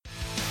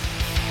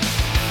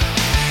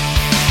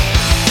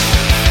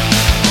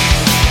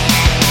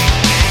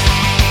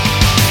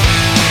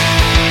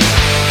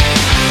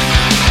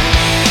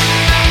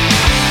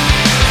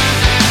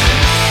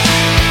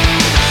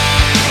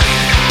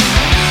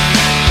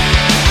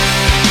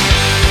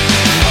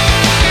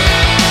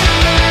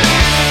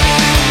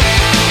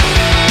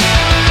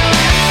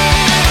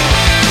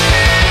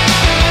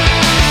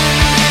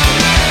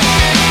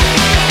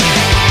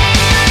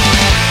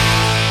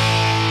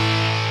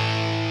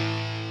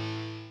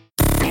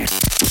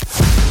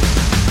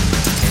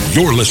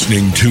You're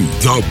listening to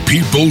the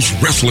People's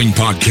Wrestling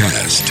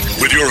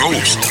Podcast with your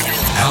host,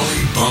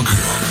 Ali Bunker.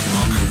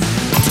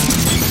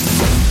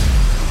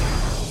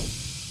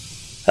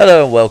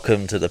 Hello and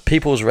welcome to the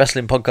People's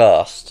Wrestling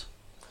Podcast.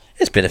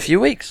 It's been a few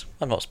weeks.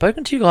 I've not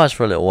spoken to you guys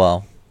for a little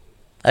while.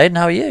 Aiden,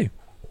 how are you?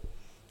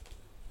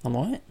 I'm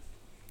alright.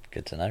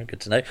 Good to know, good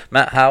to know.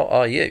 Matt, how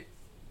are you?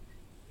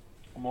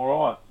 I'm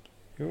alright.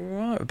 You're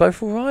alright? We're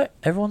both alright?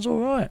 Everyone's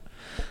alright?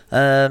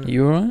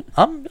 You alright?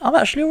 I'm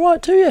actually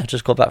alright too, yeah.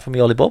 Just got back from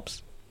the Ollie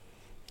Bobs.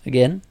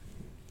 Again?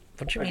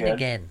 What do you mean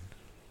again?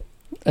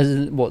 As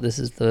in, what, this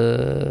is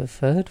the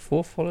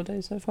fourth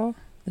holiday so far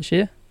this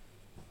year?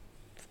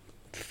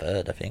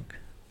 Third, I think.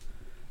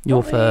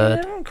 Your third.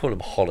 I don't call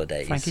them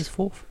holidays. Frankie's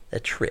fourth? They're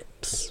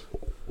trips.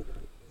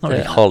 Not They're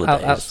really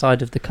holidays.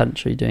 outside of the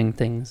country doing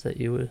things that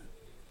you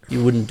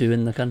wouldn't do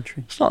in the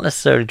country. It's not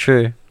necessarily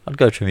true. I'd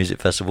go to a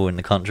music festival in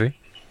the country.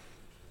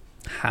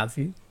 Have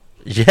you?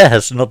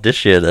 Yes, not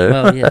this year though.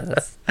 Well, yeah.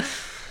 That's...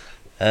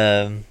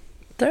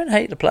 Don't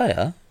hate the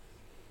player.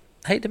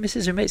 Hate the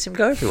missus who makes him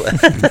go everywhere.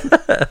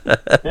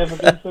 Never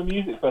been to a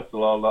music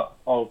festival,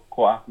 I'll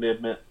quite happily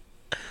admit.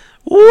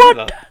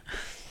 What?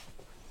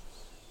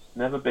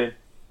 Never been.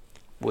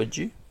 Would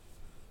you?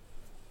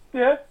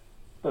 Yeah,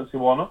 don't see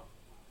why not.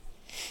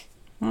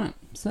 Right,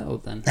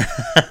 settled then.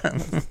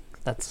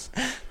 That's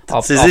as our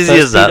easy first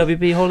as that.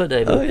 PWP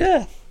holiday. Oh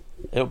yeah.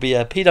 It'll be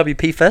a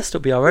PWP fest.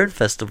 It'll be our own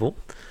festival,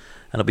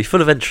 and it'll be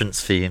full of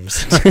entrance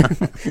themes.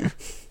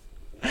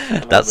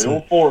 That's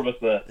all four of us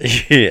there.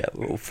 Yeah,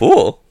 well,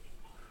 four.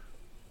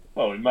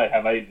 Well, we may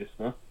have eight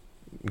listeners.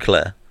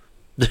 Claire.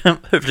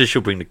 Hopefully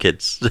she'll bring the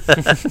kids.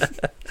 That's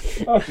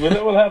when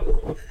it will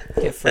happen.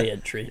 Get free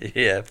entry.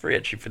 Yeah, free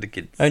entry for the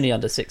kids. Only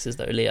under sixes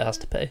though. Leah has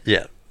to pay.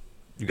 Yeah,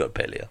 you got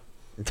to pay Leah.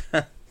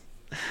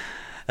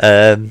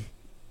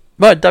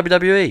 Right,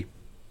 WWE.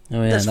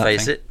 Oh yeah. Let's that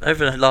face thing. it.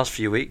 Over the last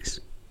few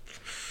weeks,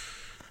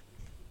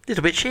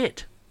 little bit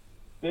shit.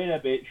 Been a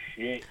bit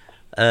shit.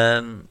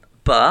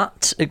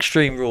 But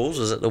Extreme Rules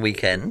was at the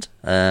weekend,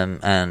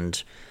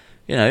 and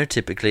you know,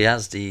 typically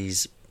as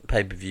these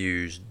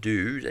pay-per-views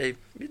do, they,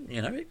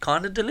 you know, it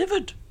kind of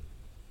delivered.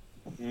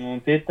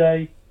 Did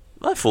they?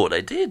 I thought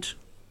they did.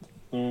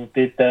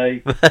 Did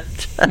they?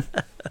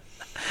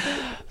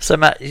 So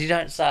Matt, you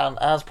don't sound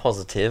as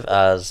positive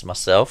as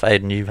myself.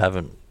 Aiden, you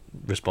haven't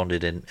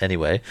responded in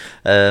anyway.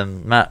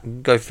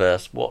 Matt, go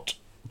first. What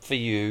for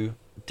you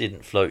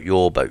didn't float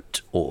your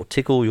boat or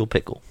tickle your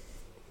pickle?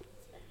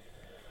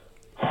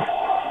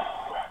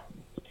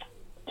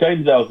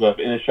 James Ellsworth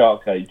in a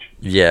shark cage.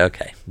 Yeah,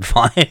 okay,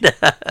 fine.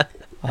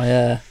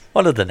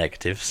 One of the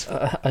negatives.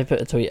 I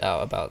put a tweet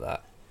out about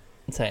that,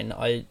 saying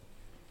I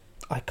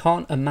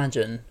can't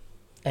imagine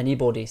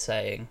anybody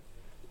saying,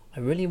 I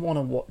really want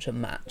to watch a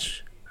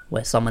match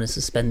where someone is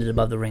suspended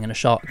above the ring in a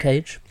shark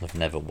cage. I've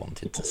never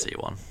wanted to see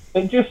one.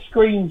 It just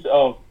screams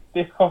of,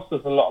 this costs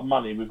us a lot of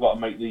money, we've got to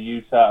make the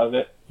use out of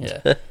it.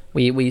 Yeah,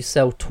 we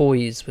sell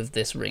toys with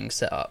this ring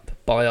set up.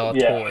 Buy our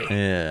toy.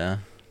 Yeah.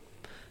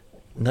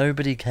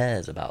 Nobody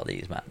cares about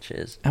these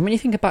matches. And when you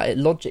think about it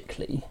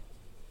logically,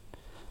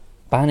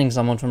 banning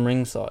someone from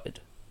ringside,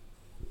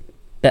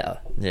 better.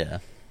 Yeah.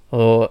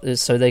 Or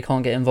so they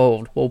can't get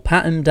involved. Well,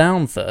 pat him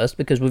down first,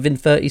 because within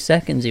 30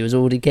 seconds he was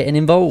already getting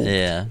involved.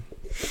 Yeah.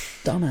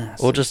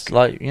 Dumbass. Or just,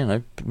 like, you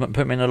know, put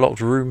him in a locked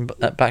room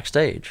at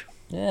backstage.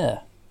 Yeah.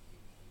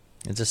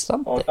 It's just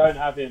something. Or don't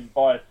have him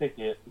buy a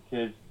ticket,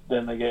 because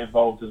then they get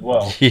involved as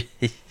well.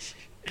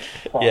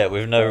 Yeah,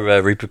 with no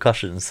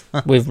repercussions.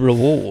 With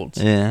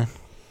rewards. Yeah.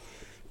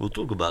 We'll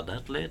talk about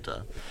that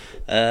later.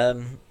 But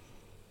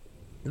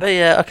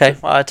yeah, okay.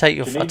 I take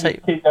your. Can you I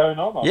take. keep going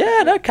on?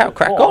 Yeah, no,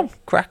 crack on.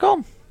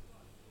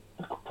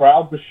 The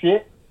crowd was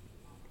shit.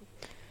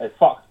 They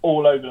fucked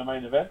all over the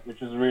main event,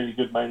 which was a really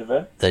good main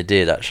event. They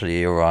did, actually.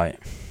 You're right.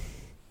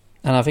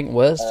 And I think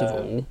worst of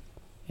all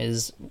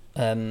is,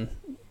 I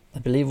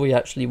believe we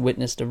actually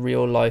witnessed a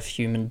real life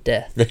human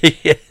death.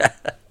 Yeah.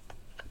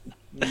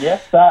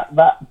 Yes,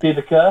 that did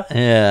occur.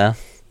 Yeah.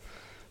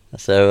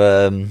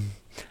 So,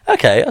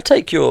 okay, I'll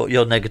take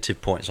your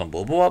negative points on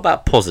board. But what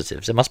about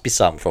positives? There must be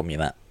some from you,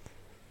 Matt.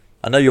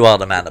 I know you are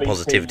the man that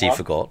positivity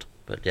forgot,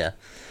 but yeah.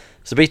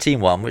 So B Team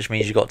 1, which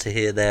means you got to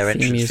hear their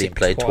entrance theme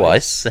played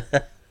twice.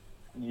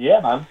 Yeah,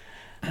 man.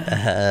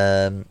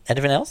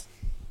 Anything else?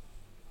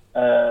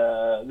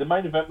 The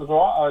main event was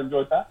alright. I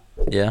enjoyed that.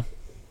 Yeah.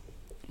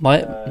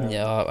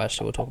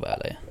 Actually, we'll talk about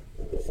it later.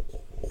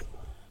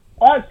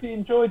 I actually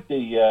enjoyed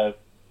the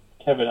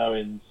Kevin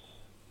Owens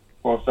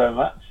Raw SmackDown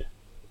match.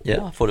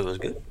 Yeah, I thought it was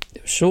good.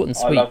 It was short and I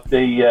sweet. loved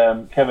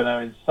the Kevin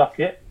Owens suck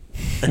it.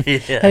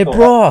 Yeah. Hey,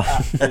 bro!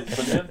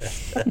 Brilliant.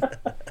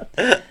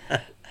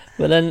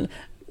 But then,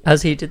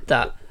 as he did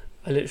that,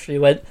 I literally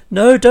went,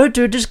 "No, don't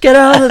do it. Just get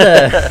out of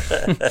there."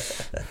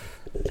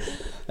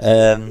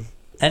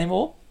 Any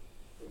more?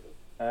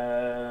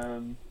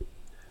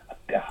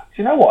 Do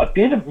you know what? I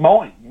didn't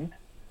mind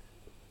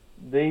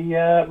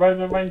the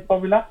Roman Reigns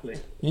Bobby Lashley.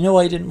 You know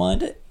why you didn't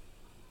mind it?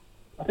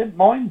 I didn't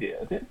mind it.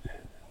 I didn't.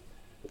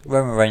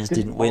 Roman Reigns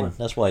didn't win. mind.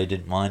 That's why he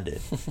didn't mind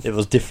it. It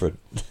was different.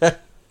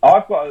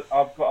 I've got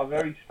a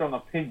very strong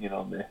opinion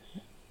on this.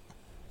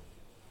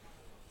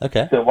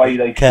 Okay. The way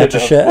they Care should to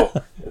have share?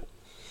 booked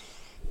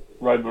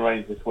Roman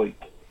Reigns this week.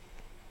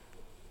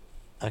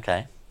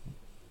 Okay.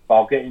 But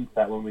I'll get into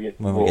that when we get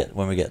to Raw.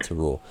 When we get to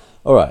Raw.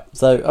 All right.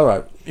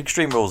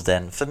 Extreme Rules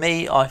then. For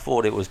me, I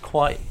thought it was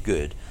quite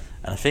good,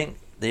 and I think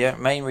the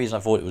main reason I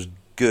thought it was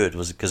good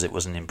was because it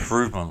was an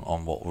improvement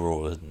on what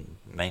Raw,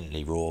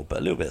 mainly Raw, but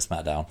a little bit of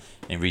SmackDown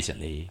in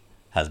recently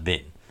has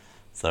been.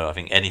 So I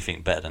think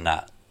anything better than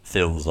that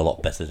feels a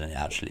lot better than it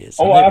actually is.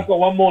 So I've got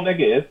one more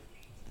negative.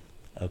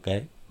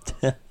 Okay.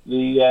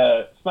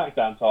 The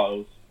SmackDown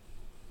titles,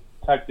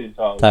 tag team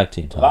titles.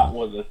 That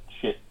was a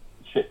shit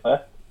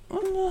fest.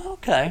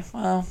 Okay,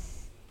 well,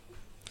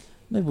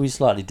 maybe we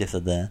slightly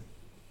differed there.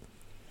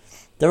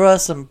 There are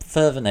some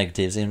further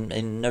negatives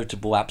in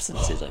notable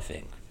absences, I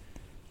think.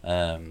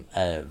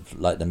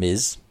 Like The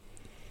Miz,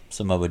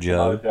 Samoa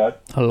Joe,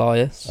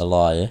 Elias,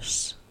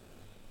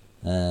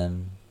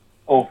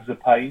 Authors of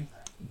Pain,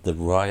 the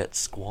Riot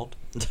Squad,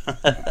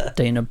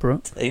 Dana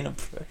Brooke. Notable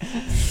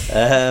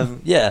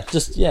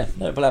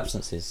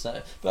absences.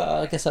 So, but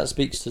I guess that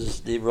speaks to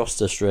the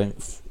roster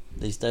strength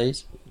these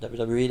days.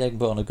 WWE, they can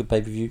put on a good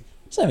pay-per-view,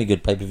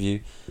 semi-good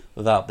pay-per-view,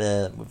 with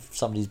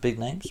some of these big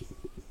names.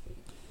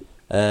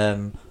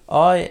 I'll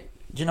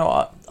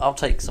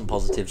take some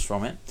positives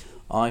from it.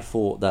 I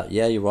thought that,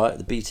 yeah, you're right,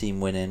 the B team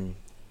winning.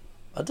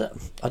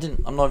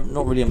 I'm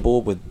not really on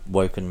board with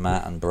Woken,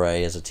 Matt, and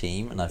Bray as a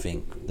team, and I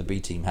think the B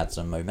team had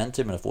some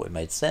momentum, and I thought it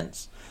made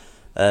sense.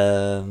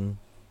 I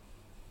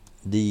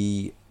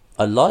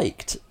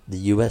liked the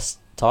US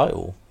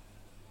title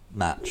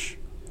match,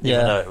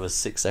 even though it was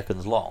 6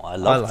 seconds long. I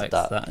liked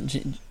that.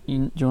 Do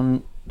you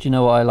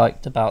know what I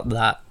liked about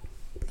that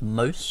the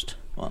most?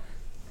 What?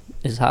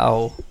 Is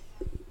how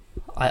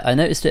I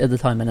noticed it at the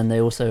time, and then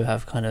they also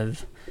have kind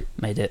of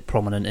made it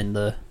prominent in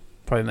the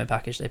promo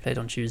package they played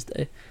on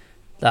Tuesday,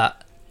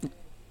 that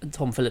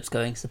Tom Phillips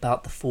going, it's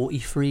about the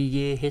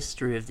 43-year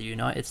history of the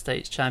United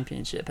States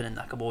Championship, and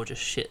then Nakamura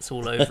just shits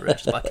all over it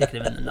just by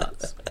kicking him in the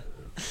nuts.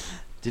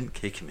 Didn't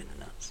kick him in the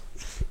nuts.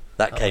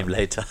 That came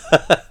later.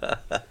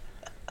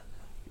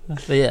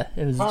 But yeah,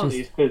 it was apparently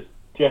it's because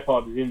Jeff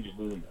Hardy's injured,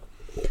 isn't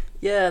it?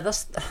 Yeah,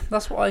 that's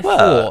what I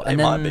thought.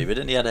 And might be, but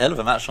didn't he had a hell of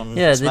a match on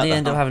Yeah, SmackDown? then he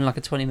ended up having like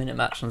a 20-minute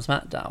match on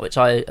SmackDown, which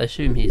I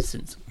assume he's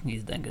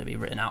then going to be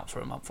written out for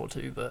a month or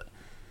two, but...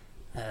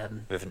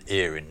 with an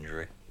ear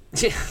injury.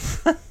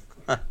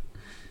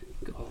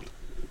 God.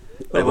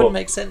 But it wouldn't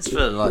make sense for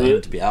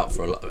him to be out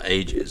for a lot of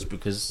ages,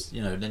 because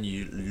then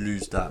you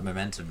lose that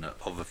momentum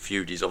of a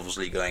feud he's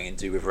obviously going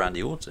into with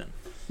Randy Orton.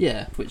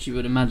 Yeah, which you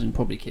would imagine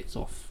probably kicks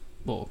off,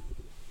 or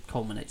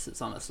culminates at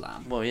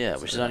SummerSlam. Well, yeah,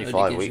 which is only it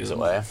 5 gives weeks you a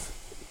away. month.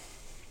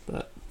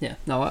 But yeah,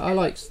 no, I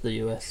liked the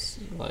US.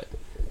 I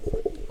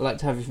liked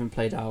how everything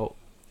played out.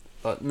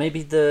 But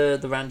maybe the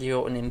Randy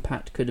Orton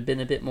impact could have been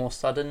a bit more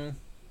sudden.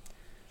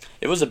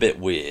 It was a bit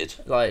weird.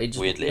 Like, it just,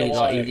 Weirdly,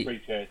 What I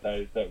appreciate though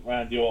is that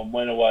Randy Orton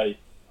went away,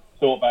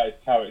 thought about his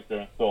character,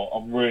 and thought,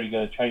 I'm really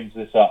going to change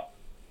this up.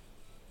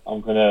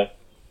 I'm going to...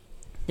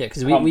 Yeah,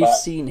 because we've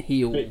seen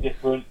heel bit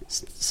different.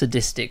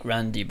 sadistic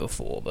Randy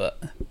before,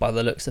 but by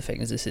the looks of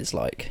things, this is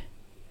like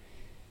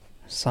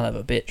son of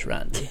a bitch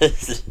Randy.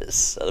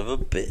 Son of a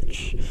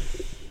bitch.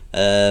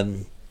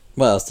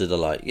 What else did I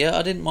like? Yeah,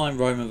 I didn't mind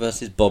Roman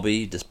versus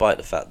Bobby, despite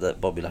the fact that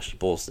Bobby Lashley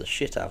balls the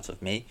shit out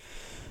of me.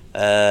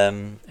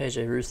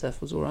 AJ Rusev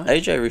was alright.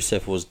 AJ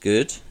Rusev was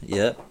good,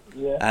 yeah.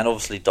 Yeah. And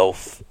obviously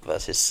Dolph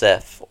versus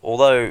Seth,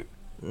 although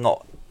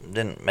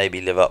didn't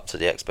maybe live up to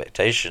the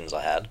expectations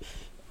I had,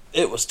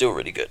 it was still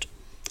really good.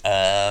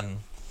 And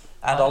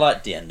I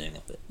liked the ending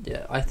of it.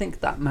 Yeah, I think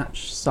that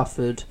match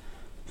suffered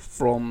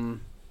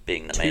from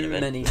being the main too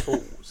event. many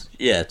falls.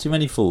 Yeah, too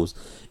many falls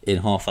in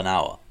half an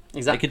hour.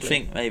 Exactly. I could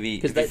think maybe,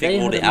 if you Because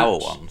think all had the a hour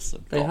match- ones.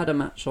 They had a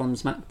match on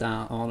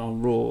SmackDown,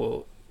 on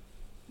Raw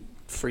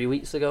 3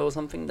 weeks ago or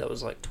something, that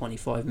was like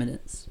 25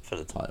 minutes. For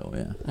the title,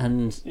 yeah.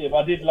 And Yeah, but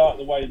I did like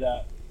the way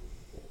that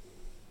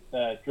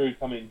Drew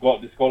come in,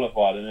 got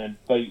disqualified, and then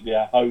beat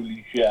the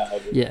holy shit out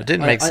of it. yeah, It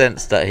didn't make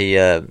sense that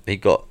he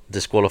got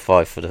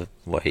disqualified for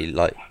he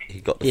got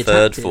the he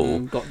third attacked him, fall,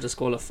 got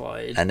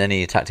disqualified. and then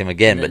he attacked him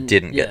again, And then- but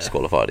didn't yeah. get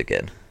disqualified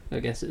again. I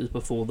guess it was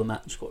before the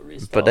match got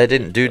restarted. But they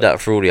didn't do that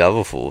for all the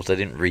other falls. They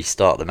didn't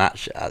restart the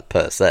match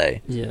per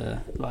se. Yeah,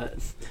 like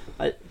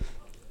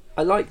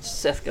I liked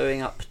Seth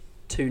going up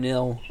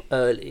 2-0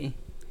 early,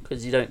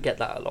 because you don't get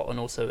that a lot, and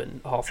also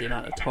in half the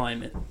amount of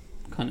time it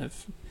kind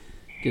of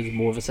gives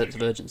more of a sense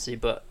of urgency.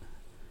 But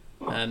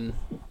 3-2,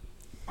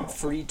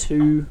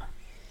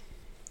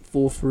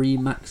 4-3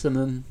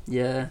 maximum,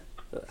 yeah.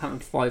 But having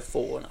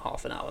 5-4 in a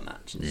half an hour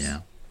match is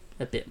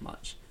a bit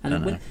much. And I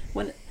then know.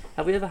 when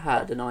have we ever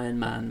had an Iron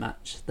Man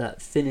match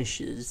that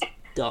finishes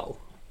dull?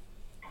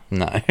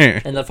 No.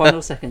 In the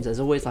final seconds, there's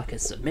always like a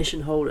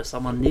submission hold, or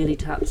someone nearly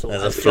taps, or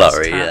There's has a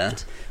flurry, just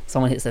tapped.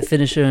 Someone hits their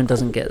finisher and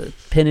doesn't get the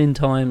pin in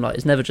time. Like,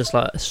 it's never just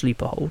like a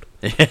sleeper hold.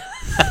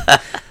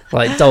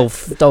 Like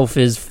Dolph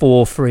is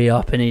 4-3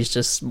 up, and he's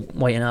just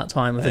waiting out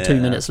time with a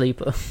 2-minute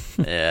sleeper.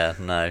 Yeah,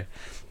 no.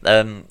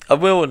 I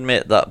will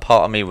admit that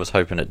part of me was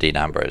hoping that Dean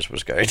Ambrose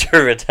was going to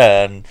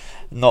return,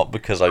 not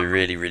because I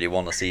really, really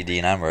want to see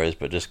Dean Ambrose,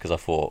 but just because I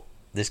thought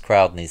this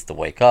crowd needs to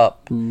wake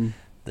up.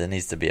 There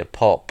needs to be a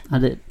pop.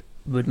 And it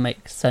would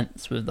make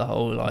sense with the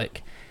whole,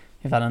 like,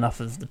 you've had enough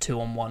of the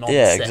 2-on-1 odds.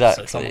 Yeah,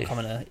 exactly. So someone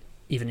coming to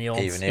even the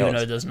odds, Even the even odds.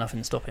 though there's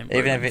nothing stopping him.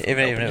 Even if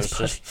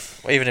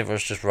it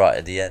was just right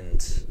at the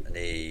end, and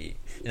he,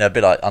 a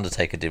bit like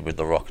Undertaker did with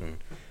The Rock and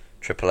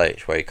Triple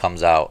H, where he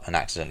comes out and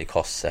accidentally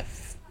costs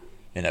Seth,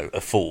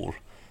 a fall.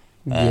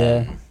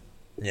 Yeah.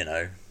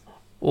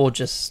 Or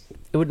just,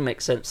 it wouldn't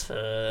make sense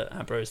for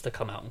Ambrose to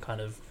come out and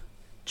kind of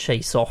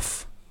chase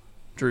off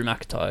Drew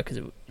McIntyre, because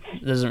it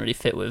doesn't really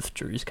fit with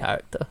Drew's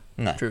character.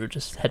 No. Drew would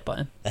just headbutt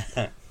him.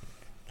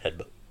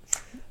 Headbutt.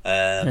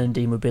 And then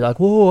Dean would be like,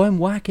 "Whoa, I'm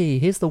wacky.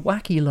 Here's the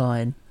wacky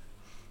line."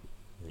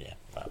 Yeah.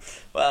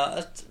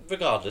 Well,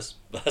 regardless,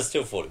 I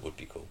still thought it would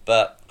be cool.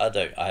 But I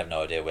have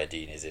no idea where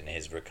Dean is in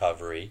his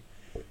recovery.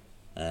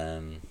 I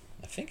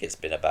think it's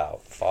been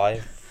about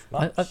 5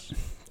 months. I think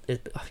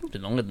it's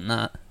been longer than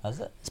that. Has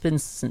it? It's been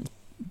since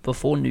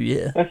before New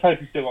Year. Let's hope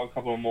he's still got a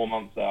couple more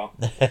months out.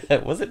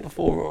 Was it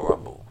before Royal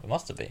Rumble? It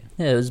must have been.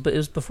 Yeah, it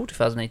was before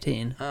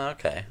 2018. Oh,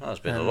 okay. Well, it's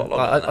been a lot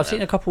longer than that. I've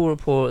seen a couple of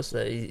reports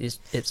that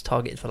it's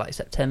targeted for like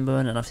September,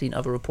 and then I've seen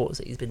other reports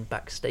that he's been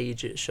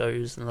backstage at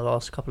shows in the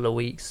last couple of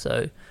weeks.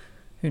 So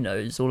who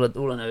knows? All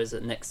I know is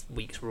that next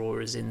week's Raw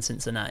is in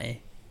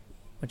Cincinnati,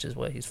 which is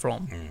where he's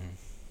from.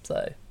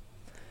 So,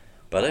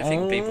 but I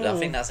don't think I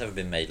think that's ever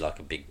been made like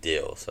a big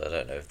deal. So I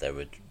don't know if they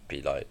would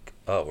be like,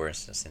 "Oh, we're in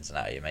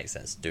Cincinnati. It makes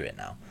sense to do it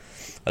now."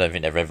 I don't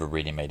think they've ever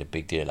really made a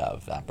big deal out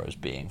of Ambrose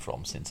being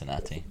from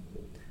Cincinnati.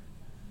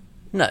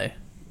 No,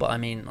 but I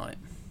mean, like,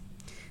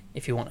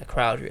 if you want a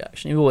crowd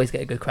reaction, you always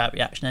get a good crowd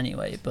reaction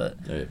anyway. But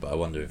Yeah, but I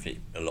wonder if a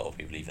lot of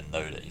people even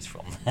know that he's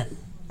from there.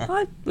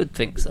 I would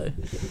think so.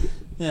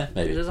 Yeah,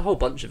 maybe. There's a whole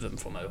bunch of them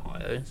from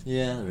Ohio.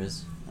 Yeah, there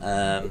is.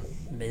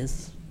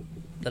 Miz,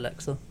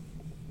 Alexa,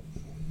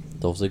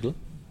 Dolph Ziggler.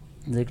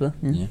 Ziggler.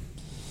 Yeah.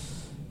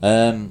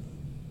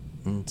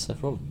 And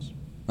Seth Rollins.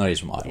 No, he's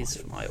from Iowa. He's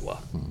from Iowa.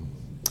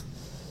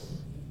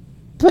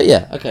 But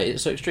yeah, okay.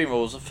 So Extreme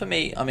Rules for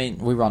me. I mean,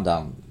 we run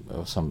down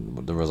some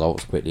of the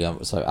results quickly.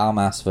 So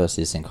Almas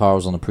versus Sin Cara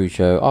was on the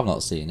pre-show. I've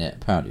not seen it.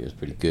 Apparently, it was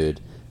pretty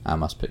good.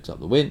 Almas picked up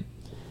the win.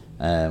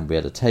 We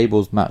had a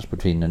tables match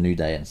between The New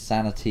Day and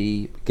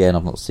Sanity. Again,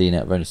 I've not seen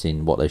it. I've only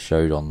seen what they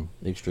showed on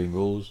Extreme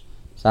Rules.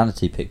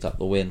 Sanity picked up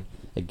the win.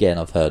 Again,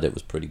 I've heard it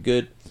was pretty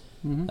good.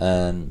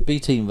 B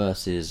Team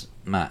versus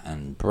Matt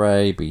and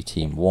Bray. B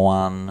Team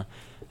won.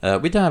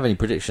 We don't have any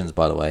predictions,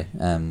 by the way,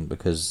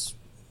 because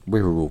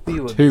we were all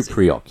too busy.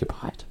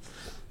 preoccupied.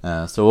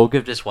 So we'll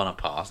give this one a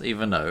pass,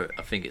 even though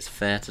I think it's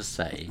fair to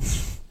say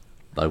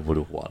I would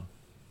have won.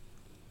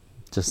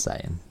 Just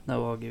saying.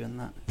 No arguing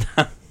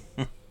that.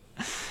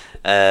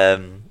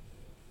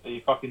 Are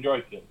you fucking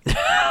joking?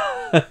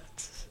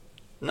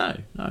 No,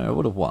 I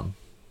would have won.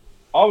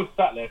 I was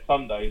sat there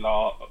Sunday,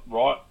 like,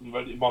 right,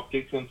 ready my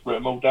predictions,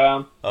 written them all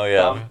down. Oh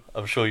yeah,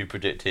 I'm sure you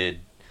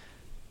predicted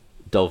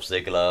Dolph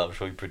Ziggler. I'm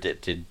sure you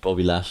predicted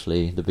Bobby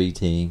Lashley, the B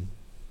Team.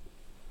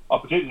 I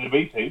predicted the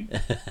B Team.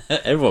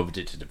 Everyone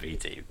predicted the B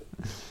Team.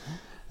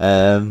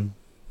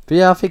 But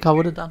yeah, I think I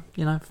would have done.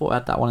 Thought I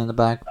had that one in the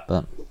bag,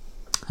 but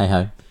hey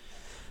ho.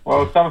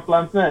 Well,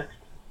 SummerSlam's next.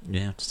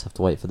 Yeah, just have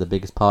to wait for the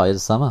biggest party of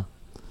the summer.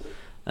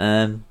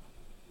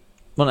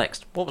 What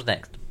next? What was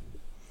next?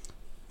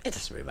 It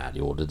doesn't really matter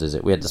the order, does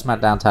it? We had the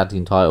SmackDown Tag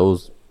Team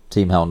titles.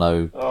 Team Hell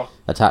No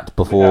attacked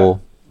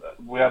before.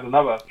 We had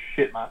another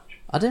shit match.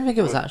 I didn't think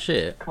it was that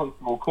shit.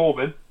 Constable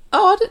Corbin.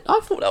 Oh, I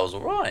thought that was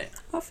alright.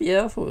 I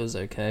thought it was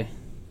okay.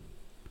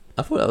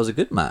 I thought that was a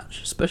good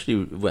match,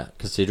 especially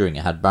considering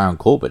it had Baron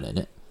Corbin in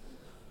it.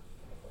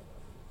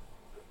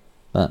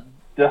 But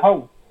The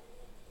whole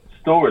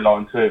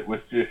storyline to it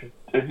was just...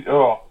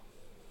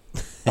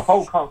 The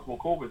whole Constable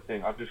Corbin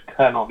thing, I just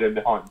cannot get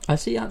behind. I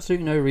see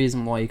absolutely no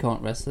reason why he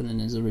can't wrestle in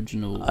his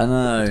original. I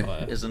know,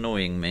 attire. it's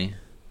annoying me.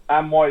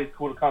 And why he's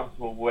called a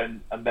constable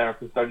when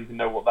Americans don't even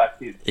know what that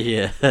is.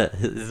 Yeah,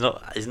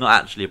 he's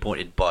not actually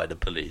appointed by the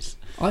police.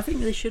 I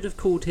think they should have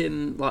called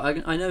him.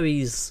 Like, I know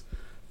he's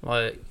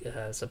like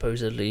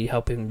supposedly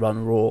helping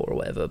run Raw or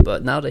whatever,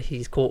 but now that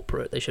he's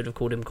corporate, they should have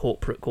called him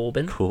Corporate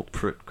Corbin.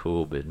 Corporate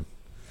Corbin.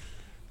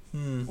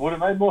 Would have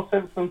made more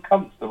sense than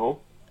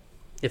Constable.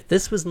 If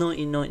this was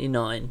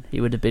 1999, he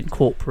would have been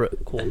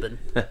Corporate Corbin.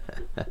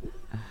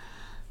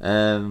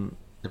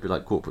 It'd be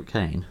like Corporate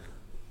Kane.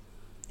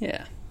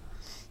 Yeah.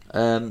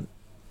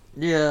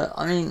 Yeah,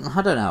 I mean,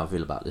 I don't know how I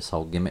feel about this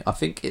whole gimmick. I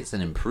think it's an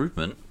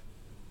improvement,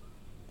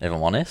 if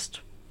I'm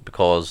honest,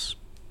 because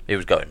it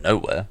was going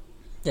nowhere.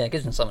 Yeah, it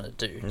gives him something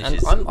to do. This And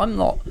is- I'm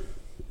not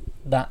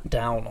that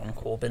down on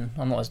Corbin.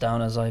 I'm not as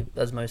down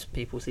as most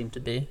people seem to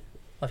be.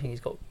 I think he's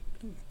got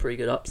pretty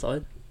good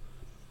upside.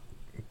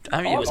 I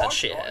mean, He it always was had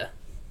shit hair.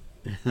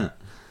 yeah,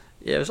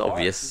 it was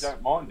obvious. I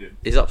actually don't mind him.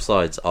 His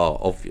upsides are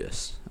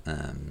obvious.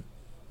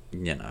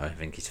 I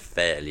think he's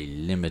fairly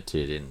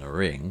limited in the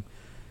ring,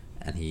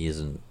 and he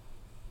isn't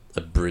a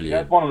He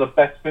brilliant. has one of the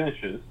best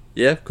finishers.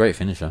 Yeah, great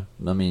finisher.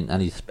 I mean,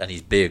 and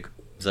he's big.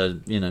 So,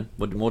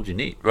 what do you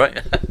need,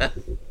 right?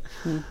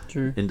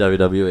 True. In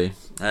WWE.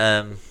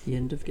 The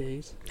end of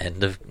gays.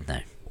 No.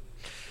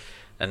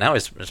 And now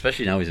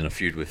especially now he's in a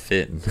feud with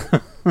Finn.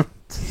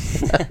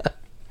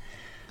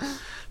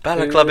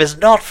 Balor Club is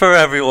not for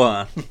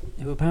everyone.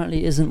 Who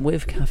apparently isn't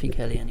with Kathy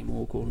Kelly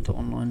anymore, according to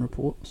online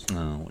reports.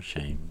 Oh, what a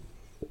shame.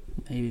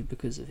 Maybe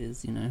because of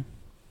his,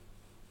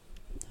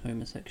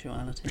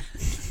 homosexuality.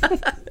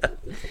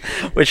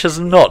 Which has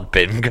not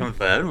been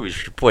confirmed. We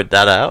should point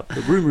that out. The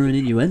rumour and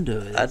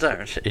innuendo is... I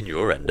don't... In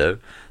your endo.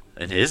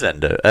 In his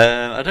endo.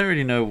 I don't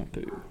really know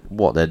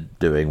what they're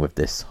doing with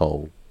this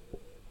whole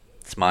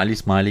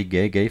smiley,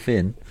 gay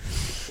Finn.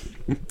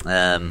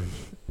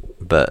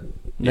 But...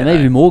 There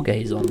may be more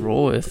gays on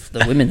Raw if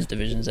the women's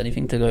division is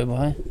anything to go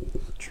by.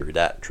 True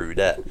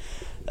that.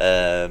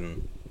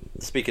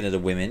 Speaking of the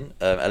women,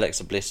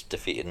 Alexa Bliss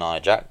defeated Nia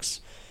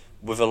Jax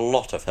with a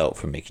lot of help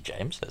from Mickie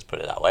James, let's put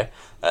it that way.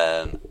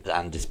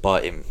 And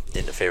despite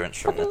interference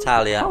from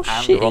Natalya How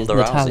and shit Ronda is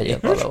Rousey. Natalya,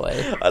 by the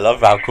way? I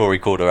love how Corey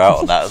called her out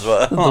on that as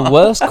well. The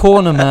worst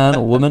corner man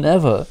or woman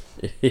ever.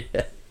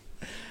 Yeah.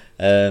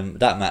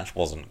 That match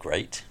wasn't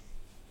great.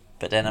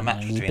 But then a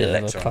match it was a between bit of a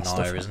Alexa and Nia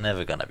clusterfuck. is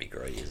never going to be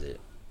great, is it?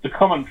 The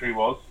commentary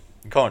was.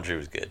 The commentary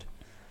was good.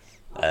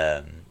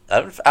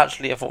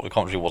 Actually, I thought the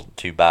commentary wasn't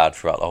too bad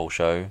throughout the whole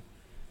show.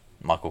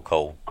 Michael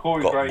Cole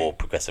Corey got Graves more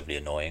progressively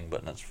annoying,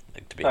 but that's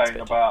to be saying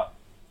expected. about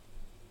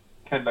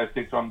Kendo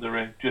sticks under the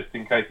ring just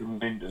in case of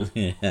ninjas.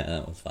 Yeah,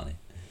 that was funny.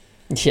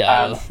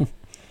 Yeah.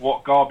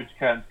 What garbage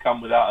cans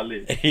come without a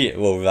lid? Yeah,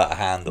 well, without a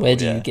handle. Where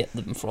do yeah. you get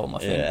them from, I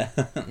think?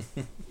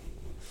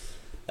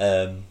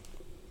 Yeah.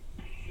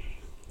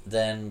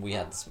 Then we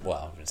had, we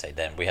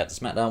had the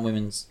SmackDown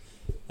Women's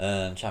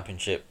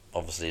Championship.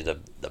 Obviously, the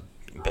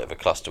bit of a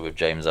cluster with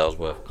James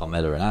Ellsworth,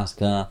 Carmella, and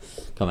Asuka.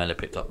 Carmella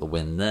picked up the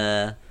win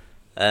there.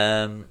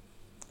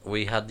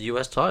 We had the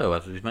US title,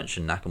 as we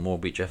mentioned. Nakamura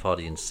beat Jeff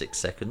Hardy in 6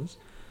 seconds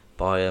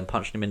by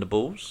punching him in the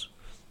balls,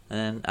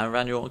 and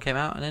Randy Orton came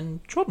out and then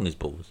trod on his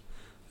balls.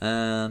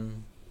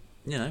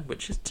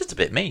 Which is just a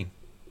bit mean.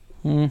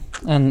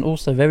 And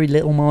also very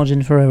little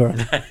margin for error.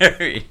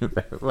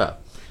 Well,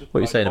 what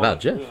are you saying about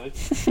Jeff?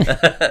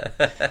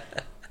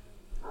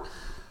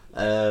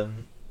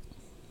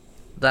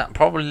 That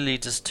probably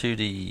leads us to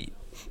the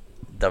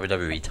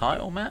WWE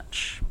title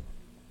match,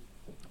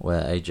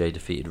 where AJ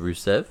defeated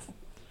Rusev.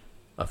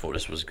 I thought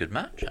this was a good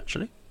match,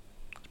 actually.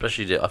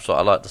 Especially,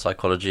 I like the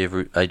psychology of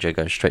AJ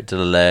going straight to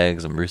the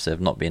legs and Rusev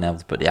not being able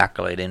to put the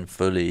accolade in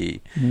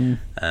fully.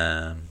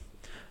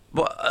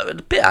 But a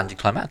bit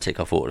anticlimactic,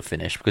 I thought, to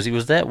finish, because he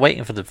was there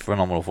waiting for the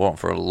Phenomenal Four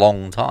for a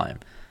long time.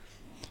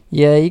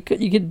 Yeah, you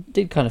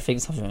did kind of think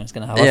something was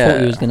going to happen. I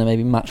thought he was going to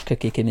maybe match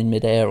kick him in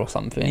midair or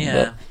something.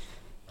 Yeah.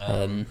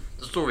 But,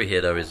 the story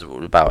here, though, is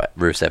about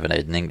Rusev and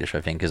Aiden English,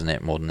 I think, isn't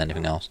it? More than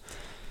anything else.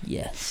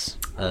 yes.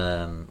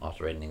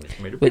 After Aiden English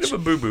made a bit of a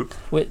boo-boo.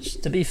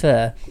 Which, to be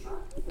fair,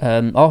 we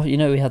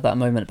had that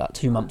moment about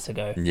 2 months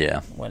ago.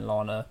 Yeah. When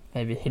Lana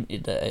maybe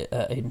hinted at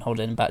Aiden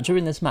holding him back.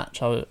 During this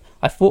match, I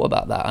thought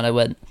about that and I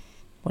went,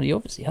 well, he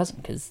obviously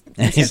hasn't, because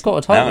he's got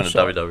a title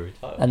shot. WWE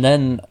title. And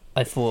then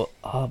I thought,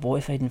 what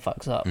if Aiden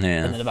fucks up?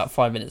 Yeah. And then about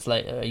 5 minutes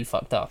later, he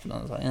fucked up. And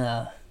I was like,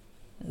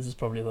 this is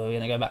probably where we're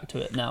going to go back to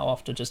it now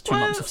after just 2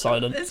 months of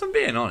silence. If I'm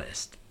being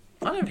honest,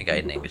 I don't think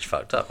Aiden English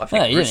fucked up. I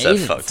think He Rusev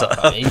didn't fucked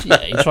fuck up. He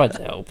tried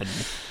to help. And,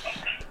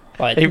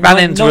 He ran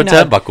into a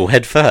turnbuckle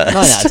head first.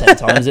 9 out of 10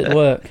 times it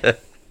worked.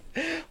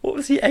 What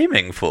was he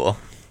aiming for?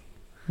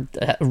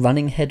 A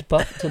running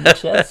headbutt to the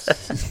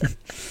chest.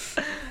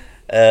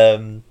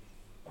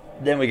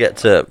 Then we get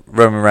to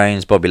Roman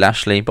Reigns, Bobby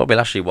Lashley. Bobby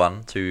Lashley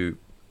won, to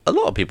a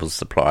lot of people's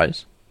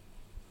surprise.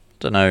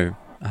 Don't know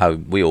how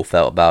we all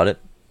felt about it.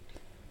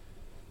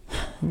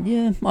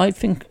 Yeah, I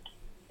think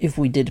if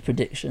we did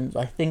predictions,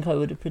 I think I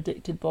would have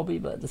predicted Bobby,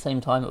 but at the same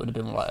time, it would have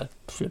been like a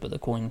flip of the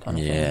coin kind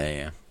of thing.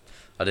 Yeah.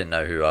 I didn't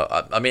know who.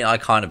 I mean, I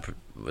kind of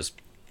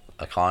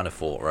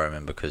thought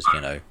Roman, because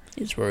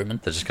It's Roman.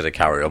 they're just going to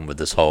carry on with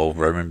this whole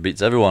Roman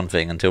beats everyone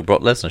thing until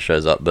Brock Lesnar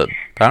shows up, but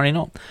apparently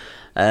not.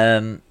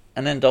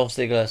 And then Dolph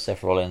Ziggler,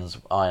 Seth Rollins,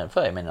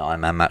 30-minute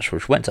Iron Man match,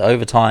 which went to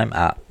overtime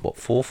at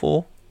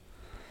 4-4,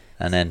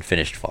 and then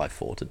finished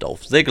 5-4 to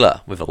Dolph Ziggler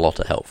with a lot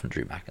of help from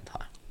Drew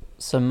McIntyre.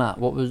 So Matt,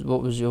 what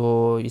was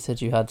your? You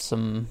said you had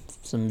some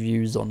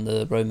views on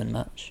the Roman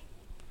match.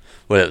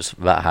 Well, it was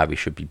about how we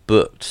should be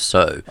booked.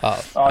 So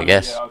I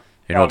guess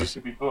in order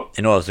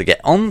to get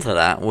onto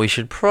that, we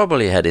should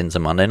probably head into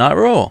Monday Night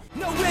Raw.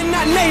 No, we're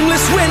not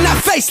nameless, we're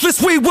not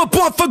faceless, we were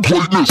born for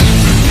greatness.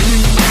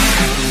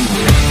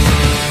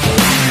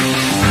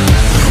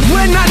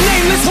 We're not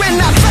nameless, we're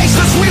not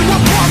faceless, we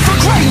were born for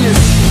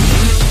greatness.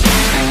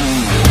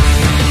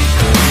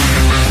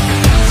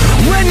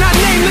 We're not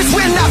nameless,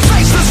 we're not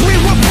faceless, we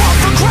were born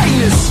for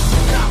greatness.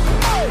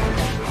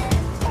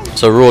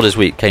 So Raw this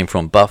week came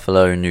from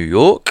Buffalo, New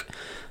York,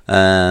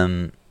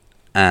 and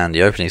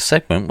the opening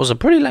segment was a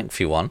pretty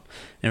lengthy one,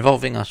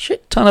 involving a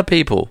shit ton of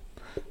people.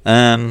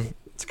 Kurt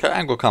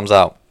Angle comes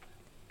out,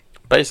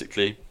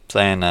 basically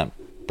saying that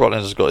Brock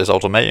Lesnar's got his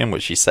ultimatum,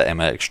 which he set him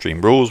at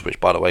Extreme Rules, which,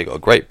 by the way, got a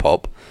great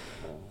pop.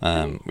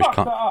 Which Fuck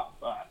can't. that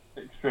up,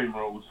 Extreme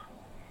Rules.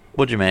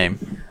 What do you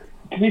mean?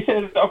 He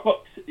said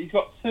he's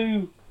got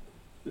two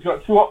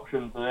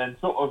options, and then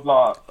sort of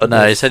like. Oh,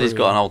 no, he said he's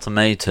got an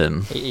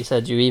ultimatum. He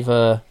said you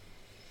either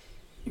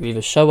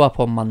show up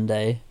on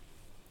Monday,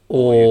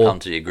 Or you come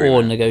to the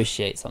agreement. or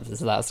negotiate something.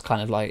 So that's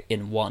kind of like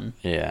in one.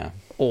 Yeah.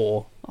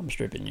 Or I'm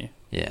stripping you.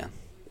 Yeah.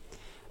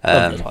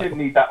 Of the It title. didn't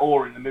need that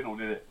or in the middle,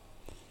 did it?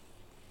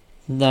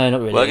 No, not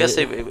really. Well, I guess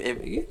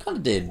You kind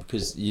of did,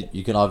 because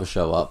you can either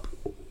show up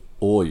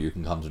or you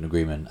can come to an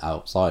agreement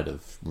outside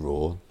of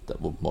Raw that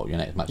what your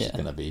next match is Yeah.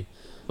 going to be.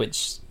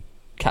 which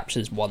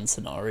captures one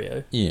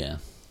scenario. Yeah.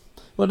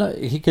 Well, no,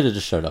 he could have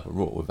just showed up at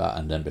Raw with that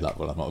and then be like,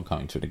 well, I'm not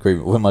coming to an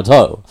agreement with my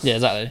title. Yeah,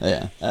 exactly.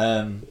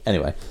 Yeah.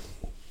 Anyway,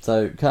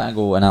 so Kurt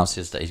Angle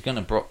announces that he's going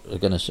to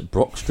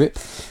Brock strip.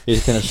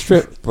 He's going to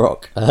strip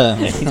Brock.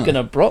 He's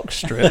gonna Brock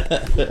strip.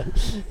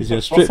 He's going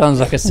to strip. Sounds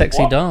like a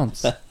sexy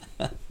dance.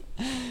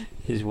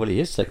 He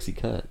is sexy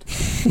Kurt.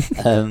 He's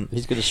going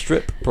to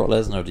strip Brock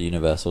Lesnar of the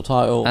Universal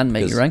title And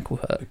make because- your ankle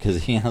hurt.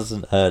 because he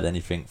hasn't heard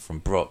anything from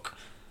Brock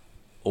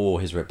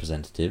or his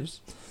representatives.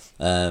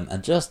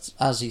 And just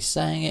as he's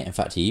saying it, in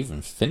fact, he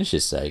even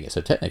finishes saying it,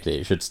 so technically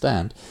it should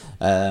stand.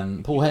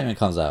 Paul Heyman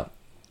comes out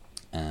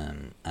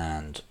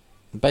and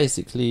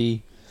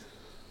basically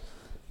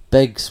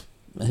begs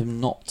him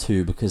not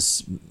to,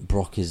 because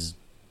Brock is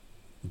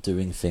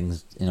doing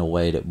things in a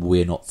way that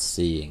we're not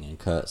seeing and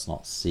Kurt's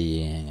not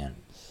seeing, and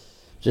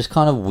just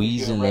kind of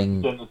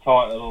weaseling. The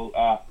title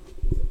at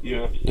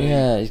UFC.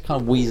 Yeah, he's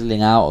kind of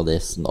weaseling out of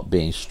this not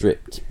being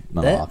stripped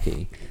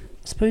malarkey.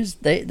 I suppose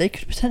they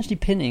could potentially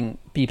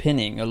be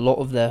pinning a lot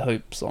of their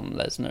hopes on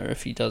Lesnar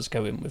if he does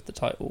go in with the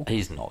title.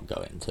 He's not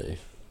going to.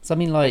 So I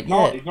mean, like,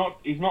 No, yeah,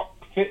 he's not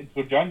fitted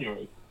for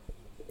January.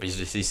 He's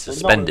They're not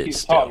suspended gonna keep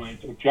still. titling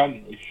until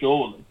January,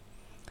 surely.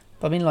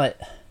 but I mean, like,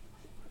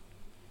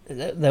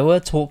 there were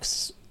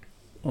talks.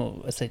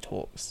 Oh, I say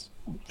talks.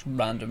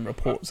 Random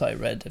reports I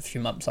read a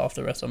few months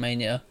after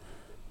WrestleMania,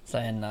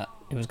 saying that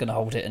he was going to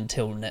hold it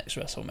until next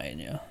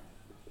WrestleMania.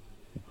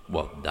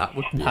 Well, that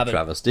would be Have a it-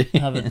 travesty.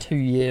 Have a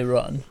 2-year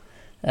run.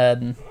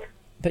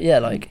 But yeah,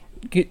 like,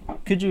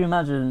 could you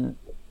imagine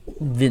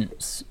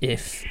Vince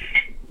if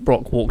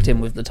Brock walked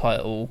in with the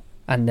title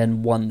and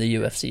then won the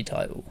UFC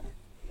title?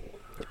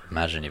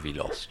 Imagine if he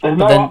lost. There's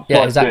But no then- upside yeah,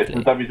 to it exactly.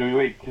 for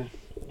WWE, because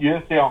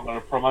UFC aren't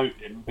going to promote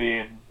him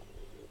being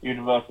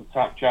Universal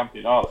Tag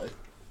Champion, are they?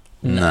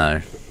 No.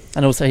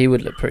 And also, he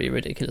would look pretty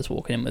ridiculous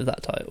walking in with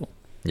that title.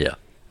 Yeah.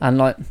 And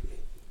like,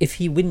 if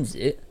he wins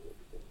it,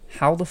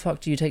 how the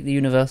fuck do you take the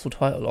Universal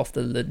title off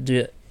the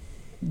legit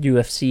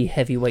UFC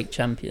heavyweight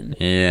champion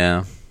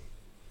Yeah.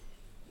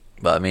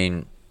 But I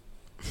mean,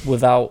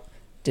 without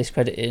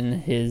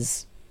discrediting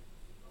his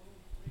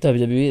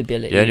WWE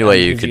ability? the only way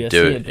and you his could UFC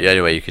do it, ability? the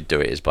only way you could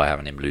do it is by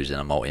having him lose in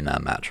a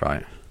multi-man match,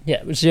 right?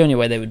 Yeah, which is the only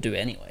way they would do it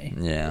anyway.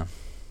 Yeah.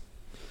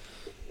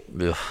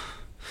 Ugh.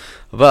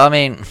 But I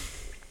mean,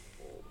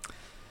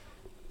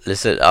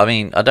 listen, I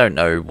mean, I don't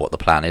know what the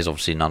plan is.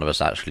 Obviously, none of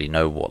us actually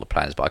know what the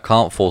plan is, but I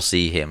can't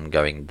foresee him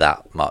going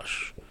that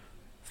much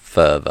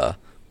further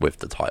with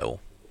the title.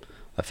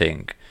 I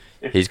think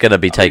he's going to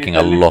be taking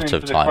a lot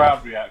of time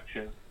off. Crowd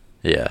reaction.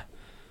 Yeah.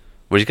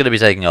 Well, he's going to be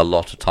taking a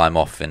lot of time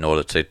off in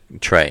order to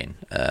train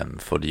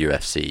for the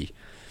UFC.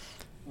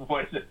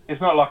 Well,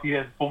 it's not like he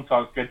has a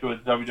full-time schedule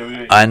at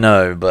WWE. I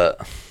know,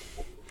 but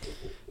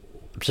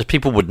just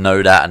people would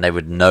know that, and they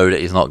would know that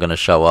he's not going to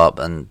show up.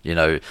 And you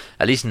know,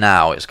 at least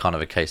now it's kind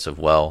of a case of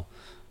well,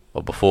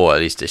 before at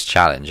least this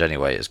challenge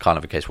anyway, it's kind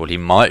of a case. Well, he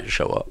might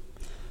show up,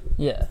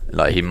 Yeah.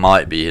 like he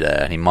might be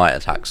there, and he might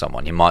attack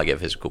someone, he might get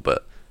physical.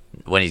 But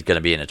when he's going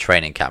to be in a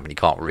training camp and he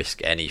can't risk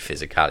any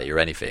physicality or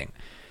anything,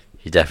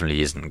 he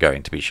definitely isn't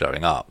going to be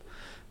showing up.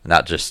 And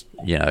that just,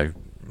 you know,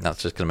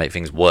 that's just going to make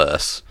things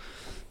worse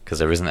because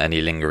there isn't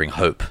any lingering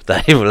hope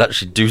that he will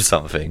actually do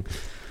something.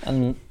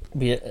 And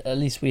at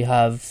least we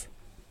have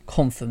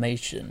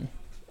confirmation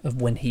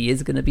of when he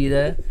is going to be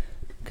there,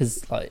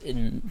 because like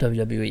in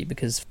WWE,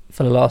 because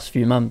for the last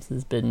few months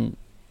there's been,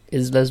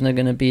 is Lesnar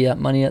going to be at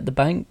Money at the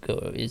Bank,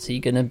 or is he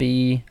going to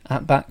be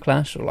at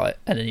Backlash, or like,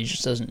 and then he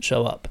just doesn't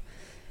show up.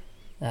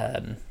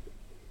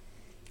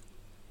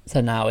 So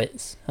now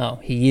it's,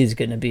 he is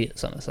going to be at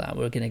SummerSlam,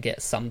 we're going to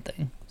get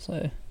something,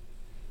 so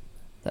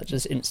that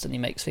just instantly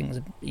makes things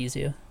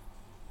easier.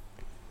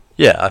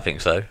 Yeah, I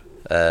think so.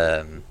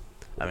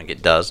 I think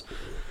it does.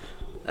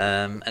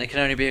 And it can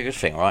only be a good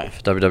thing, right,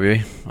 for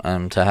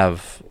WWE, to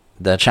have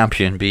their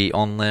champion be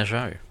on their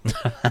show.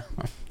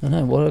 I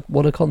know,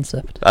 what a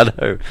concept. I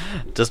know.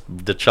 Just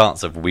the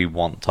chance of we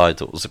want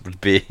titles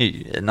would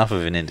be enough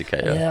of an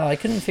indicator. Yeah, I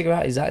couldn't figure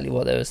out exactly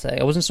what they were saying.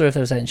 I wasn't sure if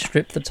they were saying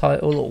strip the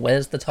title or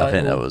where's the title. I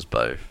think that was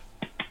both.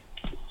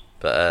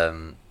 But,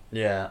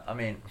 yeah, I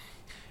mean,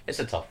 it's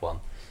a tough one.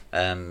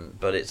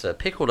 But it's a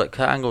pickle that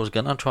Kurt Angle's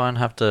going to try and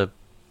have to,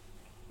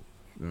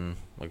 I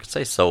could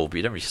say solve, but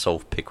you don't really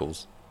solve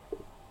pickles.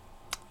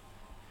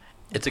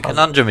 It's a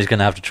conundrum he's going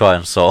to have to try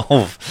and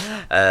solve.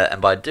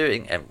 And by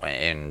doing,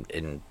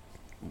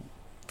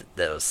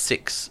 there were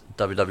 6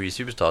 WWE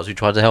superstars who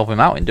tried to help him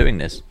out in doing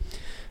this.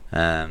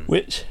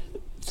 Which,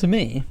 To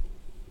me,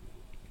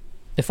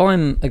 if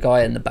I'm a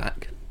guy in the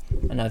back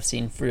and I've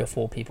seen 3 or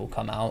 4 people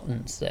come out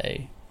and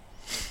say,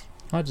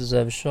 I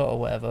deserve a shot or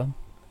whatever,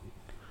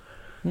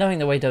 knowing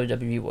the way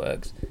WWE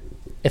works,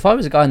 if I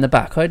was a guy in the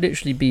back, I'd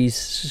literally be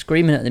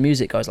screaming at the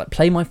music guys, like,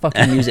 play my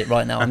fucking music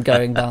right now, I'm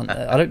going down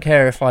there. I don't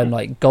care if I'm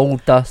like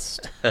Gold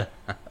Dust,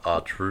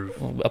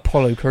 R-Truth, or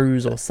Apollo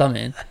Crews or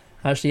something.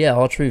 Actually, yeah,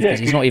 R-Truth, because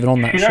he's not even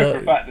on that you know show. For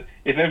a fact that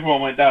if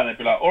everyone went down, they'd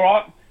be like, all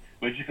right,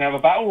 we're just going to have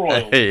a battle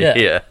royal.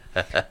 Yeah.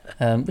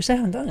 yeah. Which they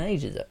haven't done in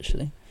ages,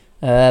 actually.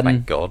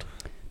 Thank God.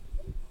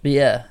 But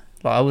yeah,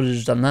 like, I would have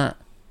just done that.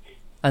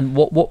 And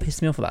what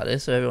pissed me off about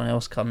this, so everyone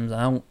else comes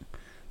out,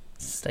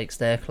 stakes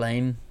their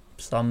claim,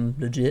 some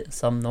legit,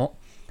 some not.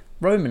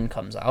 Roman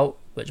comes out,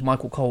 which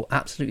Michael Cole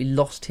absolutely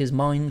lost his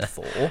mind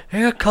for,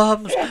 Here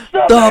comes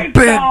the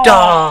big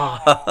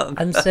dog!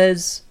 and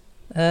says,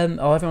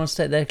 everyone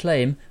state their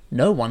claim.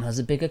 No one has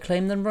a bigger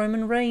claim than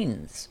Roman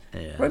Reigns.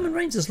 Yeah. Roman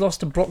Reigns has lost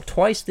to Brock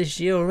twice this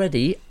year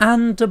already,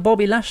 and to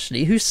Bobby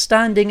Lashley, who's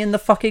standing in the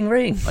fucking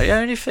ring. The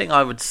only thing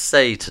I would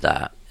say to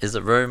that is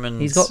that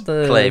Roman's He's got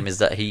the- claim is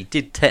that he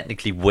did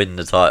technically win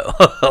the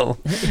title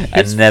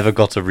and never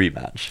got a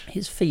rematch.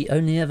 His feet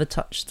only ever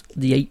touched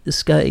the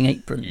skirting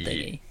apron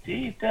thingy.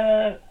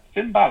 Did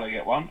Finn Balor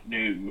get one?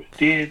 No.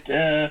 Did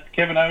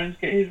Kevin Owens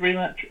get his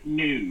rematch?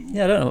 No.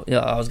 Yeah, I don't know.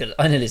 Yeah,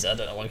 I nearly said I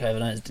don't know why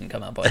Kevin Owens didn't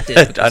come out, but I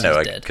did. I know,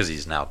 he's dead. because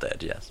he's now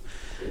dead, yes.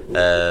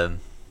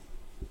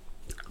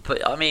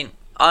 But, I mean,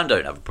 I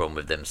don't have a problem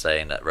with them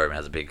saying that Roman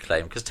has a big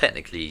claim, because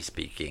technically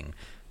speaking,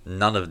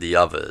 none of the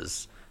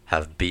others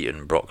have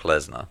beaten Brock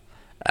Lesnar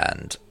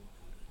and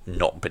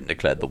not been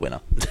declared the winner.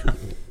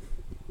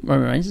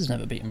 Roman Reigns has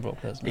never beaten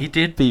Brock Lesnar. He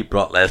did beat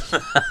Brock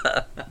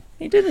Lesnar.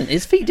 He didn't.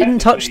 His feet didn't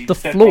touch the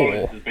Seth floor.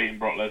 Rollins has beaten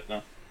Brock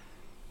Lesnar.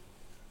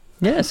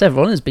 Yeah, Seth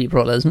Rollins beat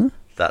Brock Lesnar.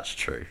 That's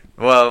true.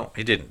 Well,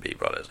 he didn't beat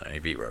Brock Lesnar, he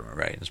beat Roman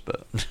Reigns,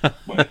 but...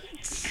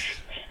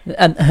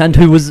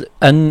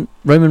 And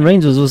Roman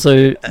Reigns was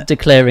also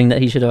declaring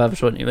that he should have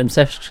shot you, and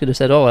Seth should have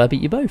said, "Oh, I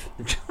beat you both."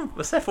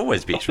 Well, Seth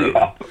always beats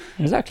Roman.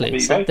 Exactly.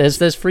 Beat both.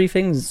 There's 3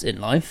 things in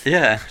life.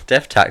 Yeah,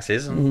 death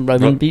taxes and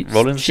Roman beats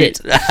Rollins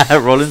shit. Beats,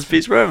 Rollins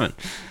beats Roman.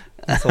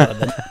 That's what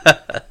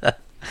I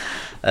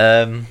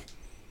meant.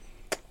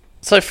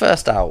 So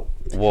first out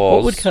was...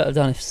 What would Kurt have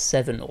done if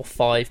 7 or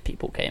 5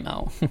 people came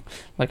out?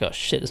 Like, oh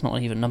shit, it's not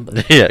an even number.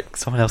 Yeah,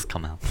 someone else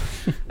come out.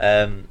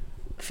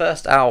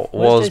 First out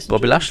Where's was Jason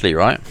Bobby Jordan? Lashley,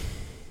 right?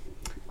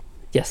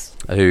 Yes.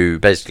 Who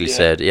basically Yeah.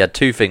 said he had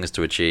 2 things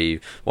to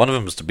achieve. One of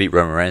them was to beat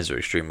Roman Reigns at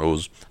Extreme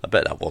Rules. I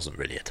bet that wasn't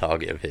really a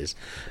target of his.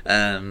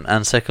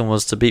 And second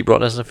was to beat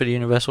Brock Lesnar for the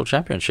Universal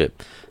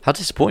Championship. How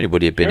disappointed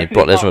would he have been if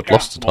Brock Lesnar had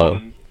lost the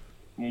title?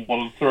 More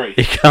than 3.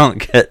 He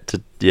can't get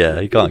to... Yeah,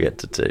 he can't get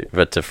to 2,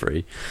 but to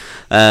 3.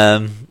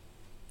 To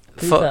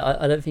be fair,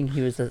 I don't think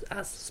he was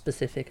as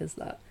specific as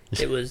that.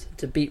 It was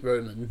to beat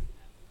Roman.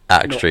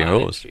 At not Extreme at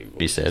Rules, Extreme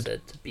he said.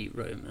 to beat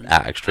Roman.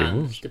 At Extreme and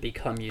Rules. to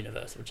become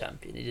Universal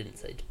Champion. He didn't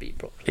say to beat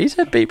Brock. He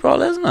said beat Brock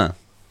Lesnar.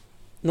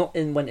 Not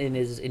when in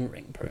his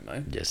in-ring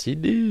promo. Yes, he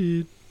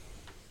did.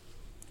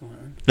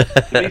 To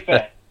be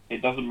fair,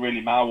 it doesn't really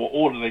matter what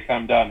order they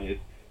come down in.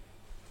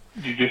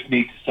 You just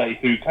need to say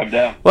who came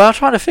down. Well, I'm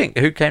trying to think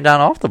who came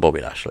down after Bobby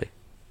Lashley.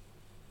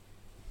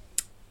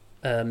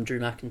 Drew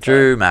McIntyre.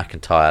 Drew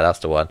McIntyre, that's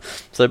the one.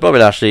 So Bobby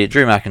Lashley,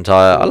 Drew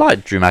McIntyre. I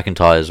like Drew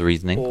McIntyre's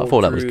reasoning. Or I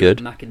thought that was Drew good.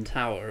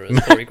 McIntyre,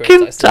 as Corey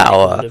Graves said,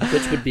 McIntyre.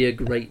 which would be a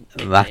great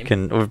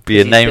nickname. Would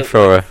be a He's name built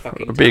for like a a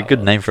fucking would be a good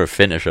tower. name for a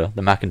finisher.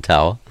 The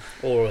McIntyre,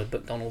 Or a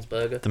McDonald's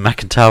burger. the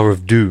McIntyre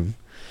of Doom.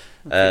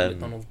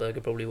 McDonald's burger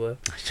probably were.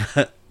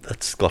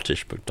 That's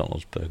Scottish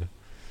McDonald's burger.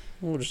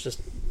 Or just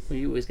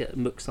you always get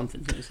Mc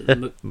something. So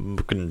it's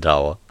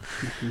McIntyre.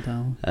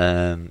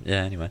 McIntyre.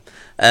 Yeah.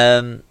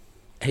 Anyway,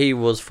 he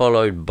was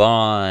followed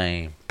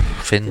by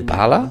Finn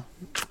Balor.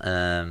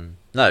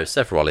 No,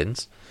 Seth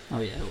Rollins. Oh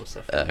yeah, it was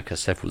Seth. Because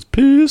Seth was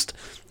pissed.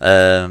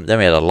 Then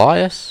we had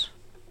Elias.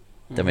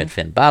 Then we had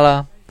Finn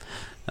Balor.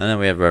 And then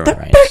we had Roman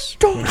Reigns.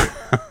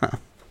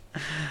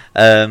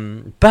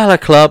 Balor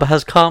Club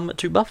has come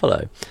to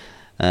Buffalo.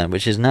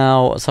 Which is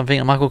now something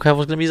that Michael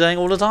Cavill's going to be saying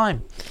all the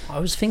time. I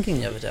was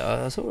thinking the other day,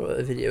 I saw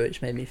a video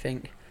which made me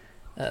think,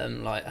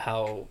 like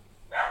how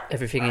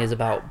everything is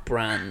about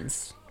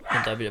brands in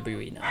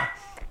WWE now.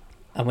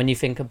 And when you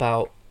think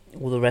about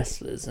all the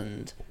wrestlers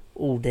and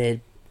all of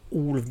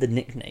the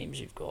nicknames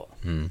you've got,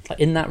 like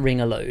in that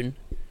ring alone,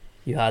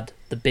 you had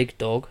the Big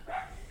Dog,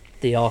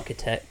 the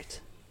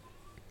Architect.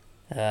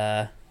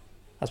 I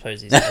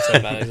suppose these are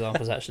so bad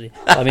examples actually.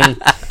 I mean,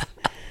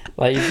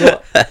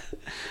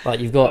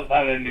 you've got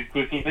That ended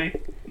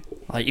quickly.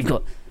 you've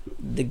got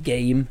the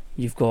Game,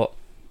 you've got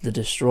the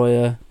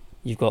Destroyer,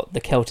 you've got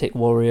the Celtic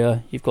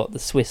Warrior, you've got the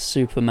Swiss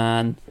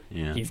Superman,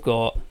 Yeah. you've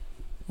got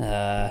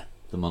The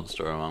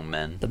monster among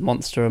men. the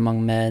Monster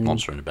Among Men,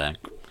 Monster in the bank.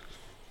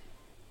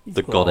 you've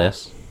The got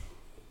goddess.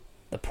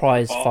 the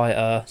Prize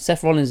Fighter.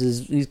 Seth Rollins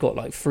he's got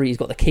like 3. He's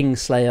got the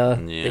Kingslayer,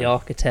 Yeah. the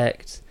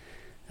Architect,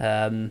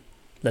 the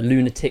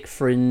Lunatic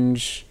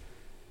Fringe.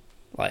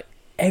 Like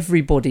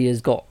everybody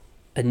has got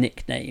a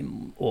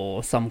nickname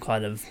or some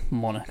kind of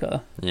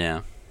moniker.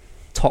 Yeah.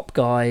 Top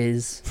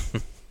Guys,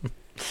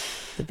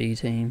 the B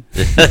Team.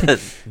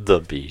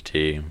 The B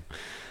Team.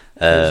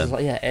 It's just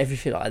like,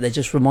 everything like they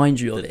just remind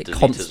you of the it Deleters of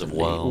constantly,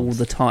 Worlds. all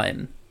the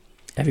time.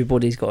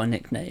 Everybody's got a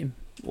nickname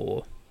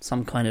or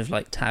some kind of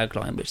like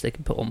tagline which they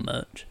can put on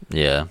merch.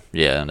 Yeah,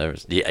 and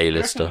there's the I reckon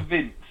A-lister.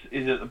 Vince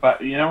is at the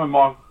back. You know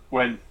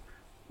when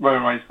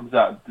Roman Reigns comes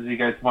out, does he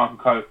go to Michael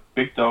Cole,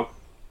 big dog?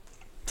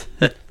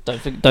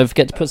 Don't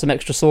forget to put some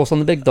extra sauce on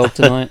the big dog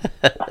tonight.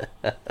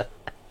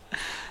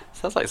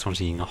 Sounds like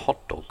someone's eating a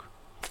hot dog.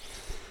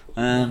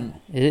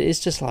 It's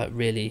just like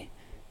really.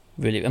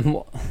 And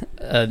what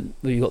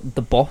you got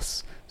the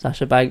boss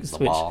Sasha Banks, The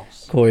which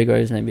boss. Corey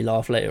Groves made me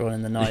laugh later on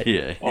in the night.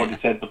 Yeah. Already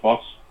said the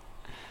boss.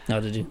 Oh,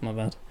 did you? My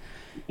bad.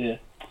 Yeah.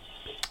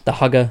 The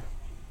hugger.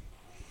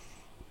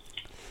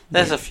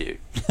 There's a few.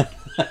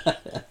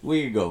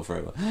 We can go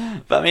forever.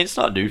 But I mean, it's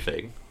not a new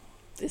thing.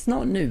 It's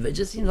not new, but it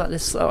just seems like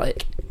this.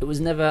 Like it was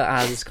never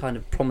as kind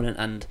of prominent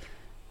and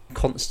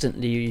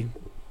constantly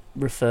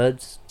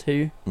referred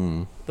to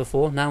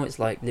before. Now it's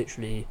like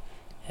literally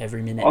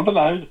every minute. I don't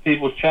know, the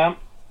People's Champ.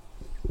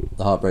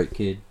 The Heartbreak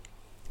Kid.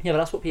 Yeah, but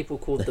that's what people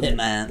called The them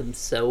Hitman.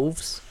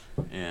 themselves.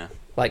 Yeah.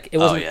 Like it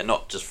Oh wasn't. yeah,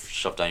 not just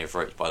shoved down your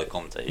throat by the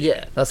commentator.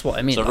 Yeah, that's what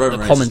I mean. So like, Roman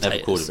the Reigns has commentators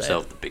never called say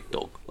himself it. the big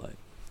dog. Like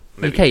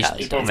He maybe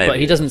occasionally has, does, maybe but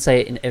he he doesn't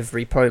say it in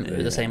every promo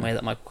Yeah. the same way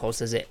that Michael Cole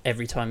says it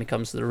every time he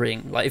comes to the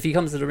ring. Like if he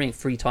comes to the ring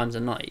 3 times a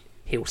night,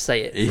 he'll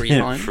say it 3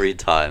 times. 3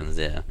 times,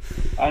 yeah.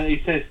 And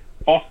he says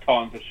boss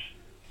time for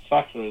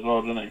Sasha as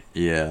well, doesn't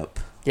he? Yep.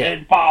 Yeah,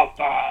 It's boss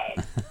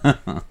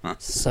time!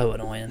 so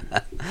annoying.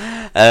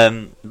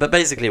 But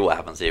basically what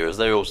happens here is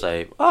they all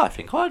say, I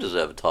think I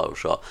deserve a title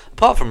shot.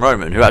 Apart from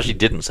Roman, who actually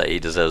didn't say he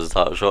deserves a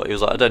title shot. He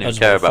was like, I don't even just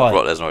care wanna about fight.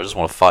 Brock Lesnar, I just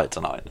want to fight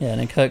tonight. Yeah, and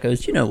then Kurt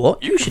goes, you know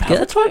what? You should Have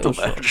get a title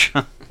shot. match.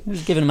 He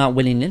was giving them out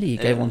willy-nilly. He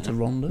gave one to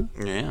Ronda.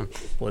 Yeah.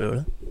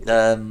 Whatever.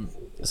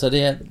 So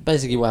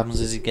basically what happens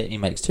is he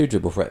makes 2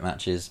 triple threat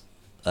matches.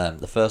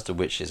 The first of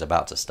which is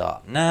about to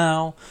start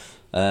now.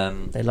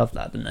 They love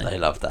that, didn't they? They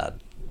love that.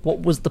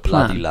 What was the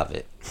plan? Bloody love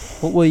it.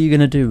 What were you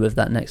going to do with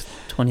that next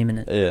 20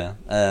 minutes? Yeah.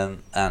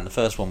 And the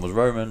first one was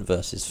Roman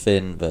versus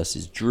Finn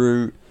versus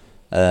Drew.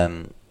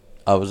 I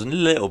was a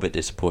little bit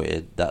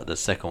disappointed that the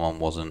second one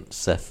wasn't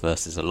Seth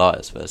versus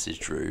Elias versus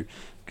Drew,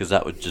 because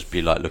that would just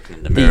be like looking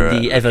in the mirror. The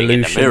looking in the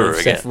evolution mirror of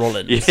again. Seth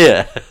Rollins.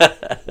 Yeah.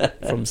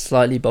 From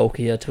slightly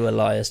bulkier to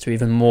Elias to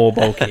even more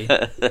bulky.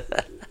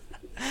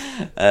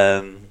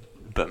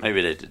 But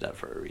maybe they did that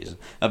for a reason.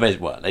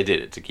 Well, they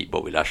did it to keep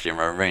Bobby Lashley and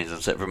Roman Reigns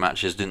in separate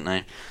matches, didn't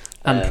they?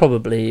 And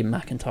probably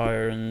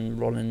McIntyre and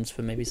Rollins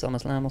for maybe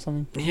SummerSlam or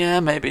something. Yeah,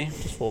 maybe.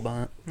 Just thought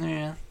about it.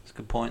 Yeah, that's a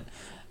good point.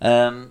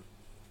 So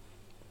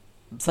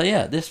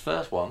yeah, this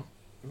first one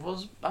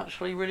was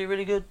actually really,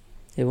 really good.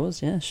 It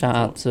was, yeah. Shout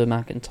out to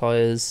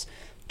McIntyre's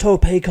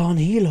Tope Con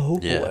Hilo, or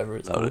whatever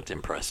it's that called. looked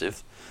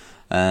impressive.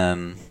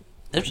 It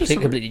was just He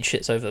completely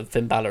shits over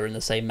Finn Balor in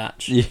the same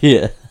match.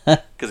 Yeah.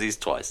 because he's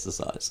twice the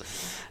size.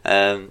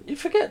 You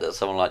forget that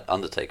someone like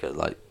Undertaker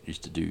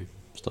used to do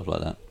stuff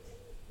like that.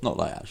 Not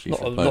like actually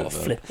Not a, flip not a over,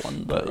 flip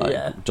one, but but like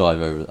yeah.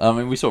 dive over. I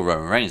mean, we saw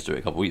Roman Reigns do it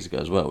a couple of weeks ago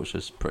as well, which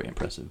was pretty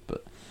impressive.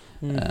 But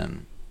you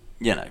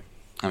know,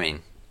 I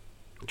mean,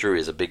 Drew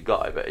is a big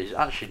guy, but he's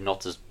actually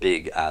not as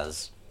big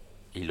as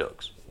he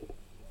looks.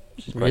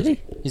 Which is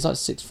crazy. Really? He's like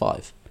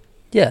 6'5",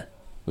 Yeah.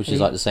 which is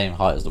like the same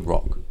height as The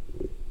Rock.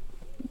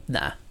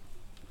 Nah.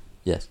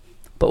 Yes.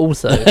 But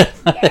also,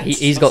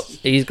 he's got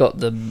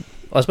the.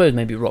 I suppose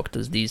maybe Rock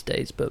does these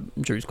days, but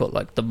Drew's got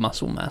like the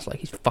muscle mass. Like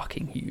he's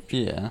fucking huge.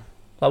 Yeah.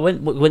 Like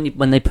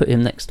when they put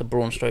him next to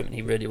Braun Strowman,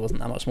 he really wasn't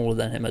that much smaller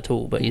than him at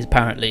all. But he's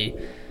apparently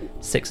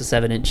 6 or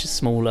 7 inches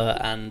smaller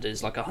and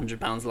is like 100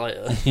 pounds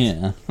lighter.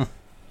 Yeah.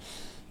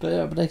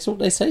 But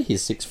they say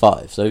he's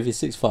 6'5", so if he's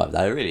 6'5",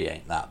 that really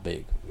ain't that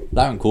big.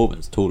 Baron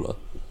Corbin's taller.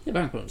 Yeah,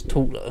 Baron Corbin's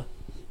taller.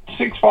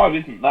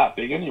 6'5" isn't that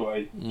big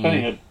anyway. It's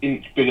only an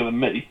inch bigger than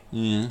me.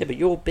 Yeah. Yeah, but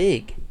you're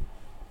big.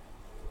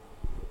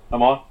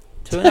 Am I?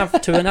 To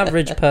an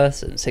average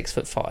person,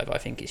 6'5", I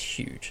think is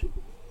huge.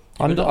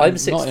 I'm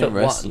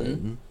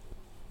 6'1".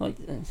 Like,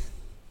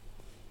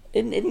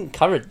 in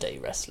current day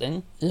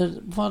wrestling,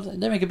 Well,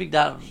 they make a big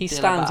deal. He deal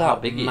stands about how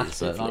out big he is, but I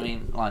massively.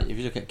 mean, like if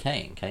you look at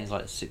Kane's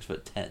like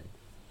 6'10".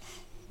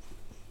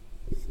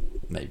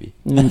 Maybe.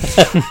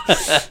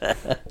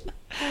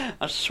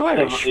 I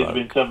swear he He'd have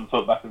been shrunk. 7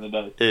 foot back in the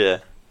day. Yeah,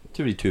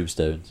 Too many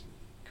tombstones.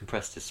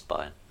 compressed his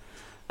spine.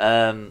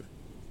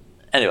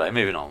 Anyway,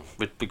 moving on.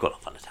 We got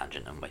off on a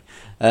tangent, haven't we?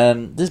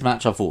 This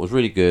match I thought was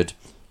really good.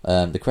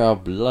 The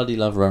crowd bloody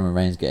love Roman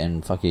Reigns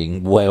getting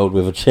fucking wailed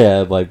with a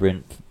chair by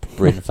Bryn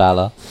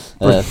Fowler.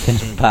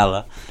 Finn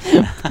Balor.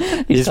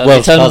 he's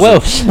Welsh turned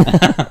cousin.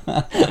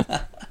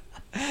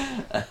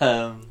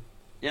 Welsh.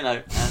 You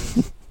know,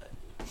 and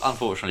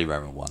unfortunately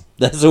Roman won.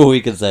 That's all we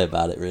can say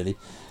about it, really.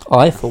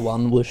 I, for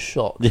one, was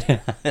shocked.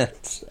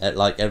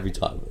 Like every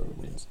time Roman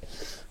wins.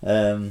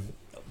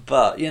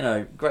 But, you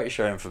know, great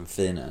showing from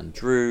Finn and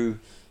Drew.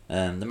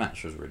 The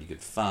match was really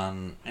good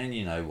fun. And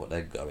you know what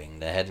they're going.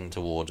 They're heading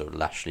towards a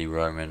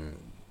Lashley-Roman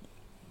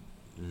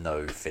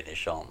no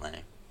finish, aren't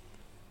they?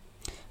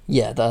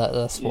 Yeah,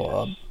 that's what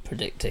I'm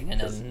predicting.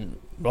 And then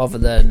rather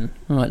than,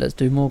 right, let's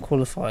do more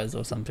qualifiers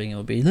or something,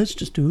 it'll be, let's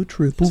just do a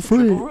triple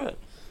threat.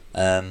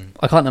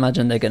 I can't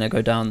imagine they're going to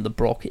go down the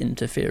Brock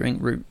interfering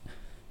route.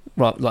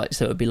 Right, like,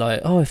 so it would be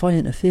like, oh, if I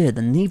interfere,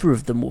 then neither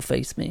of them will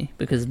face me,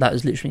 because that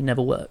has literally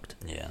never worked.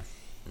 Yeah,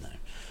 no.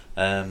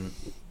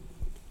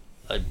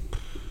 I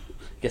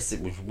guess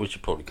we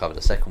should probably cover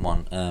the second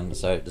one.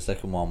 So the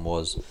second one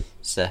was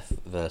Seth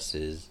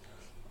versus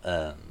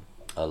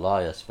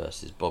Elias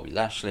versus Bobby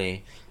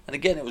Lashley, and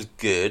again it was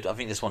good. I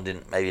think this one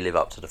didn't maybe live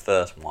up to the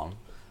first one,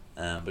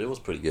 but it was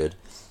pretty good.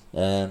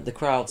 The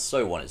crowd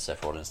so wanted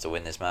Seth Rollins to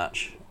win this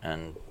match,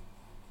 and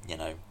you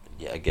know,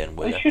 yeah, again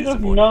we're They left should have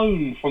disappointed.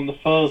 known from the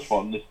first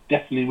one this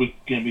definitely was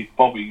going to be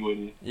Bobby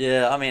winning.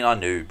 Yeah, I mean, I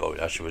knew Bobby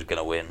Lashley was going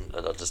to win.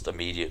 I just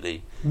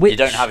immediately. Which- You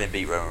don't have him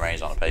beat Roman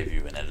Reigns on a pay per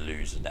view and then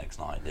lose the next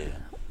night, do you?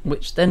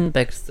 Which then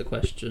begs the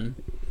question,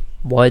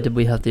 why did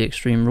we have the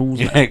Extreme Rules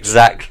match?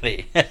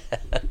 Exactly.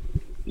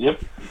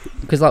 Yep.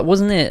 Because, like,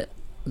 wasn't it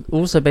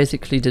also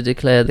basically to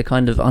declare the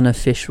kind of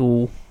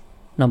unofficial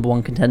number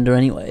one contender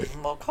anyway?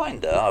 Well,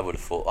 kinda. I would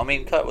have thought. I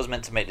mean, Kurt was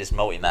meant to make this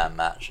multi-man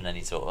match, and then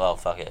he thought, "Well,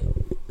 fuck it,"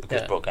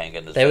 because Yeah. Brock ain't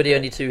going to. They were the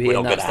only two We're here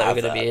not nuts that were have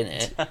going to be in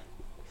it.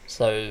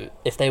 So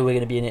if they were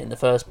going to be in it in the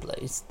first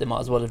place, they might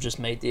as well have just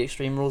made the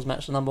Extreme Rules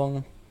match the number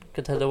one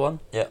contender one.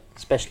 Yeah.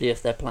 Especially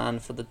if their plan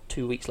for the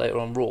 2 weeks later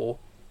on Raw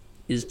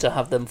is to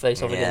have them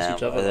face off against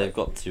each well, other. they've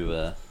got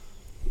to.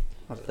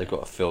 They've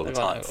got to fill the They've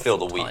got time, to fill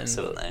the fill weeks,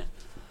 time, haven't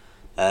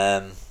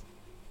they?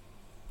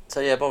 So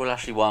yeah, Bobby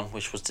Lashley won,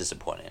 which was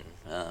disappointing.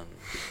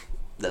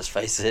 Let's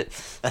face it.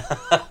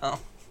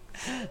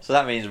 So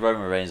that means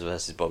Roman Reigns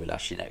versus Bobby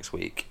Lashley next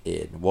week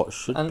in what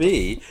should And-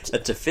 be a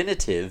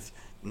definitive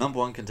number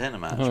one contender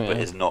match, Oh, but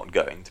yeah. it's not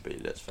going to be.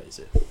 Let's face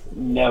it.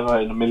 Never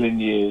in a million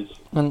years.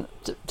 And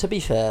to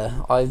be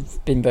fair,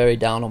 I've been very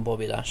down on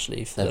Bobby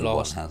Lashley for the Everyone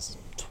last has.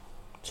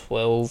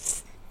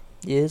 12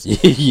 years.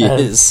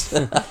 Yes.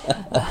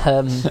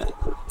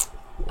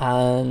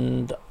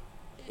 And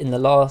in the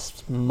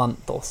last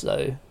month or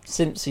so,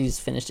 since he's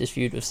finished his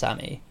feud with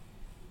Sammy,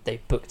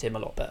 they've booked him a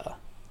lot better.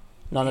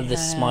 None of this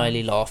Yeah.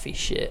 smiley, laughy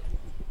shit.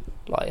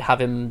 Like, have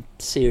him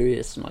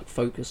serious and, like,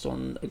 focused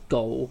on a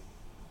goal,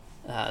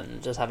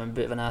 and just have him a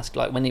bit of an ask.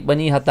 Like, when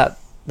he had that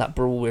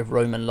brawl with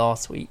Roman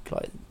last week,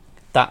 like,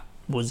 that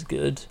was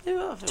good.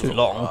 Too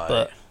long,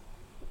 but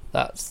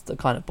that's the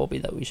kind of Bobby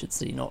that we should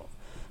see, not,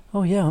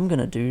 oh yeah, I'm going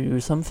to do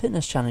some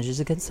fitness challenges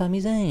against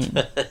Sami Zayn.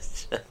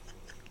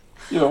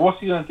 Yeah, but what's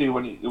he going to do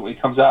when he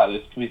comes out of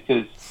this?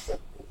 Because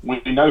we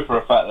know for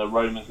a fact that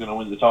Roman's going to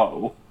win the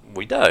title.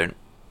 We don't.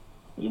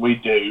 We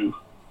do.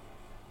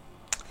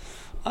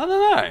 I don't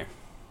know.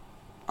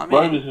 I mean,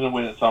 Roman's going to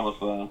win at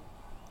SummerSlam.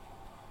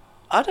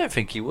 I don't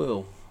think he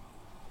will.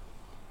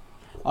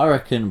 I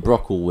reckon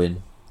Brock will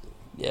win,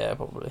 Yeah,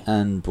 probably.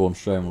 and Braun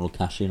Strowman will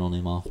cash in on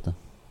him after.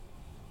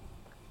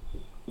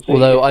 See,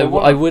 Although if they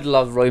want- I would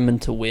love Roman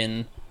to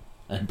win,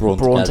 And Braun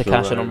to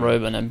cash in on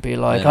Roman and be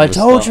like, then I we'll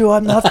told start. you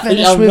I'm not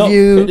finished I'm with not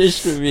you.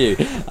 finished with you.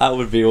 That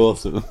would be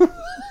awesome.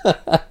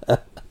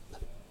 But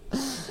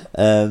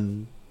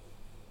And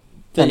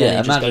then yeah, he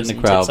just imagine goes the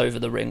and crowd. takes over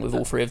the ring with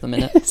all three of them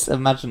in it. Yes,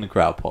 imagine the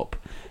crowd pop.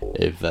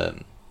 If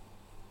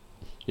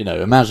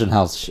imagine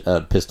how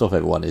pissed off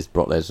everyone is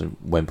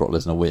when Brock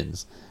Lesnar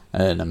wins,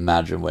 and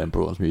imagine when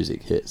Braun's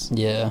music hits.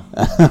 Yeah.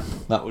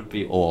 That would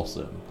be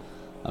awesome.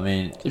 I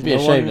mean, it'd be a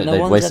No shame one- that no they'd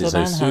one's wasted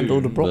ever so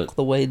manhandled soon. Brock But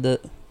the way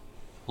that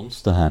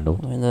monster handle.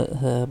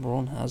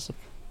 Braun has.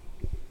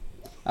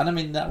 And I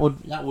mean that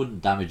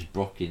wouldn't damage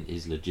Brock in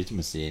his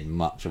legitimacy in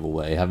much of a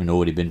way, having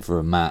already been for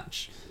a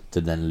match to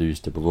then lose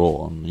to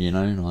Braun.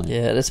 Like,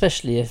 Yeah,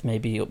 especially if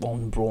maybe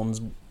on Braun's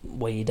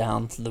way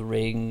down to the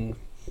ring,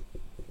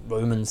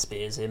 Roman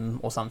spears him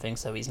or something,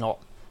 so he's not,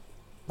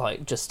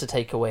 like, just to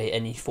take away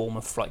any form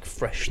of, like,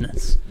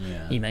 freshness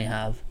yeah. he may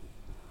have.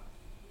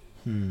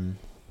 And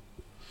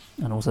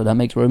also that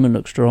makes Roman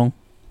look strong.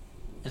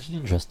 It's an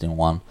interesting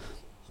one.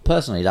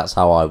 Personally, that's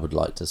how I would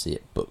like to see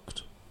it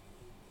booked.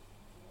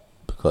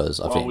 Because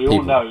I well, think we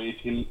all know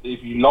if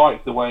you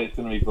like the way it's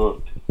going to be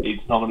booked,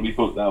 it's not going to be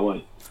booked that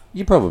way.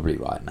 You're probably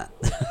right, Matt.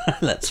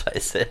 Let's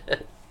face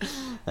it.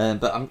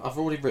 But I've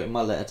already written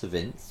my letter to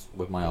Vince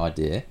with my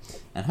idea,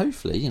 and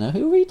hopefully,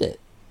 he'll read it.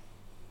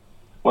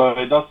 Well,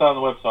 it does say on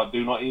the website,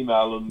 do not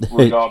email them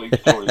regarding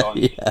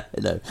storylines. Yeah,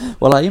 I know.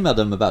 Well, I emailed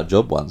them about a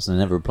job once, and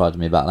they never replied to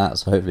me about that.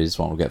 So hopefully, this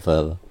one will get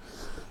further.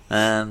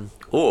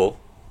 Or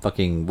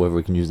Fucking whether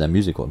we can use their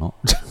music or not,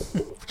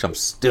 which I'm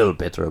still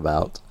bitter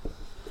about.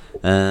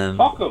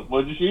 Fuck them,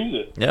 we'll just use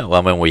it. yeah,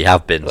 well, I mean, we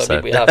have been. Well, I so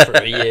mean, we have for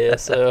a year,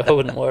 so I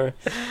wouldn't worry.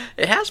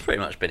 It has pretty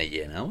much been a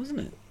year now, hasn't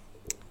it?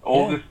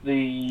 August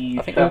the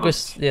I think 7th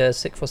August,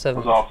 6th or was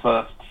 7th. our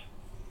first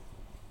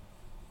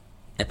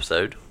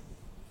Episode.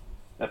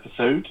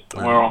 episode.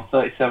 And we're on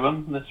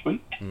 37 this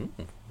week.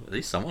 At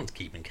least someone's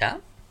keeping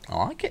count. I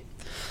like it.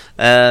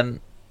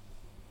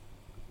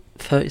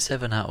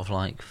 37 out of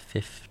like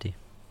 50.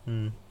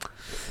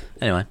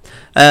 Anyway,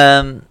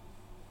 most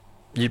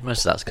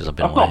of that's because I've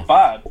been That's away. not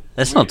bad.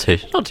 It's not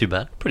too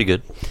bad. Pretty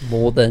good.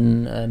 More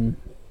than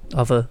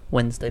other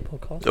Wednesday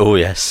podcasts. Oh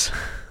yes.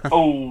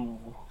 Oh,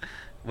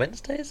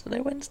 Wednesdays? Are they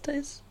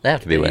Wednesdays? They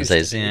have to be They used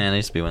Wednesdays. to be. Yeah, they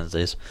used to be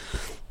Wednesdays.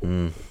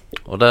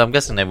 Although I'm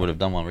guessing they would have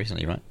done one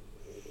recently, right?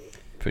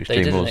 For They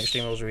Extreme did an Rules.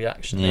 Extreme Rules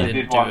reaction. Yeah. They They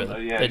didn't did do one,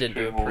 it. yeah, They didn't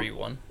do a Extreme pre Rules.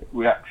 one.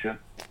 reaction.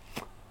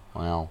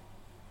 Wow.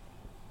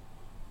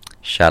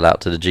 Shout out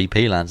to the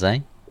GP lads, eh?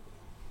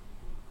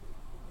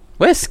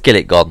 Where's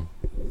Skillet gone?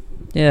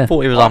 Yeah.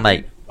 Thought he was our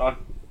mate.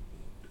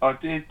 I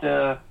did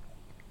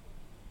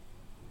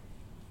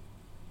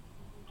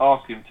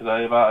ask him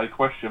today about a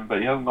question, but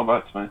he hasn't got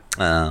back to me.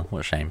 Oh, what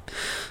a shame.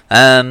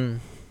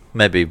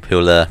 Maybe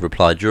he'll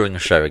reply during the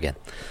show again.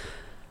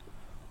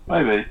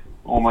 Maybe.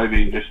 Or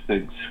maybe he just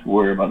thinks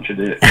we're a bunch of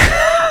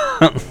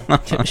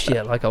dicks.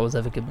 Yeah, like I was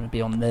ever going to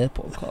be on their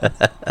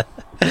podcast.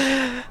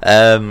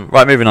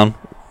 Right, moving on.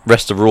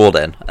 Rest of Raw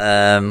then.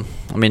 I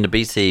mean, the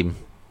B team,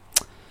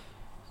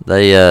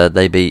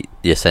 they beat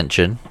the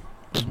Ascension.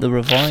 The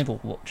Revival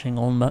watching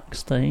on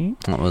backstage.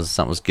 That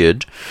was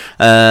good.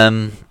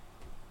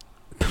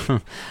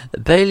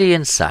 Bailey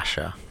and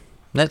Sasha.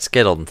 Let's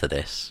get on to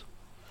this.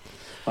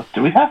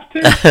 Do we have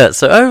to?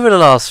 So over the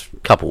last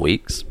couple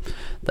weeks,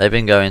 they've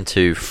been going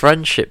to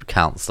friendship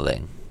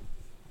counselling,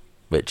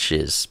 which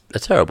is a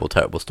terrible,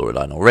 terrible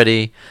storyline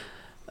already.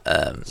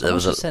 There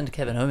was send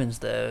Kevin Owens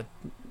there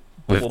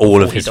with before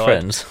all of he his died.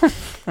 friends.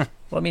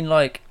 Well, I mean,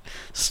 like,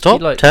 Stop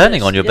he, like, turning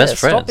yes, on your yeah, best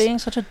friends. Stop being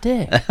such a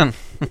dick.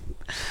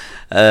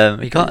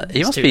 He can't. He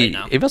It's must too be. late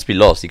now. He must be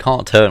lost. He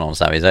can't turn on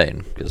Sami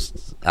Zayn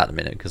because at the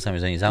minute, because Sami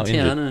Zayn's out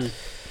Yeah, I injured.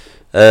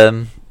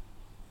 know.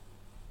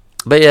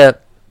 But yeah,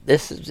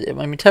 this is, I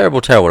mean,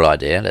 terrible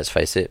idea. Let's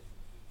face it,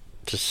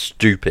 just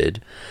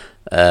stupid.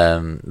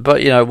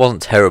 But you know, it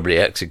wasn't terribly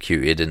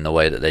executed in the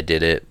way that they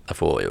did it. I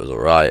thought it was all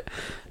right.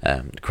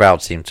 The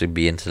crowd seemed to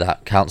be into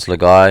that counsellor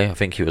guy. I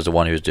think he was the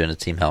one who was doing the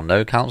Team Hell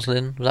No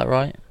counselling. Was that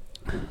right?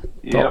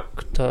 Yep.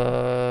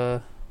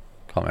 Doctor.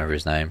 Can't remember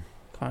his name.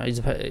 I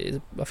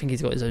think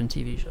he's got his own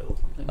TV show. Or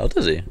something. Oh,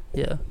 does he?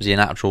 Yeah. Is he an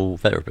actual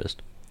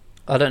therapist?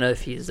 I don't know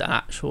if he's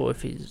actual,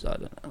 if he's, I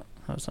don't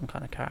know, some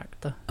kind of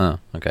character. Oh,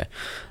 okay.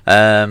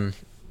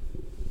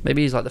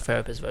 Maybe he's like the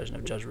therapist version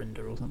of Judge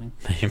Rinder or something.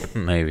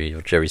 Maybe,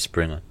 or Jerry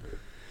Springer.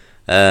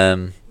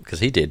 Because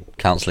he did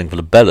counselling for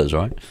the Bellas,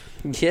 right?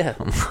 Yeah.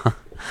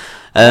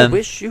 I Um,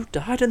 wish you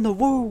died in the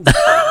womb.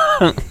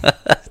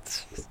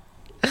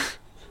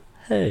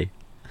 hey,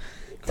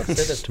 God said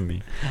that to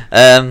me.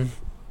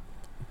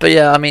 But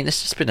yeah, I mean,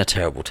 it's just been a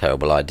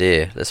terrible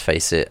idea. Let's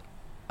face it.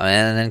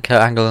 And then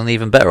Kurt Angle an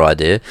even better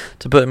idea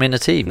to put him in a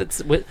team.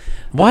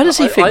 Why does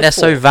he think they're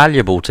so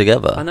valuable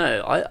together? I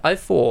know. I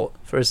thought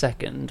for a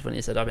second when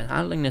he said, I've been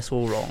handling this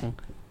all wrong.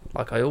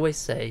 Like I always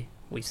say,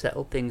 we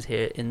settle things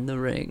here in the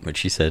ring.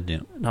 Which he said, yeah.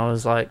 And I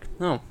was like,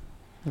 no,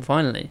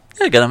 finally.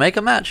 They're gonna make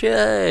a match,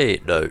 yay!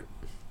 No.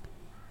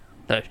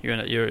 No,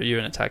 you're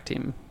in a tag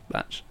team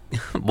match.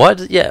 Why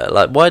do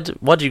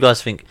you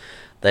guys think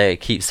they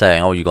keep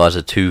saying, "Oh, you guys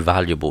are too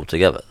valuable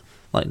together"?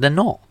 Like they're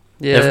not.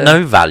 Yeah. They have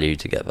no value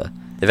together.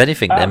 If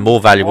anything, they're more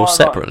valuable why, like,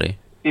 separately.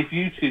 If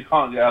you two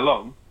can't get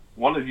along,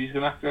 one of you's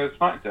going to have to go to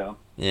SmackDown.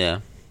 Yeah.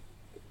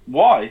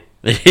 Why?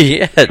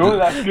 Yeah. Surely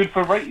that's good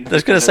for ratings. I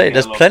was going to say, Get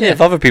there's along. plenty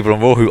of other people on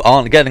Raw who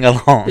aren't getting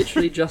along.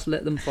 Literally just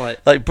let them fight.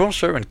 Like Braun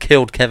Strowman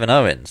killed Kevin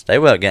Owens. They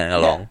weren't getting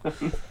along.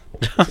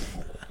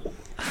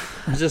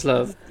 I just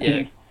love,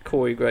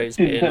 Corey Graves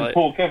Didn't being send like,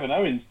 poor Kevin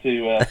Owens to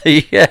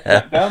Yeah.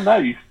 SmackDown. No,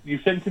 you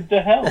sent him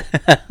to hell.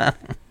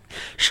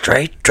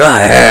 Straight to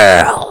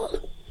hell.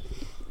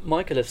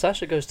 Michael, if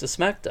Sasha goes to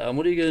SmackDown,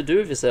 what are you going to do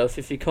with yourself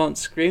if you can't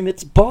scream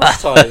it's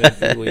boss time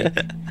every week?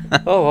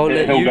 Oh, I'll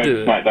let He'll you go do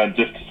to it. SmackDown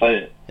just to say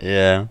it.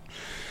 Yeah.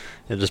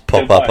 It'll just pop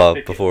He'll buy a up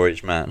ticket. before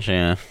each match,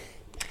 yeah.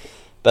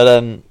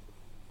 But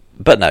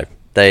no.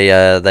 They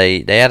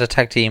had a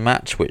tag team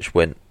match which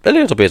went a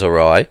little bit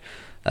awry.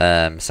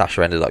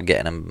 Sasha ended up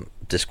getting them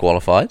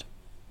disqualified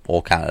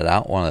or counted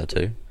out, one of the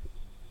two.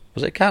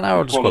 Was it count out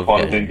or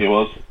Qualified, I disqualification? think it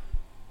was.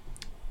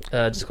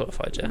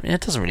 Disqualified, yeah. Yeah,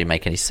 it doesn't really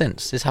make any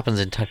sense. This happens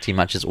in tag team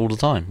matches all the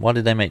time. Why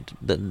did they make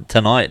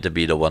tonight to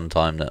be the one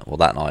time that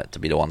night to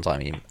be the one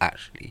time he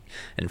actually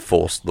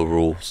enforced the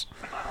rules?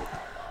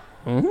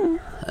 Mm-hmm.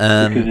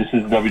 Because this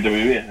is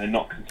WWE and they're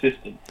not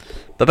consistent.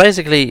 But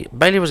basically,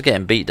 Bailey was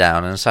getting beat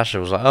down, and Sasha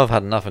was like, "Oh, I've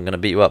had enough. I'm going to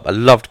beat you up." I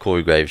loved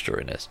Corey Graves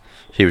during this.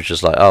 He was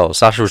just like, "Oh,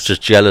 Sasha was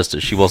just jealous that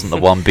she wasn't the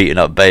one beating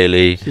up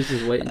Bailey." She's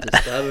just waiting to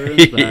stab her in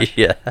the back.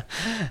 Yeah.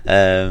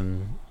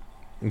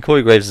 And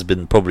Corey Graves has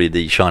been probably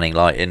the shining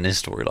light in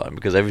this storyline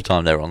because every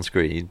time they're on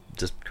screen, he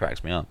just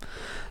cracks me up.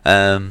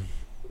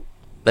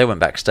 They went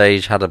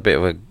backstage, had a bit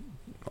of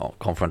a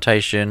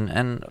confrontation,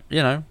 and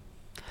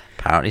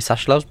apparently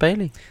Sasha loves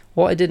Bailey.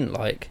 What I didn't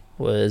like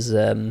was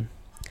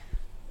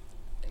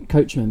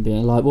Coachman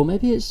being like, well,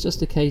 maybe it's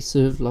just a case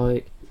of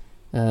like,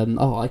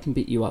 I can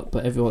beat you up,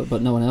 but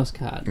no one else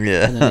can.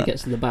 Yeah. And then it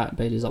gets to the back,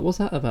 Bailey's like, what's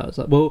that about? It's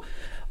like, well,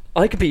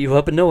 I could beat you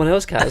up, but no one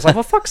else can. It's like,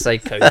 for fuck's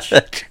sake, coach.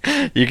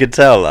 You can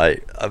tell,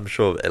 like, I'm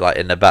sure, like,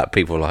 in the back,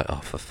 people are like, oh,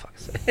 for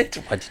fuck's sake,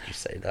 why did you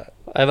say that?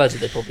 I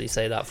imagine they probably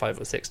say that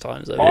 5 or 6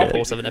 times over I the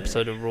course think of an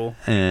episode of Raw.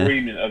 Yeah.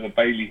 Agreement of a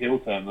Bailey heel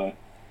turn though.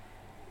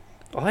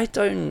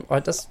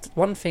 That's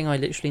one thing I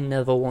literally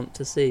never want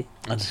to see.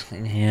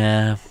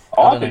 Yeah.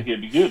 I think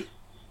it'd be good.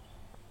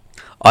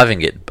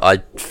 I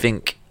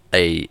think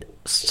a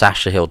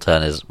Sasha heel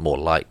turn is more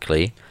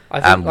likely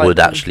I think, and like, would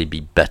actually be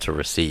better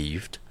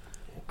received.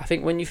 I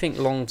think when you think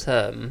long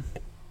term,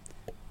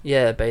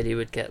 yeah, Bailey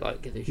would get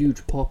a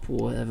huge pop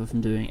or whatever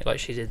from doing it like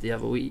she did the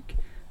other week.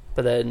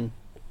 But then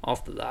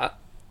after that,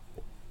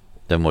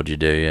 Then what do?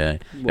 Yeah,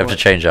 you have to What?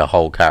 change her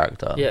whole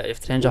character. yeah, you have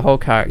to change her whole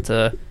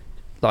character.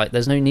 Like,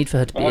 there's no need for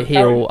her to be Her a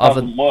heel. character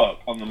Other, doesn't work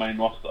on the main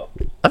roster.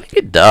 I think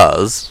it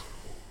does.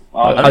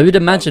 I would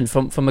imagine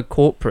from a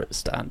corporate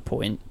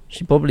standpoint,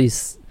 she probably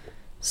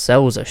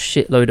sells a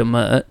shitload of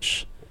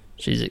merch.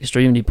 She's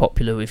extremely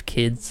popular with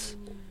kids.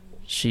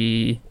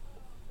 I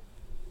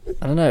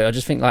don't know. I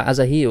just think, like, as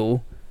a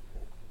heel,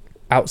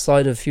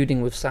 outside of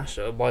feuding with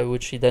Sasha, why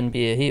would she then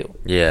be a heel?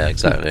 Yeah,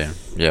 exactly.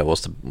 Yeah,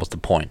 what's the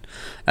point?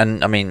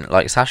 And I mean,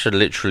 like, Sasha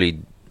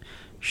literally,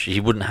 she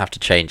wouldn't have to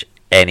change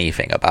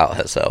anything about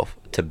herself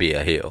to be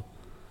a heel.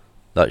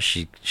 Like,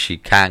 she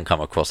can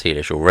come across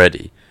heelish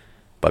already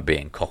by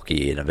being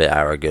cocky and a bit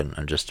arrogant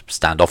and just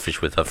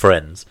standoffish with her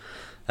friends.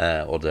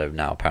 Although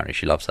now apparently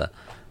she loves her.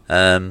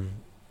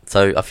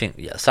 So I think,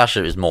 yeah,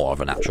 Sasha is more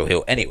of a natural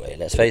heel anyway.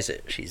 Let's face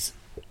it, she's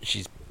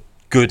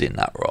good in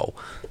that role.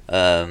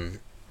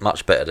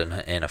 Much better than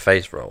in a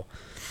face role.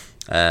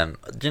 Do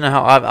you know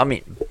how I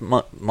mean,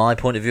 my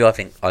point of view, I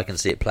think I can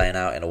see it playing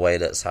out in a way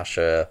that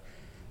Sasha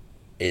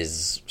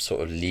is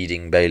sort of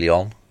leading Bailey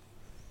on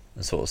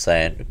and sort of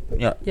saying,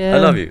 yeah, I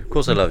love you, of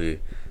course I love you,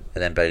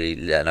 and then Bailey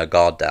letting her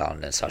guard down,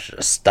 and then Sasha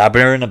just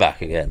stabbing her in the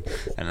back again,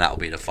 and that'll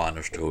be the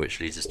final straw, which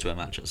leads us to a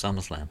match at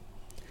SummerSlam.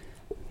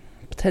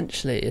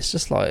 Potentially, it's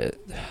just like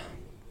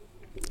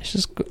it's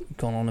just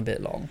gone on a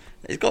bit long.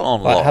 It's gone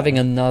on Like long, having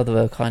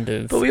another kind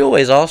of. but we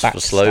always ask for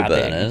slow backstabbing.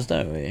 burners,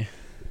 don't we?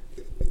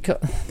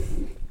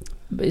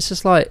 But it's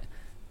just like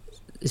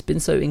it's been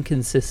so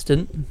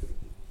inconsistent.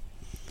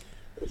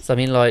 So I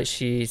mean, like,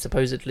 she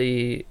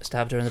supposedly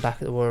stabbed her in the back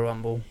at the Royal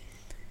Rumble,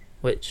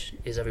 which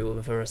is every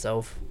woman for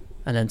herself,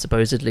 and then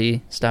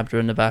supposedly stabbed her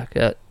in the back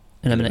at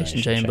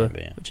Elimination Chamber,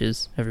 yeah. which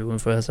is every woman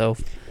for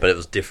herself. But it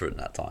was different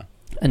that time.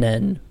 And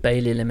then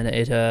Bailey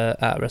eliminated her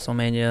at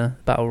WrestleMania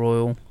Battle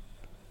Royal,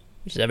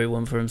 which is every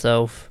woman for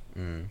himself.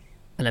 Mm.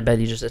 And then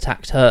Bailey just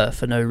attacked her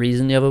for no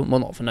reason.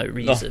 Not for no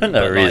reason. No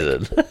but,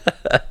 reason.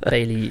 Like,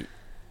 Bailey,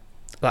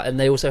 and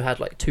they also had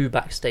like 2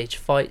 backstage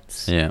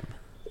fights. Yeah.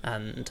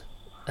 And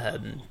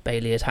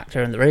Bailey attacked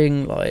her in the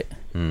ring. Like,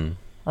 Mm.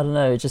 I don't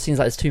know. It just seems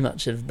like it's too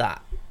much of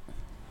that.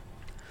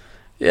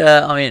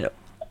 Yeah, I mean,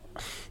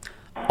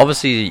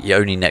 obviously the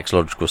only next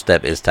logical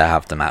step is to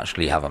have them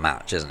actually have a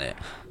match, isn't it?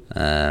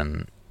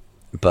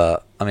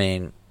 But I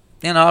mean,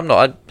 you know, I'm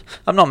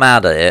not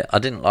mad at it. I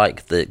didn't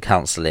like the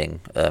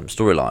counselling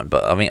storyline,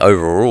 but I mean,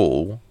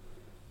 overall,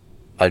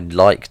 I'd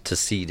like to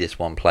see this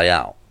one play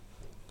out.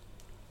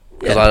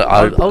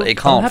 Because it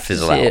can't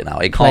fizzle out now.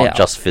 It can't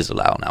just fizzle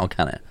out now,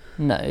 can it?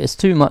 No, it's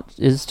too much.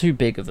 It's too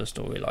big of a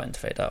storyline to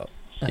fade out.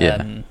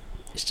 Yeah.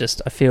 It's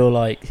just, I feel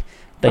like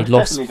they I'd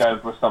lost. definitely go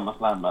for a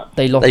SummerSlam match.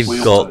 They lost. They've We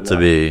all got know to that.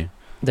 be.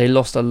 They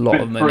lost a lot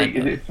of Is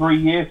momentum. it 3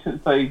 years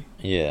since they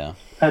Yeah.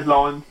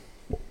 headlined?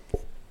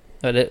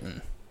 They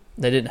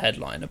didn't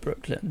headline at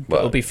Brooklyn. But Well,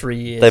 it'll be 3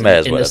 years. they may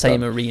as in well the have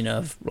same done. arena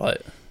of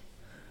like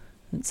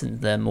since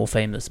their more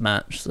famous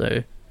match.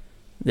 So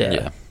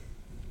yeah.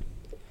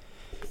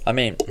 I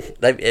mean,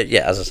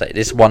 as I say,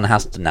 this one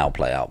has to now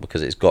play out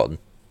because it's gone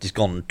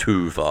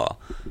too far.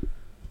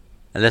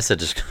 Unless they're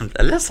just going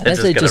to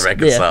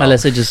reconcile.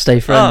 unless they just stay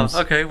friends.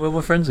 Oh, okay, well,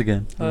 we're friends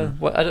again.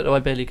 Well, I don't know why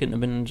Bailey couldn't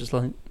have been just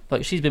like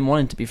she's been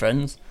wanting to be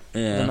friends. I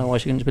don't Yeah. know why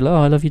she couldn't just be like,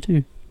 oh, I love you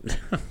too.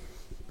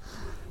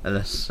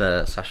 Unless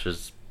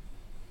Sasha's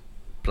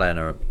playing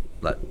her,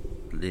 like,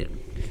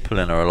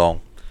 pulling her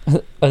along.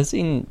 I've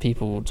seen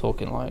people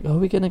talking like, "Oh,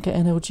 we're gonna get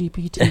an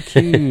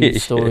LGBTQ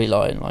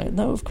storyline." Like,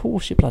 no, of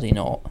course you're bloody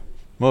not.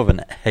 More of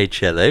an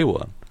HLA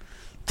one.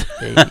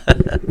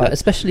 Like,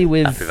 especially Happy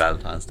with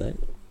Valentine's Day.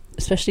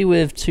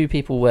 2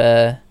 people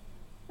where,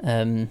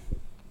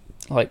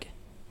 like,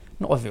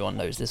 not everyone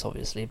knows this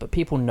obviously, but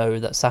people know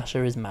that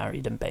Sasha is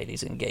married and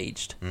Bailey's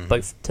engaged,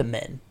 both to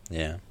men.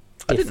 Yeah.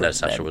 I didn't know Different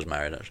Sasha men. was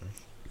married, actually.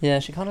 Yeah,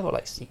 she kind of got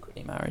like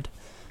secretly married,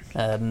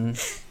 and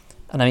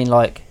I mean,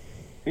 like,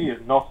 He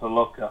is not a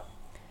looker.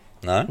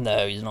 No?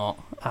 no, he's not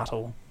at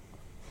all.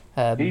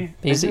 Isn't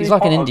He's he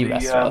like an part of indie the,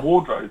 wrestler.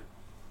 wardrobe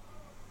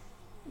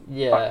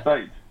Yeah,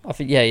 backstage. I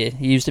think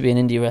he used to be an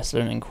indie wrestler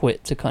and then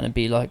quit to kind of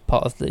be like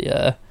part of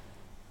the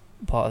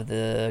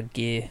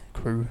gear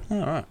crew. Oh,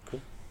 alright,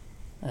 cool.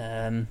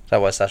 Um, Is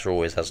that why Sasha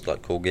always has,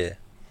 like, cool gear?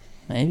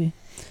 maybe.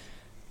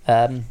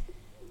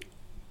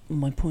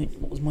 My point.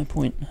 What was my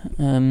point?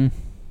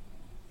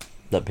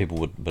 That people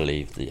would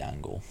believe the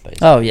angle,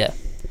 basically. Oh yeah,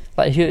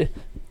 like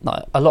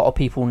like a lot of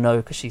people know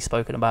because she's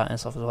spoken about it and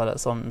stuff as well. That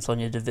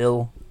Sonya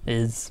Deville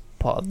is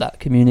part of that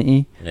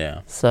community.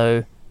 Yeah.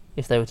 So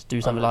if they were to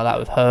do something like that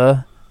with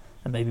her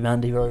and maybe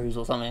Mandy Rose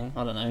or something,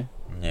 I don't know.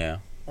 Yeah.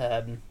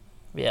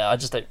 Yeah, I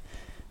just don't.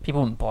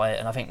 People wouldn't buy it,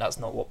 and I think that's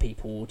not what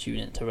people tune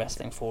into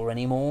wrestling for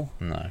anymore.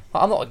 No.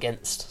 I'm not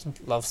against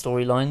love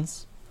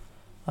storylines.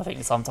 I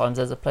think sometimes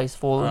there's a place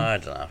for them. I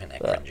don't know. I think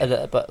they're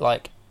cringy. But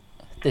like,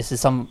 this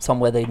is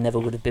somewhere they never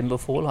would have been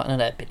before. Like, I know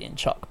they're Billy and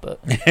Chuck, but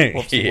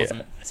obviously Yeah.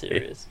 wasn't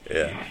serious.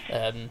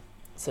 Yeah.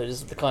 So this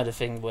is the kind of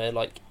thing where,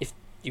 like, if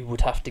you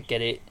would have to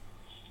get it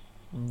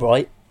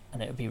right,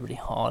 and it would be really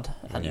hard,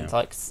 and Yeah.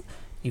 like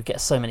you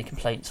get so many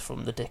complaints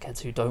from the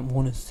dickheads who don't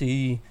want to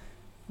see,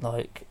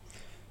 like,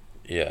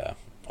 Yeah.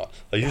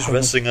 I use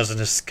wrestling as an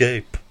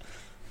escape.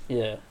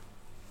 yeah,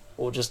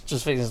 or just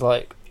things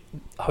like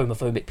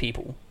homophobic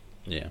people.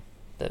 Yeah.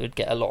 That would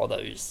get a lot of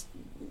those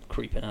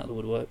creeping out of the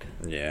woodwork.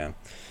 Yeah.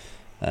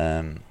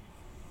 But,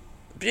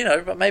 you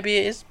know, but maybe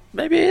it is.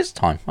 Maybe it is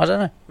time. I don't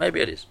know. Maybe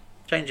it is.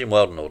 Changing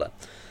world and all that.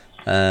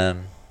 I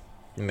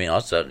mean, I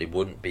certainly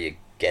wouldn't be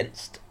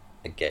against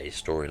a gay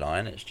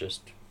storyline. It's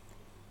just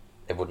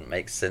it wouldn't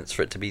make sense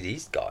for it to be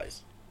these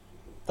guys.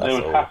 That's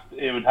all.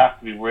 It would have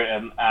to be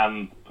written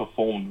and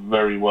performed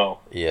very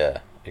well. Yeah,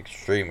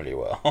 extremely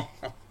well.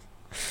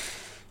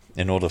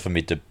 In order for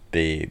me to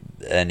be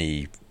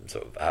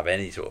have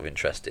any sort of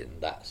interest in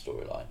that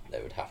storyline,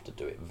 they would have to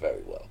do it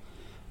very well.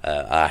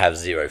 I have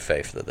zero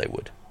faith that they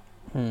would.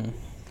 And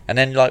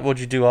then, like, what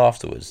do you do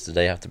afterwards? Do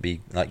they have to be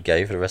like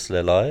gay for the rest of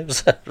their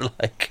lives?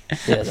 Like,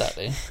 Yeah,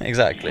 exactly.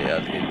 exactly.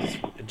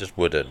 It just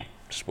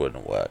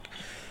wouldn't work.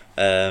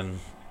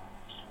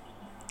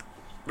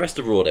 Rest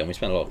of Raw, then, we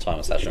spent a lot of time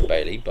on Sasha and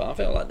Bayley, but I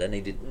felt like there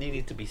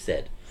needed to be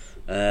said.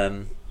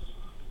 What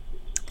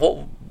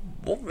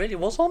really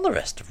was on the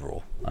rest of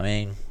Raw? I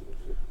mean,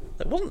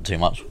 there wasn't too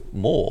much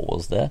more,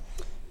 was there?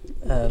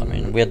 I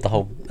mean, we had the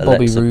whole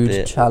Bobby Alexa Roode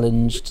bit.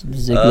 challenged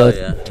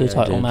Ziggler to a Yeah,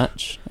 title did.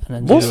 match, and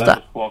then Was Ziggler-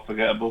 that- Quite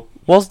forgettable.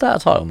 Was that a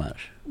title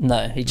match?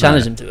 No, he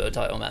challenged him to a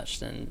title match.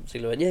 Then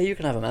Ziggler went, "Yeah, you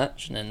can have a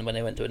match." And then when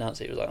they went to announce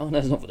it, he was like, "Oh no,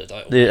 it's not for the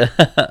title." Yeah.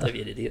 Don't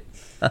be an idiot.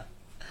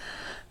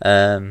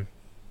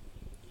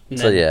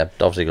 So yeah,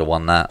 Dolph Ziggler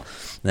won that.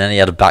 And then he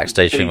had a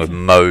backstage thing with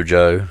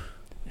Mojo,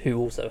 Who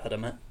also had a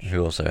match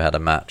who also had a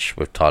match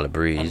with Tyler and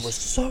Breeze. was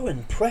so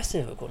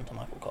impressive, according to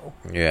Michael Cole.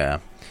 Yeah.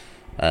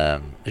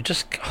 It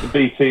just The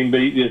B team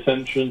beat the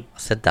Ascension. I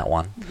said that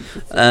one.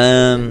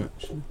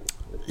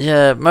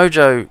 Yeah,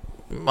 Mojo.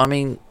 I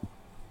mean,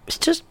 he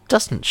just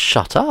doesn't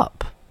shut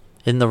up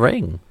in the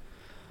ring.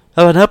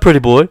 Oh, and pretty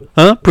boy,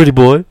 pretty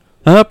boy,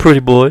 pretty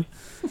boy.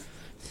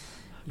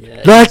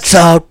 Yeah, Lights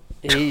out.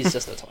 he's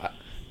just a twat.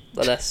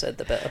 The less said,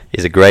 the better.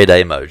 He's a grade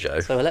A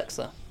Mojo. So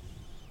Alexa,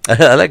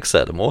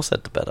 Alexa, the more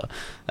said, the better.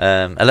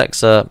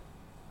 Alexa,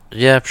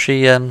 yeah,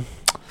 she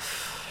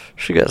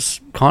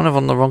gets kind of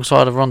on the wrong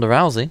side of Ronda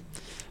Rousey.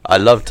 I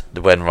loved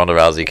when Ronda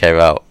Rousey came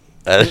out.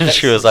 And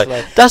she was like,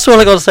 "That's all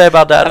I got to say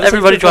about that.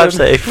 Everybody drive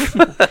safe."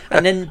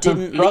 and then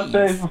didn't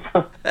leave.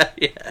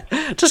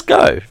 Yeah, just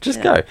go.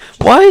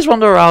 Why is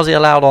Ronda Rousey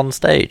allowed on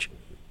stage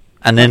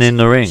and then in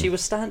the ring? She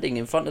was standing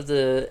in front of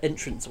the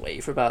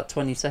entranceway for about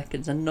 20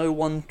 seconds, and no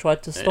one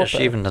tried to stop She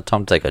her. even had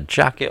time to take her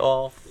jacket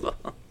off.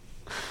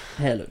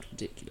 Hair looked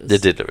ridiculous.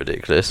 It did look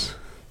ridiculous.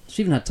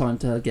 She even had time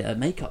to get her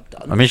makeup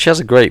done. I mean, she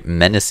has a great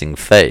menacing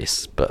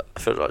face, but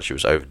I feel like she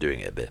was overdoing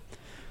it a bit.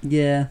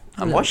 yeah.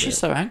 And why is she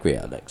so angry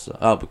at Alexa?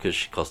 Oh, because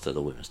she cost her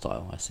the women's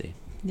title, I see.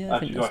 Yeah, I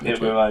Actually think got that's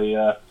hit with legit.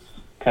 a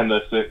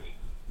kendo stick.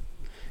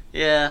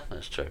 Yeah,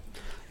 that's true.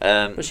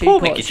 But she Poor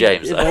got- Mickey she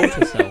James, though. involved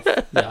herself.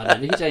 Yeah, I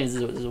know. Mickey James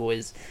is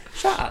always...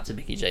 Shout out to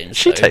Mickey James.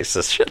 She though. takes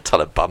a shit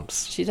ton of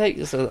bumps. She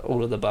takes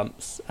all of the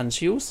bumps, and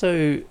she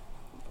also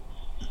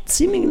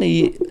seemingly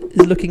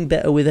is looking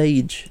better with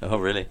age, Oh,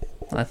 really?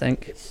 I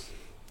think.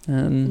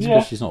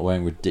 Yeah. She's not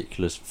wearing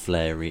ridiculous,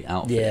 flary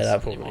outfits. Yeah,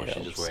 that probably anymore. She's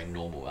helps. just wearing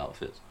normal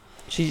outfits.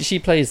 She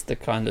plays the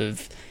kind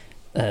of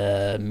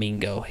mean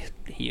girl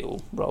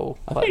heel role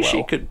I quite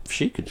think well.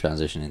 she could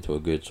transition into a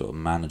good sort of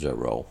manager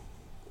role.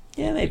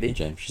 Yeah, Mickey maybe.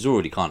 James. She's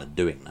already kind of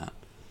doing that.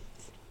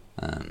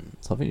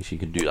 So I think she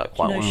could do that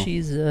quite You know, well.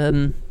 she's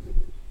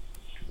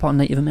part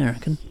Native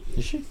American.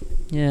 Is she?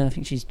 Yeah, I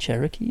think she's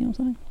Cherokee or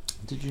something.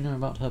 Did you know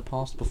about her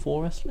past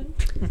before wrestling?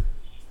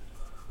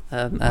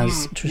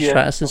 As Trish Yeah.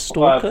 Stratus's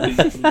stalker.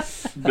 I've seen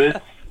some bits.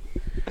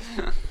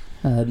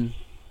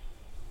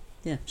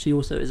 Yeah, she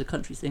also is a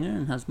country singer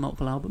and has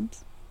multiple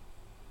albums.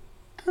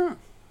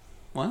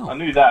 Wow. I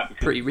knew that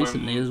because Pretty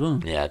recently when as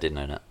well. Yeah, I did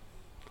know that.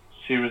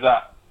 she was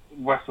at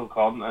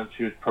WrestleCon and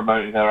she was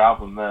promoting her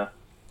album there.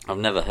 I've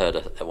never heard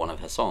one of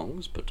her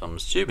songs, but I'm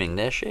assuming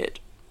they're shit.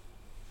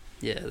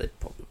 Yeah, they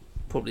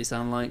probably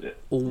sound like Yeah.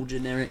 all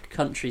generic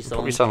country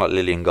Probably songs. sound like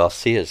Lillian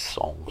Garcia's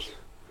songs.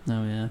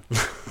 Oh yeah.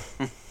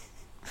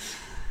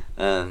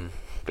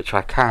 Which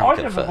I can I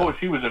never confirm. thought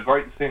she was a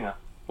great singer.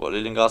 What,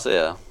 Lillian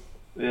Garcia?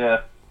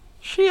 Yeah.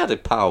 She had a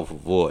powerful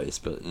voice,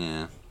 but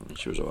yeah, I mean,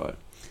 she was alright.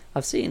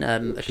 I've seen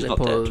a She's clip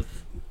not dead. of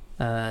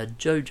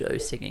JoJo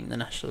singing the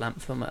national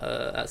anthem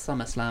at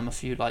SummerSlam a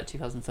few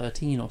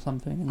 2013 or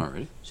something. Oh,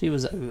 really? She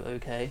was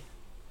okay.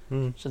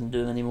 Hmm. She doesn't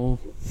do it anymore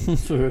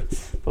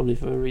probably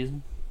for a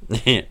reason.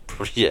 Yeah,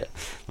 probably, yeah.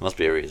 There must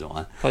be a reason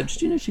why.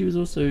 Did you know she was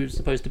also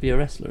supposed to be a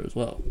wrestler as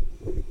well?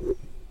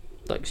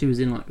 She was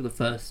in the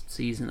first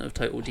season of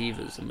Total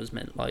Divas and was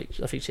meant I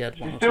think she had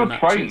one She's or two still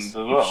matches. trained as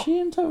well. Is she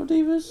in Total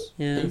Divas?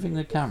 Yeah.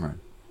 Evelyn Cameron.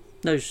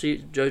 No,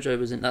 JoJo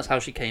was in. That's how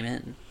she came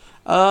in.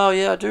 Oh,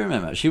 yeah, I do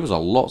remember. She was a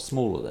lot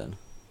smaller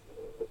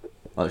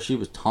then. She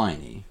was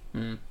tiny.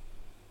 Mm.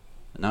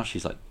 And now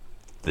she's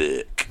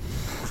thick.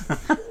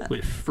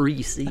 With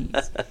 3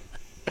 C's.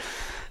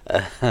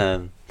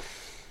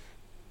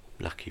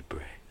 Lucky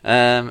Bray.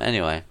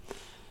 Anyway.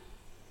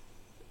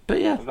 But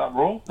yeah, Is that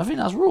Raw? I think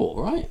that's Raw,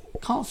 right?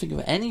 can't think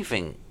of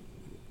anything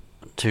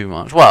too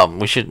much. Well,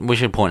 we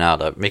should point out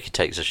that Mickey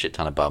takes a shit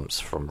ton of bumps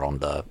from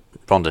Ronda.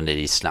 Ronda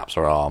nearly snaps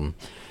her arm.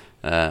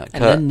 And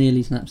then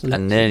nearly snaps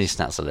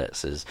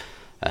Alexis.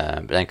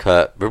 But then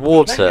Kurt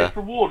rewards Then her gets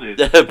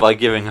rewarded. by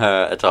giving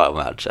her a title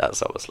match at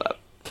SummerSlam.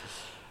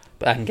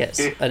 And gets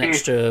an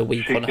extra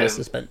week on her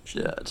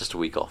suspension. Yeah, just a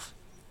week off.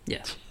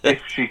 Yeah.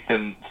 If she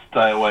can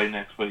stay away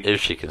next week.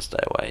 If she can stay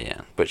away,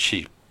 yeah. But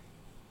she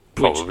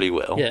probably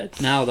will. Yeah,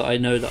 now that I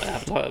know that I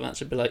have a title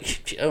match, I'd be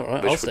like, yeah,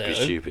 alright, I'll Which stay would be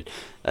home. stupid.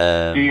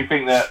 Do you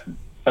think that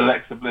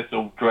Alexa Bliss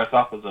will dress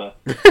up as her?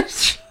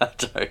 I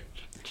don't.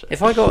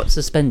 If I got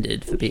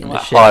suspended for beating the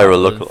Might shit hire a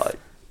lookalike.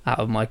 out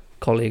of my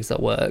colleagues at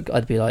work,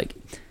 I'd be like,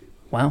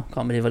 wow,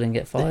 can't believe I didn't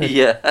get fired.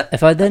 Yeah.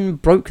 If I then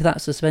broke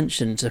that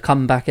suspension to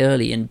come back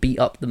early and beat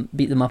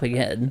them up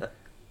again,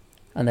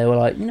 and they were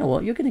like, you know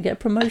what, you're going to get a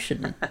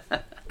promotion,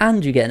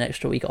 and you get an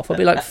extra week off, I'd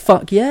be like,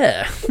 fuck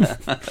yeah.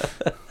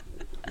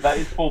 That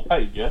is full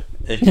paid, yeah?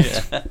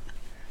 Yeah.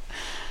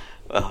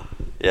 Well,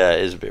 yeah,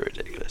 it is a bit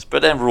ridiculous.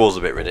 But then Raw's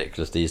a bit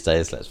ridiculous these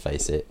days, let's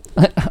face it.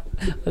 I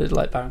was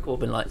like Baron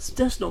Corbin,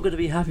 just not going to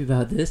be happy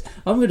about this.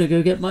 I'm going to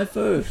go get my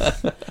phone.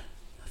 I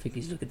think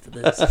he's looking for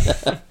this.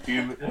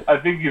 I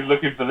think he's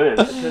looking for this.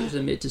 It was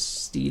admitted to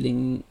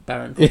stealing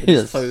Baron Corbin's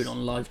Yes. phone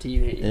on live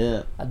TV.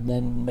 Yeah. And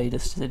then made a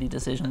silly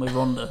decision with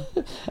Ronda.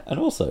 And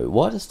also,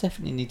 why does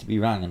Stephanie need to be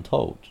rang and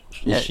told?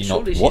 Is she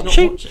not surely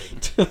watching? she's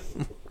not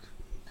watching.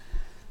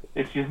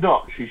 If she's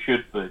not, she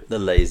should be. The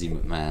lazy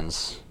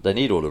McMahons. They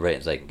need all the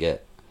ratings they can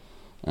get.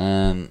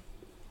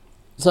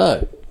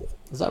 So,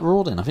 is that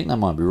Raw then? I think that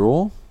might be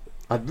Raw.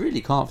 I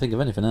really can't think of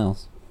anything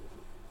else.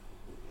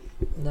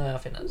 No, I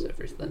think that's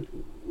everything.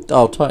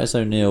 Oh, Titus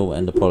O'Neil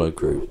and Apollo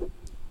Crew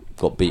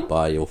got beat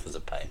by Authors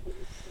of Pain.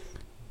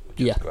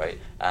 Yeah. Great.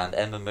 And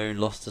Emma Moon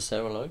lost to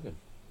Sarah Logan,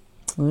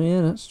 Oh,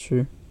 yeah, that's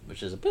true.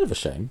 Which is a bit of a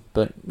shame.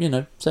 But,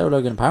 Sarah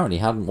Logan apparently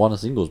hadn't won a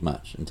singles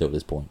match until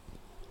this point.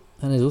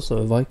 And he's also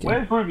a Viking.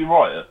 Where's Ruby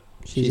Riott?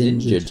 She's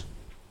injured.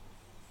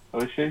 Oh,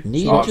 is she?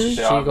 Knee Oh, injury? She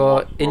see, I haven't got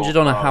watched injured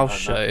Raw, on a so I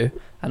house don't know. show,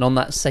 and on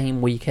that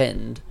same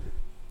weekend,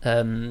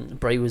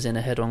 Bray was in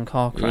a head-on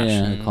car crash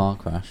Yeah, and car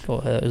crash.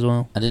 got hurt as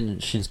well. And didn't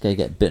Shinsuke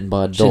get bitten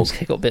by a dog?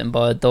 Shinsuke got bitten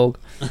by a dog.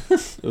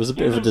 It was a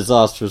bit of a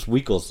disastrous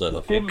week or so, I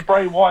think. Didn't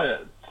Bray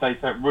Wyatt say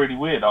something really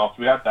weird after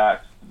we had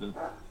that accident?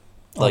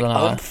 I don't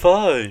know. I'm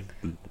fine.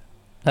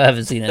 I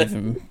haven't seen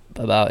anything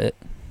about it.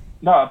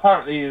 No,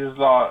 apparently it was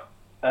like,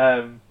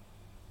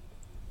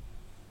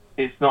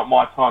 it's not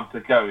my time to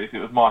go. If it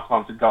was my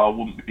time to go, I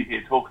wouldn't be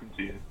here talking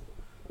to you.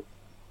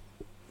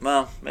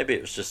 Well, maybe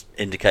it was just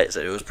indicates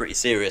that it was pretty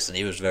serious and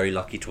he was very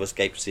lucky to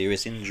escape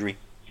serious injury.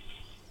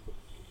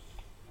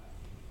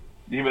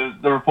 The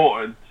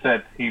reporter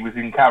said he was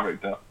in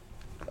character.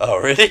 Oh,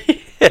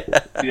 really?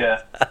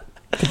 Yeah.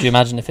 Could you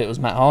imagine if it was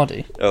Matt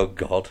Hardy? Oh,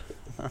 God.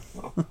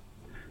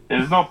 It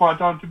is not my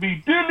time to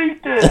be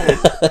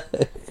deleted.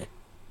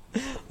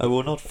 I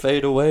will not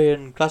fade away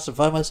and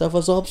classify myself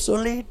as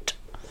obsolete.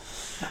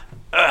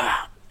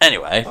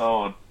 Anyway.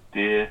 Oh,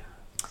 dear.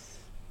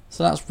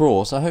 So that's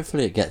Raw, so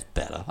hopefully it gets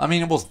better. I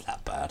mean, it wasn't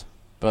that bad,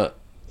 but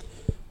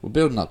we're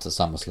building up to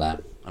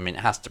SummerSlam. I mean,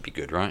 it has to be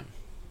good, right?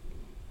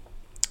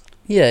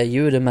 Yeah,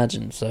 you would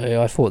imagine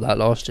so. I thought that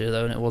last year,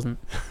 though, and it wasn't.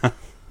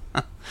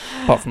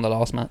 Apart from the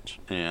last match.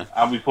 Yeah.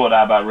 And we thought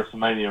that about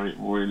WrestleMania, it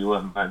really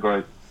wasn't that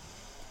great.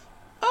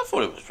 I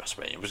thought it was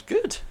WrestleMania. It was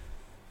good.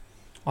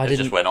 I It didn't.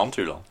 just went on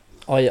too long.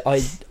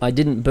 I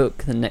didn't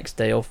book the next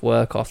day off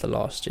work after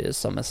last year's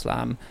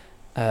SummerSlam.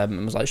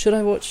 And was like, should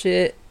I watch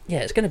it? Yeah,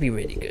 it's going to be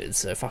really good,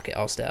 so fuck it,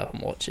 I'll stay up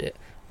and watch it.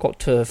 Got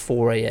to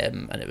 4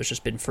 a.m. and it was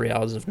just been 3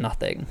 hours of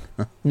nothing.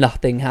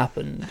 Nothing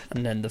happened,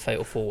 and then the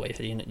Fatal 4-Way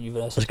for the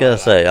Universal. I was going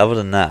to say, other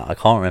than that, I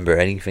can't remember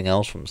anything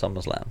else from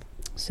SummerSlam.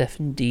 Seth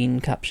and Dean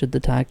captured the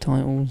tag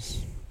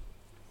titles.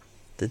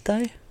 Did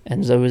they?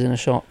 Enzo was in a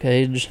shark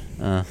cage.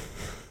 That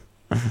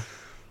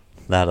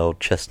old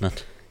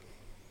chestnut.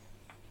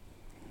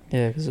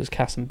 Yeah, because it was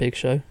Cass and Big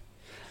Show.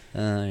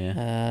 Oh,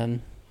 yeah.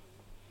 Um,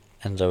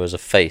 Enzo as a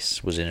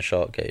face was in a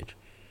shark cage.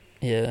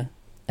 yeah,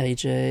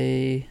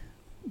 AJ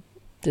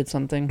did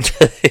something.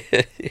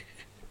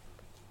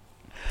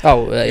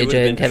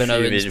 AJ and Kevin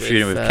Owens.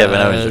 Feuding with Kevin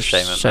Owens with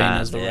Shane Shane McMahon.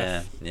 as the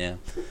ref. Yeah.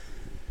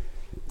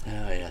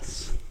 Oh,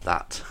 yes.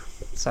 That.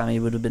 Sammy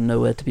would have been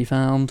nowhere to be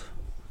found.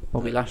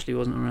 Bobby Lashley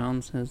wasn't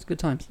around, so it was good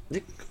times.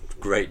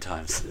 Great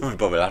times when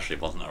Bobby Lashley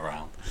wasn't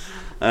around.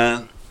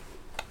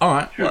 All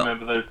right. Do you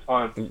remember those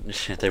times?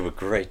 They were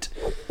great.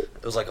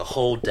 It was like a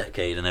whole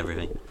decade and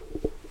everything.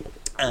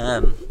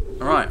 All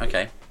right.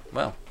 Okay.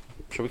 Well,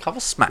 shall we cover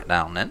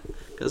SmackDown then?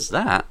 Because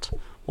that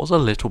was a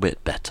little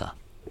bit better.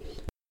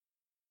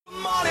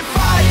 Come on and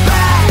fight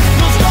back.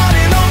 We'll start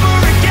it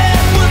over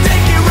again. We'll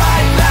take it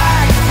right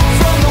back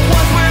from the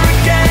ones we're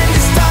again.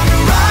 It's time to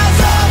rise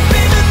up,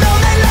 even though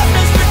they left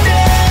us for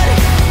dead.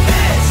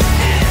 This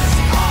is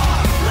our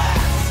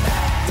last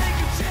stand.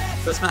 Take a chance.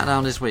 The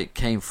SmackDown this week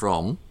came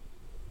from.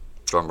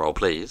 Drum roll,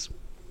 please.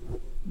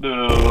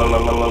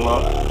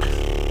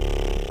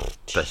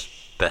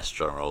 Best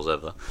drum rolls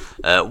ever.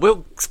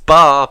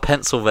 Wilkes-Barre,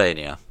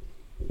 Pennsylvania.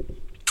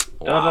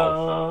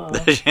 Wow.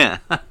 Yeah.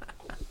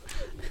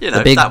 You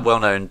know, that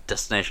well-known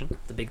destination.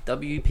 The big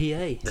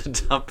WPA. The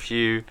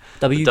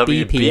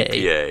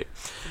WBPA.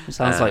 It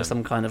sounds like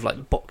some kind of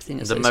like boxing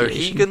The association.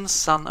 Mohegan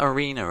Sun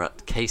Arena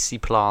at Casey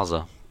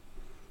Plaza.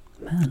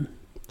 Man.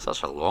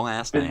 Such a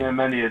long-ass Been there name.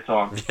 many a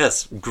time.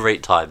 Yes,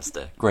 great times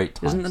there. Great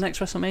times. Isn't the next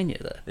WrestleMania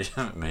there?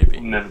 Maybe.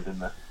 I've never been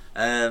there.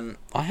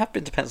 I have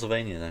been to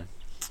Pennsylvania, though.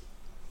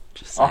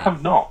 Just I saying.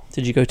 have not.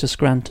 Did you go to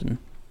Scranton?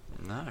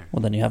 No.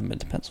 Well, then you haven't been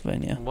to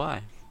Pennsylvania.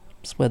 Why?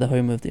 It's where the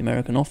home of the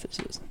American office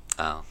is.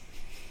 Oh.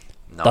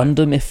 No,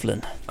 Dunder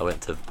Mifflin. I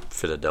went to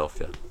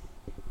Philadelphia.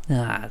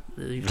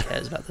 Who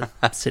cares about the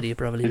city of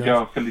brotherly Did you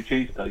love? have a Philly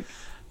cheesesteak?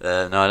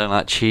 No, I don't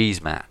like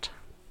cheese, Matt.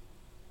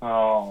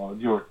 Oh,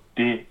 you're a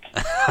dick.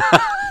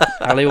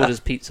 Ali orders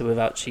pizza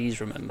without cheese,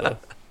 remember?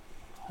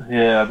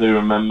 Yeah, I do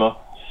remember.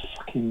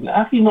 Fucking,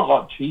 how can you not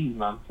like cheese,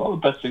 man? It's like the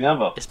best thing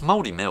ever. It's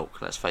mouldy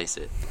milk, let's face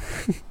it.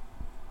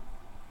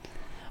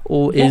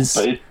 Or Yeah, is...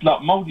 but it's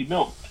like mouldy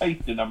milk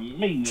tasting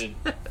amazing.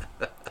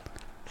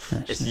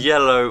 It's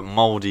yellow,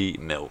 mouldy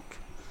milk.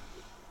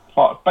 It's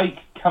like baked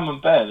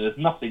camembert. There's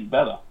nothing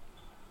better.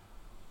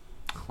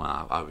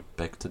 Wow, I would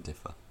beg to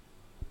differ.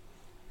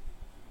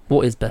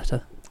 What is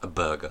better? A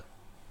burger.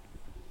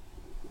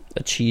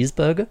 A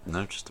cheeseburger?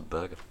 No, just a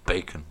burger.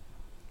 Bacon.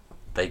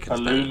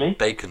 Halloumi?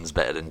 Bacon's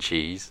better than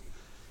cheese.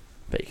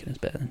 Bacon is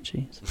better than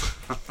cheese.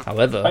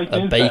 However, Bacon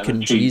a is better bacon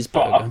than cheese,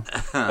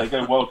 cheeseburger. They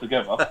go well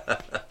together.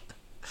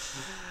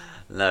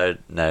 No,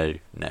 they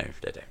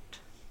don't.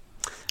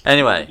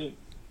 Anyway,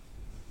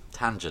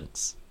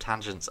 tangents.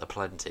 Tangents are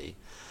plenty.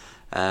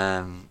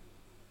 And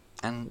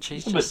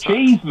cheese But just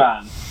cheese,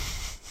 man.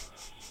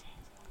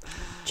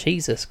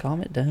 Jesus,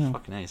 calm it down.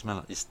 Fucking hell, you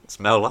sound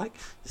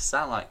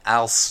like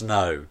Al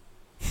Snow.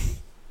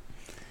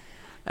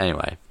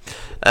 Anyway,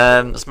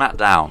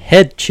 SmackDown,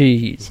 Head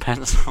cheese.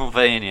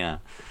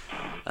 Pennsylvania.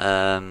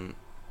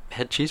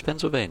 Head cheese,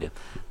 Pennsylvania.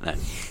 No,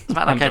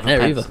 SmackDown came there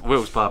from either.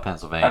 Wilkes-Barre,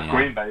 Pennsylvania. That's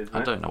Green Bay, isn't I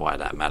it? don't know why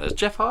that matters.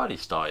 Jeff Hardy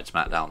started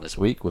SmackDown this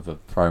week with a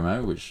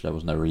promo, which there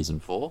was no reason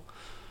for.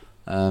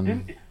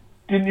 Didn't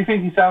you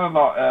think he sounded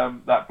like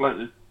that bloke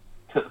that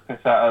took the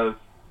piss out of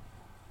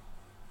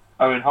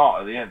Owen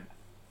Hart at the end?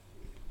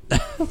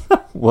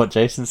 What,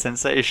 Jason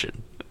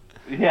Sensation?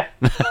 Yeah.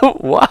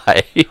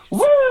 Why?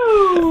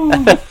 Woo!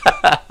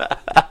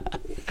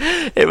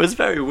 It was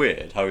very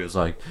weird how he was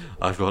like,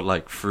 I've got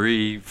like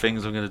 3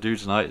 things I'm going to do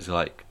tonight. It's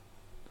like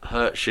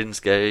hurt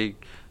Shinsuke,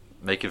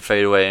 make him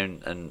fade away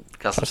and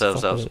cast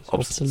themselves as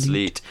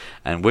obsolete,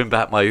 and win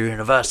back my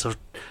United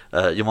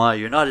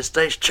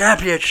States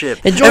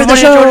Championship. Enjoy the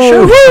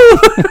show!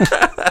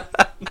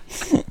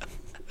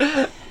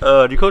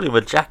 Oh, and you called him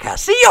a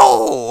jackass.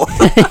 Eeyore!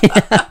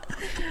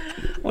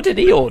 What did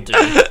Eeyore do?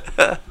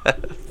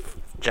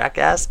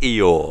 Jackass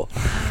Eeyore.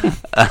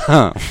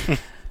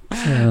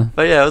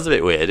 But yeah, it was a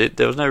bit weird.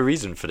 There was no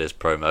reason for this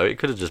promo. It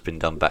could have just been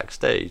done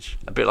backstage.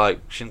 A bit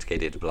like Shinsuke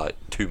did, but like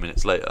 2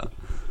 minutes later.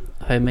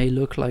 I may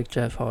look like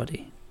Jeff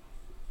Hardy.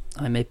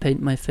 I may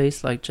paint my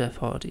face like Jeff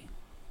Hardy.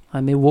 I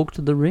may walk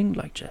to the ring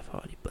like Jeff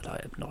Hardy, but I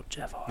am not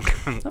Jeff Hardy.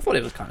 I thought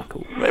it was kind of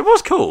cool. It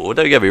was cool,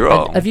 don't get me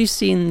wrong. Have you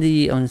seen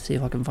the... I want to see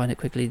if I can find it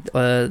quickly.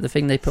 The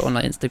thing they put on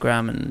like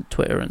Instagram and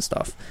Twitter and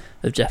stuff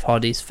of Jeff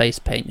Hardy's face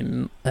paint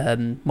in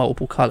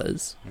multiple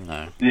colours.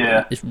 No.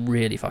 Yeah. It's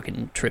really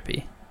fucking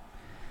trippy.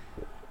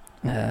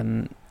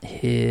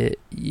 Here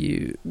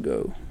you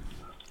go.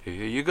 Here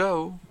you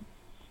go.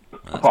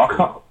 That's But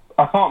cool.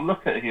 I can't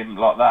look at him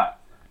like that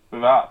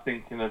without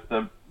thinking of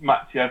the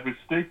match he had with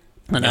Stu.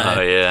 I know.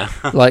 Oh yeah.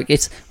 Like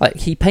it's like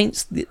he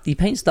paints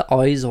the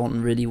eyes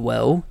on really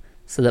well,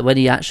 so that when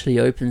he actually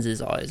opens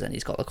his eyes and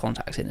he's got the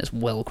contacts in, it's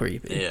well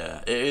creepy.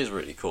 Yeah, it is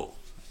really cool.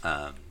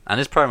 And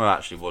his promo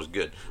actually was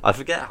good. I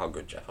forget how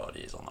good Jeff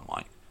Hardy is on the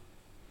mic,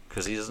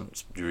 because he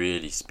doesn't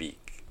really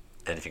speak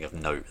anything of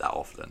note that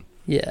often.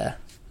 Yeah.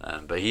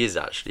 But he is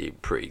actually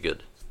pretty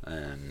good.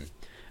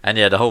 And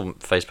yeah, the whole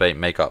face paint,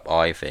 makeup,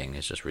 eye thing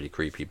is just really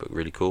creepy, but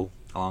really cool.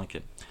 I like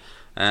it.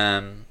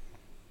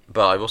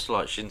 But I also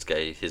like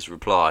Shinsuke, his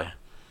reply.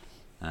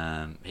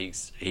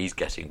 He's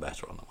getting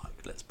better on the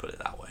mic, let's put it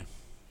that way.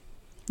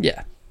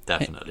 Yeah.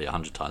 Definitely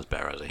 100 times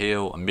better as a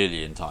heel,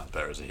 1,000,000 times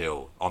better as a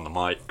heel on the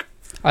mic.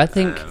 I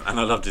think And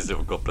I loved his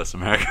little God Bless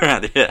America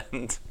at the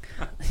end.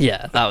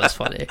 yeah, that was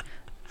funny.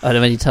 And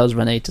when he tells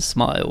Renee to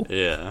smile.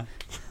 Yeah.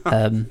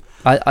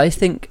 I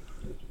think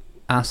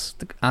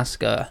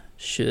Asuka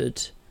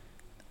should,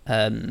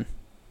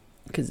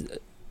 because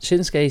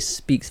Shinsuke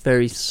speaks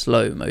very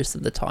slow most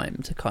of the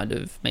time to kind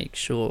of make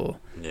sure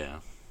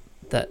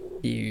that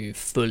you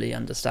fully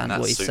understand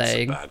what he's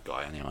saying. That's a bad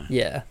guy anyway.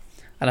 Yeah,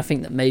 and I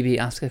think that maybe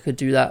Asuka could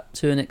do that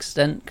to an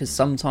extent, because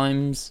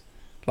sometimes,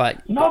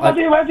 like,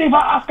 Nobody ready for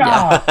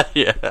Asuka!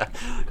 Yeah. God,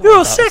 You're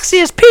that sexy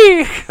as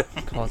pig!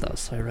 God, that was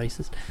so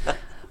racist.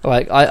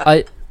 Like,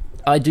 I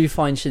do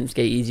find Shinsuke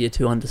easier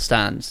to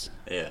understand.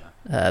 Yeah.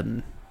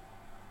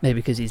 Maybe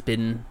because he's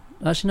been...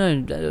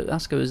 Actually, no,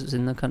 Asuka was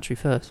in the country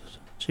first.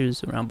 She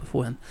was around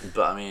before him.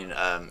 But, I mean,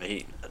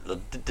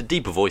 the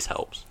deeper voice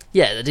helps.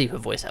 Yeah, the deeper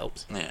voice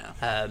helps.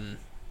 Yeah.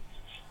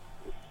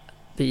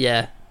 But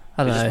yeah,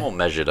 I don't It's know. more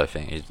measured, I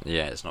think.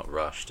 It's not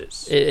rushed.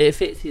 It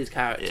fits his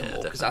character Yeah,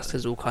 more, because definitely.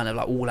 Asuka's all kind of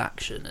like all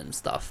action and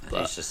stuff.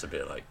 But He's just a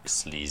bit, like,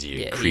 sleazy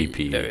and yeah,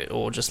 creepy.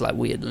 or just like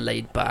weird and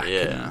laid back.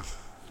 Yeah.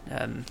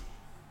 And,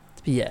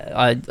 but yeah,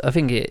 I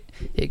think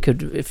it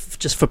could, if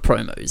just for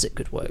promos, it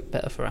could work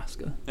better for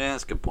Asuka. Yeah,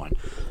 that's a good point.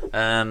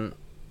 The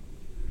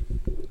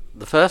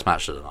first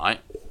match of the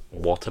night,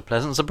 what a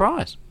pleasant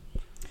surprise.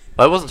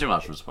 Well, it wasn't too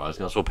much of a surprise,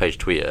 because I saw Paige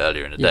tweet it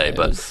earlier in the day, it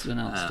but was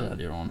announced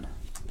earlier on.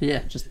 But yeah,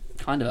 just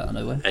kind of out of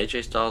nowhere.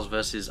 AJ Styles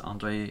versus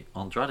Andrade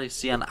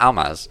Cien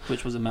Almas.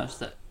 Which was a match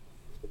that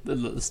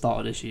at the start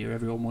of this year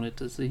everyone wanted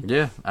to see.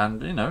 Yeah,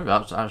 and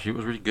actually it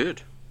was really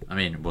good. I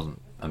mean, it wasn't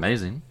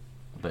amazing,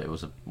 but it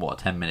was a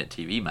 10-minute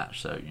TV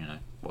match, so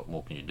what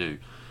more can you do?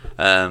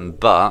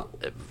 But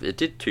it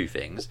did two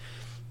things.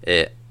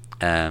 It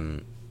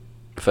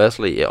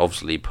firstly, it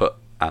obviously put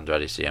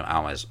Andrade Cien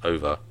Almas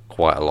over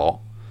quite a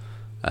lot.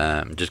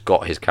 Just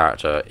got his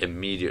character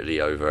immediately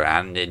over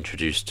and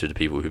introduced to the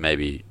people who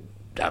maybe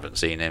haven't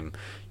seen him.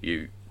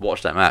 You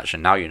watch that match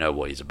and now you know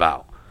what he's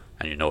about,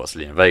 and you know what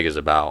Selena Vega's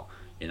about,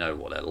 you know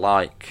what they're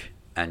like,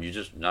 and you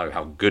just know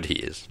how good he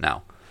is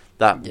now.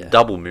 That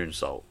double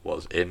moonsault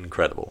was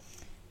incredible.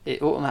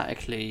 It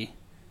automatically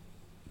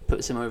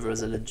puts him over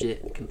as a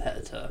legit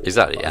competitor.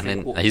 Exactly, But I and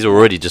think then he's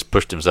already just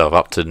pushed himself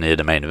up to near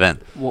the main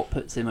event. what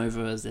puts him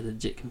over as a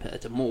legit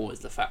competitor more is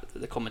the fact that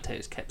the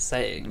commentators kept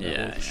saying, that,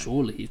 Yeah, well,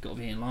 surely he's got to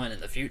be in line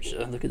in the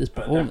future. Look at this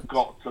But performance. they've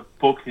got to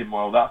book him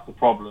well, that's the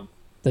problem.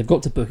 They've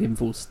got to book him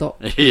full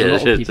stop. Yeah, a lot they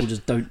of should. people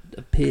just don't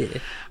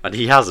appear. And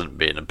he hasn't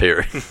been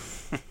appearing.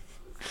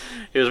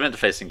 He was meant to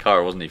face Sin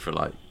Cara, wasn't he, for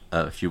like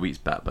a few weeks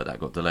back, but that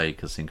got delayed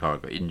because Sin Cara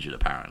got injured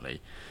apparently,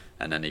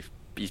 and then he's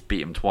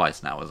beat him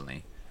twice now, hasn't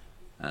he?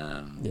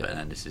 But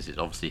then this is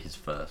obviously his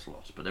first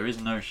loss, but there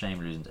is no shame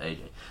losing to AJ.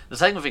 The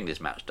second thing this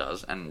match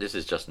does, and this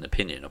is just an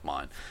opinion of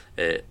mine,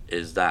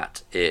 is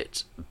that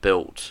it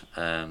built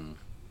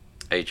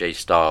AJ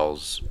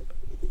Styles'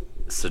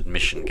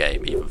 submission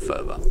game even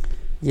further.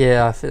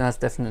 Yeah, I think that's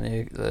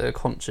definitely a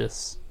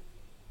conscious.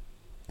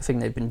 I think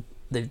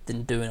they've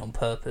been doing on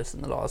purpose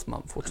in the last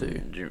month or two.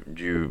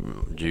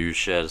 Do you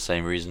share the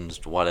same reasons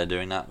to why they're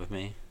doing that with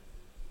me?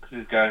 Because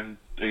he's going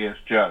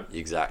against Joe.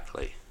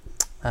 Exactly.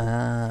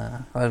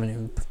 I haven't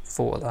even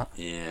thought of that.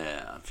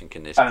 Yeah, I'm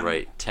thinking this Um,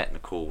 great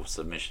technical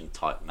submission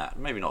type match.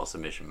 Maybe not a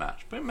submission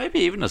match, but maybe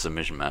even a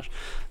submission match.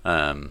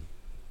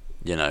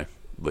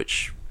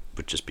 Which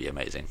would just be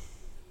amazing.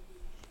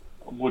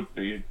 Would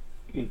be an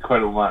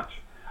incredible match.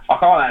 I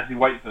can't actually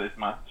wait for this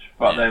match,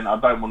 but then I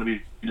don't want to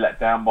be let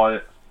down by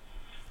it.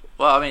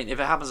 Well, I mean, if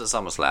it happens at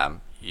SummerSlam,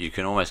 you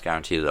can almost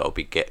guarantee that it'll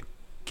be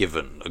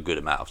given a good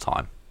amount of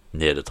time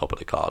near the top of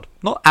the card.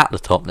 Not at the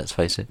top, let's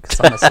face it.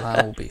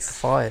 SummerSlam will be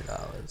 5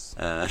 hours.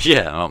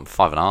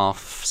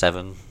 5.5,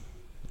 7,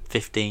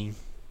 15.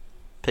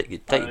 Take your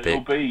pick.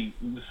 It'll be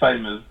the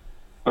same as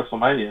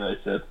WrestleMania,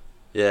 they said.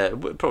 Yeah,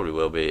 it probably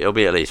will be. It'll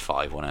be at least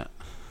 5, won't it?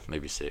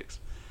 Maybe 6.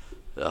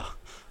 Ugh.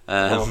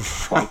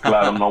 I'm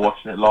glad I'm not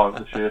watching it live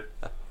this year.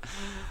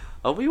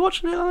 Are we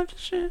watching it live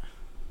this year?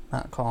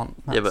 That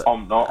can't. Yeah, but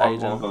I'm not. I've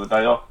Aidan. got the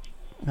day off.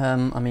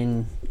 I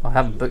mean, I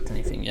haven't booked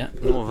anything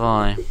yet. Nor have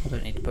I. I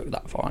don't need to book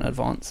that far in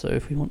advance, so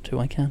if we want to,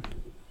 I can.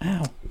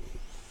 Ow.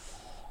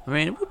 I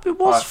mean, it I was have to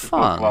book,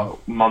 fun.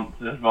 like, months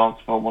in advance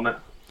if I want it.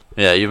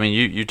 Yeah,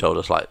 you told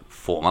us like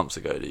 4 months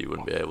ago that you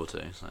wouldn't be able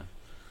to. So.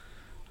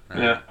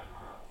 Yeah.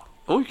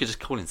 Or you could just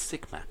call in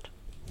sick, Matt.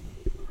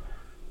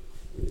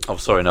 Oh,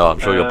 sorry, no. I'm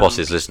sure your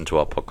bosses listen to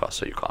our podcast,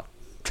 so you can't.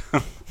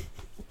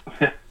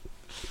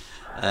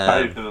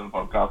 I do the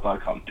podcast, I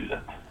can't do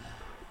that.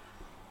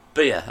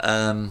 But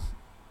yeah,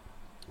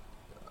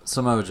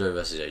 Samoa Joe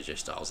versus AJ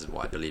Styles is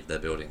what I believe they're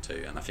building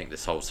to, and I think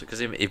this whole because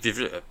if you've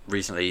looked at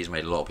recently, he's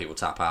made a lot of people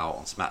tap out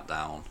on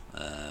SmackDown.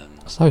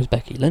 So is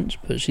Becky Lynch,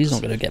 but she's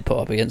not going to get put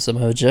up against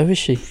Samoa Joe, is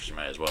she? She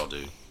may as well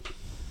do.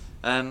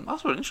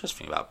 That's what an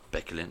interesting thing about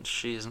Becky Lynch.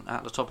 She isn't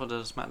at the top of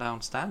the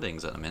SmackDown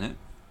standings at the minute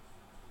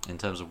in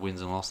terms of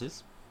wins and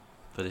losses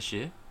for this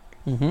year.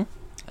 Mm-hmm.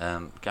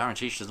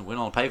 Guarantee she doesn't win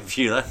on a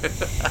pay-per-view though.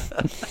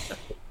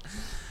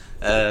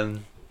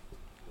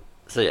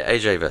 So yeah,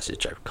 AJ versus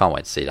Joe. Can't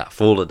wait to see that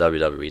for the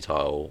WWE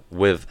title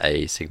with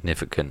a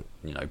significant,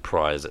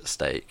 prize at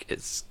stake.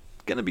 It's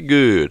gonna be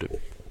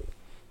good.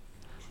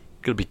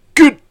 Gonna be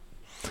good.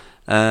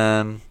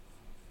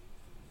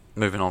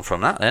 Moving on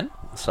from that then.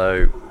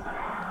 So,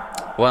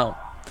 well,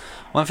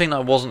 one thing that I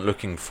wasn't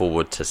looking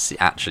forward to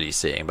actually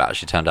seeing, but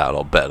actually turned out a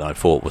lot better than I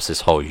thought, was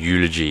this whole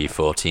eulogy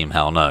for Team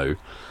Hell No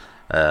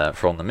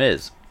from The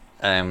Miz.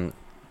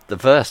 The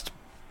first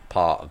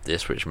part of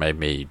this, which made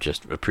me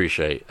just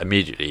appreciate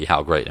immediately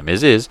how great The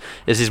Miz is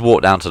his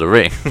walk down to the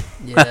ring.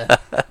 Yeah,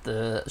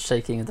 the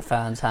shaking of the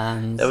fans'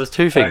 hands. There was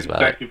two things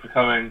about it. Thank you for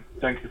coming.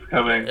 Thank you for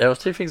coming. There was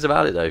two things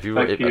about it though. If you,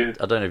 Thank you.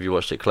 I don't know if you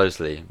watched it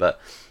closely, but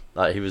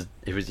like he was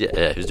doing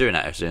that. He was doing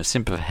a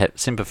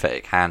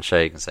sympathetic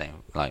handshake and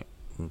saying like,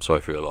 "I'm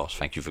sorry for your loss.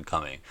 Thank you for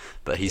coming."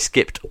 But he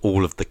skipped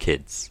all of the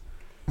kids.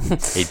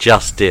 He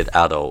just did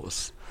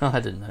adults. I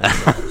didn't know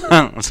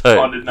that.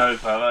 So I didn't know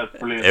that. That's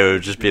brilliant. it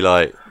would just be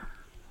like,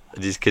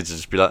 these kids would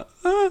just be like,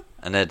 ah,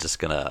 and they're just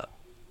gonna,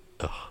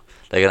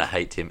 they're gonna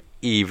hate him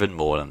even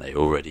more than they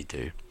already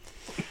do.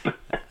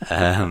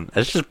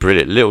 It's just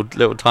brilliant,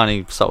 little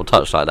tiny subtle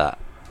touch like that.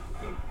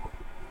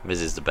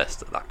 Miz is the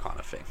best at that kind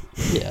of thing.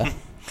 Yeah.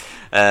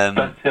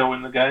 Best heel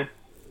in the game.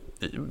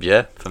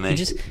 Yeah, for me.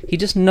 He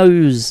just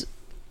knows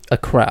a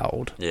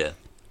crowd. Yeah.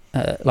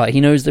 Like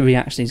he knows the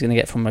reaction he's going to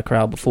get from a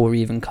crowd before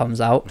he even comes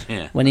out.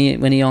 Yeah. When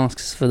he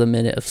asks for the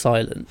minute of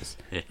silence,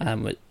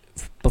 Yeah.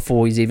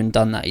 Before he's even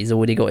done that, he's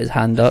already got his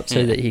hand up so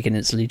Yeah. that he can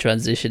instantly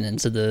transition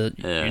into the.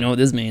 Yeah. You know what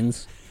this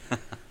means?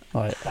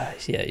 Like,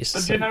 yeah. He's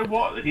But so you know good.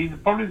 what? He's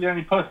probably the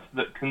only person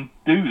that can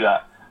do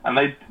that. And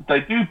they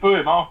do boo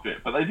him after it,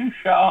 but they do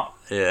shut up.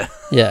 Yeah.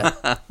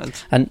 Yeah,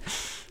 and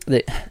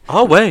they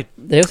Oh wait.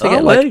 also Oh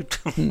get wait.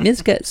 like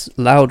Miz gets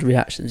loud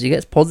reactions. He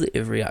gets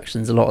positive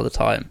reactions a lot of the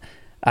time.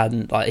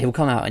 And like he'll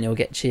come out and he'll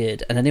get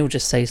cheered, and then he'll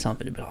just say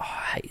something and be like, "Oh,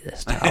 I hate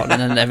this town,"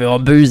 and then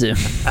everyone boos him.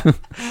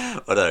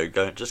 I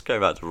know. Just going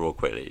back to Raw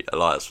quickly.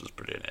 Elias was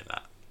brilliant in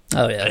that.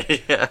 Oh yeah,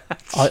 Yeah.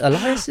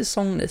 Elias'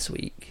 song this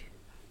week,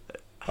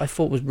 I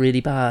thought was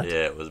really bad.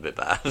 Yeah, it was a bit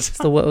bad. It's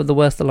the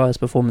worst Elias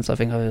performance I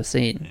think I've ever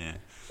seen. Yeah.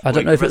 I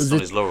don't know if it was on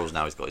his laurels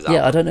now. He's got his yeah, I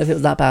album. don't know if it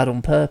was that bad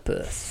on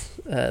purpose.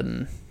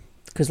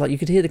 Because like you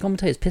could hear the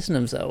commentators pissing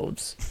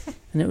themselves,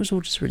 and it was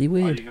all just really Are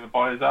weird. you going to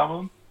buy his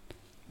album?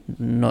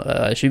 Not,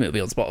 I assume it'll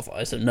be on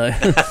Spotify, so no.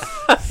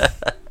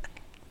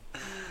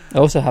 I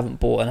also haven't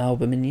bought an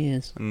album in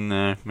years.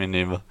 No, me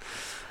neither.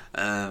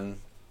 I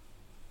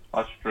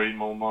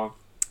stream all mine.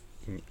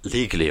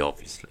 Legally,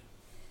 obviously.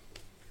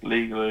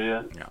 Legally,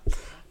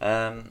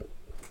 yeah.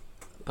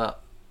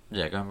 But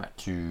yeah, going back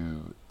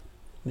to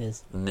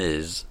Miz.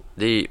 Miz,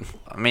 I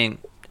mean,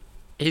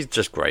 he's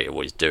just great at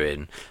what he's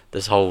doing.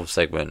 This whole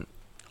segment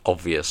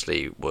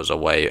obviously was a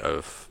way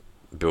of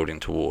building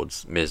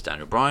towards Miz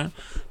Daniel Bryan,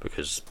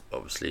 because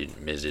obviously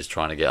Miz is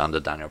trying to get under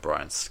Daniel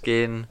Bryan's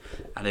skin,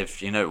 and if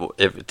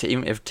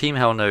Team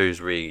Hell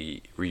No's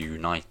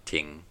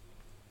reuniting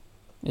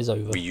Is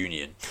over.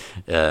 reunion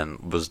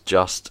was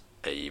just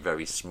a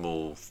very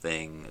small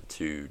thing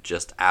to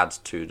just add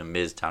to the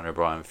Miz Daniel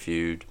Bryan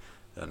feud,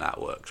 then that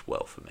works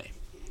well for me,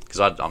 because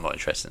I'm not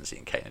interested in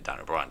seeing Kane and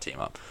Daniel Bryan team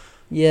up.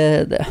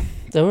 Yeah,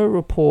 there were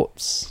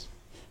reports.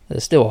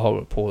 There's still a whole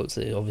report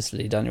that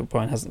obviously Daniel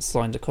Bryan hasn't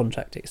signed a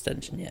contract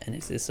extension yet, and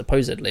it's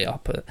supposedly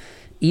up at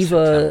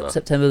either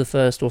September the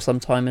 1st or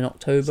sometime in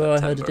October. I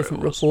heard a September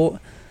different it was.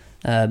 report.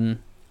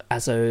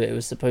 So it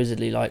was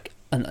supposedly like,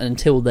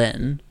 until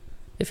then,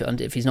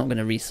 if he's not going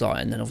to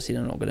re-sign, then obviously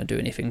they're not going to do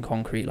anything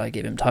concrete like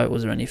give him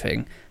titles or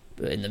anything.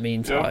 But in the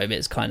meantime,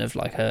 it's kind of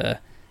like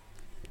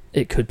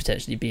it could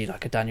potentially be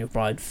like a Daniel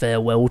Bryan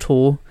farewell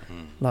tour,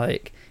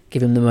 like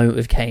give him the moment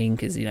with Kane,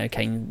 because you know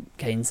Kane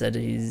said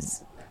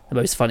the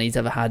most fun he's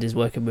ever had is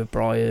working with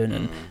Bryan,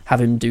 and have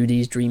him do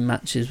these dream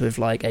matches with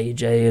like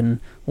AJ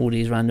and all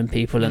these random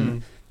people,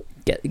 and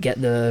get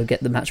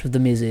the match with the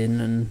Miz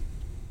in, and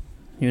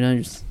you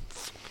know,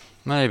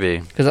 Maybe.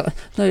 because I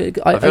did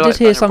like hear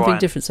Daniel something Bryan-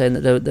 different, saying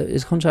that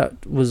his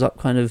contract was up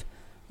kind of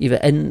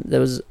there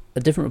was a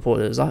different report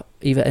that it was up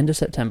either end of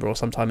September or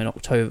sometime in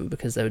October,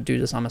 because they would do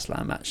the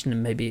SummerSlam match and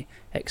then maybe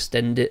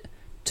extend it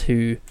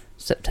to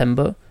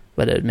September,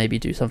 where they'd maybe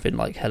do something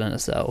like Hell in a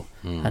Cell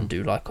and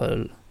do like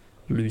a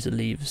loser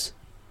leaves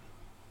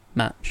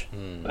match.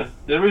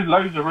 There is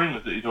loads of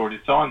rumours that he's already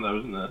signed, though,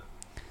 isn't there?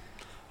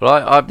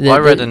 Well, I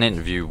The- read the- an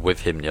interview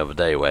with him the other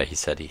day where he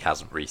said he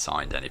hasn't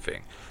re-signed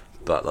anything,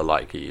 but the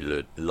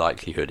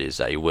likelihood is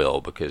that he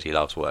will, because he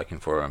loves working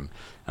for him,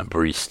 and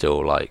Bree's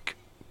still like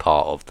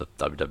part of the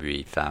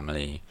WWE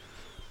family.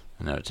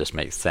 You know, it just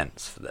makes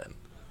sense for them.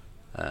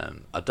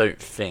 I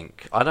don't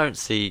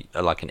see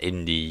like an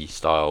indie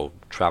style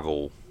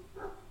travel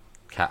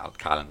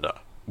calendar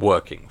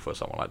working for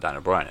someone like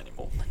Daniel Bryan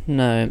anymore.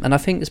 No, and I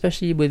think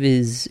especially with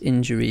his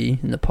injury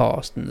in the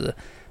past and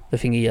the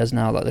thing he has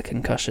now, like the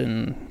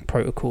concussion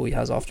protocol he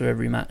has after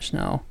every match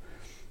now,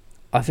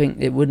 I think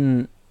it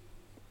wouldn't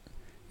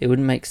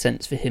make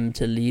sense for him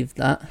to leave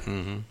that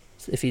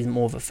if he's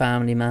more of a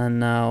family man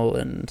now,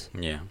 and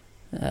Yeah.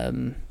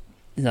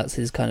 that's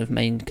his kind of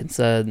main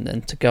concern.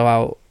 And to go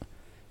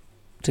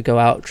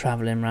out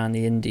traveling around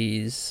the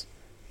Indies,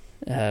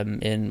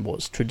 in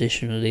what's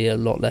traditionally a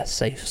lot less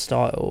safe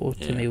style,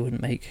 to Yeah. me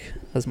wouldn't make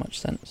as much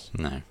sense.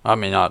 No, I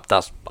mean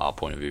that's our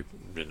point of view.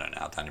 We don't know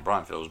how Daniel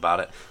Bryan feels about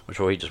it. I'm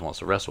sure he just wants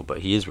to wrestle, but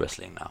he is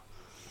wrestling now.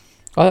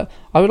 I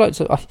would like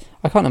to.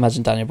 I can't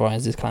imagine Daniel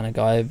Bryan's this kind of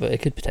guy, but it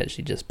could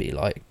potentially just be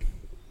like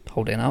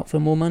holding out for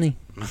more money.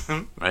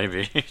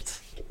 Maybe. Could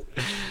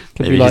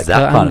Maybe be like he's that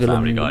Kurt kind of Angle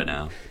family and- guy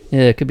now.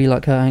 Yeah, it could be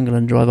like Kurt Angle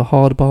and drive a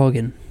hard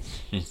bargain.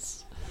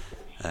 Yes.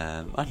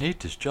 I need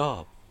this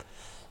job.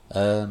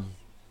 But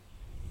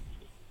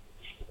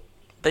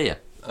yeah,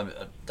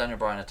 Daniel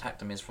Bryan attacked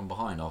the Miz from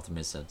behind after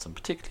Miz said some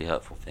particularly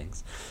hurtful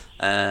things.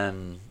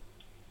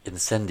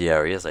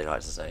 Incendiary, as they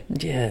like to say.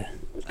 Yeah,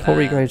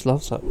 Corey Graves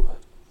loves that.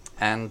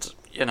 And,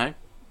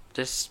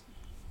 this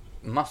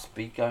must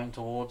be going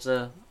towards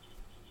a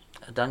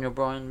Daniel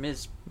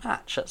Bryan-Miz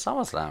match at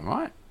SummerSlam,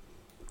 right?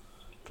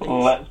 Please.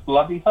 Let's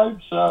bloody hope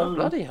I so.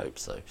 bloody hope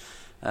so.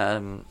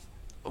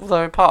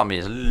 Although part of me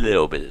is a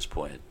little bit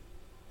disappointed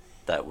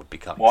that it would be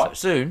coming What?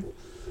 so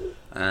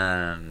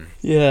soon.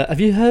 Yeah, have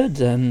you heard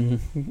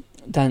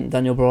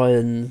Daniel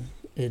Bryan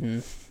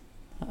in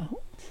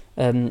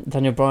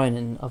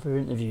other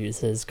interviews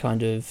has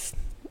kind of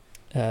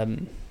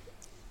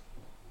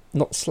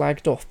not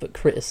slagged off but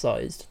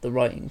criticised the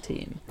writing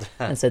team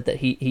and said that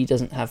he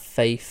doesn't have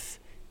faith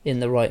in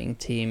the writing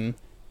team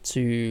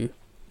to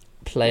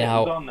play Yeah, it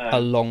out was on, a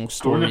long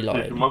Gorilla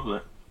Position, storyline. wasn't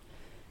it?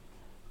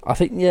 I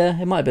think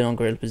it might have been on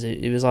Gorilla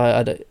Position. It was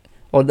I don't.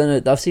 Or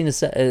no, I've seen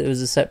it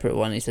was a separate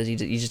one. He says he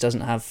just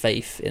doesn't have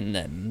faith in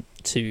them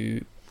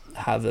to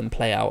have them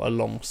play out a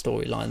long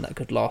storyline that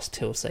could last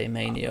till say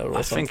Mania or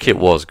I something. think it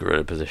was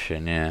Gorilla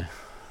Position, yeah.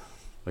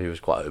 He was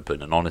quite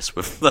open and honest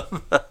with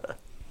them.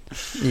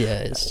 Yeah,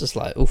 it's just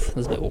like oof,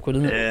 that's a bit awkward,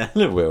 isn't it? Yeah, a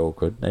little bit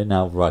awkward. They're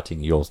now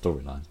writing your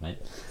storylines, mate.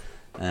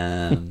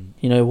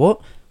 You know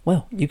what?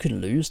 Well, you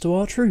can lose to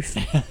R-Truth.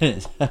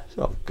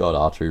 Oh God,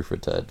 R-Truth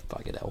returned.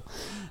 Fucking hell.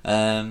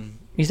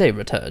 You say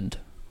returned.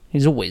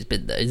 He's always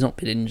been there. He's not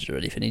been injured or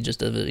anything. He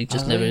just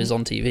never is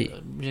on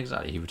TV.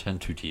 Exactly, he returned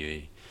to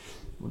TV.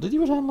 Well, did he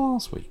return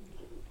last week?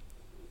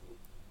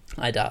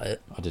 I doubt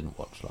it. I didn't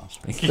watch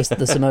last week.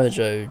 The Samoa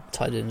Joe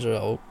Ty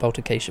Dillinger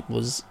altercation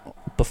was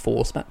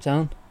before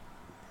SmackDown.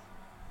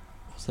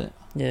 Was it?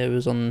 Yeah, it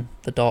was on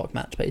the dark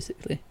match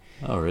basically.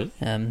 Oh, really?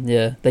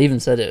 Yeah, they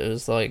even said it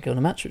was like on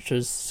a match which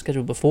was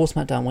scheduled before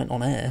SmackDown went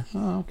on air.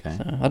 Oh, okay.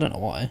 So, I don't know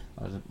why.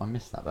 I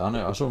missed that, but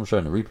I saw him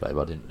showing the replay,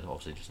 but I didn't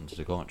obviously listen to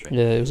the commentary.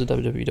 Yeah, it was a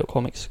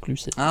WWE.com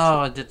exclusive. Oh,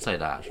 I did say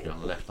that actually on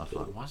the left. I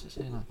thought, why is it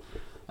saying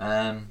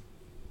that?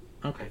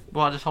 Okay.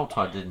 Well, this whole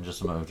Ty Dillinger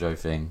Samoa Joe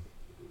thing,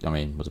 I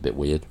mean, was a bit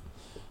weird.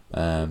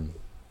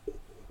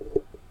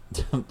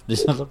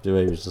 This sounds up to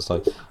he was just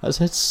like, I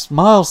said,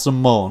 smile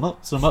some more,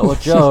 not Samoa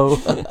Joe.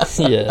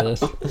 Yeah.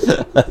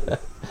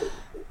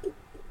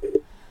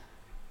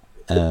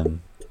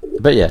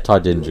 But yeah, Ty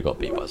Dillinger got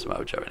beat by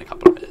Samoa Joe in a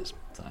couple of minutes.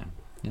 So,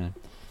 at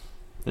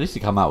least he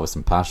come out with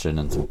some passion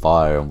and some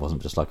fire and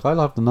wasn't just like, I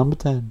love the number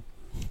 10.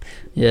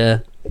 Yeah.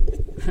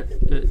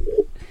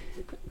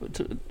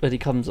 When he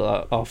comes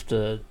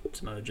after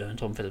Samoa Joe and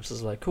Tom Phillips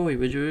is like, Corey,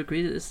 would you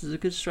agree that this is a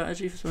good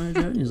strategy for Samoa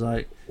Joe? And he's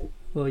like,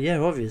 well, yeah,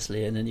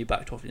 obviously. And then you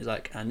backed off and he's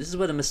like, and this is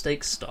where the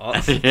mistakes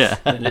start. Yeah.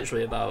 And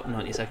literally about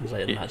 90 seconds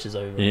later, the match is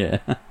over. Yeah.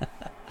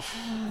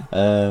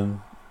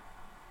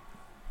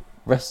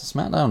 Rest of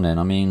SmackDown then.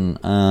 I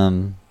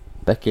mean,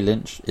 Becky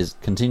Lynch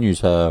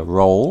continues her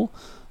role,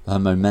 her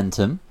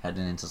momentum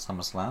heading into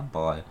SummerSlam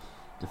by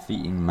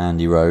defeating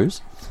Mandy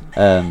Rose.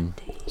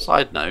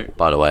 Side note,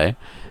 by the way,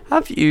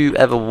 have you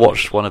ever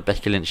watched one of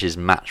Becky Lynch's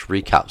match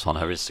recaps on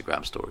her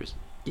Instagram stories?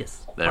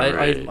 Yes. They're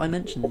really- I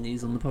mentioned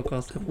these on the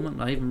podcast a couple of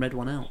months. I even read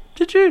one out.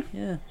 Did you?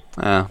 Yeah.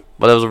 Well,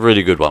 there was a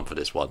really good one for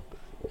this one.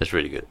 It's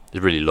really good.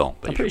 It's really long,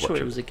 but I'm you pretty should sure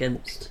watch it was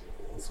against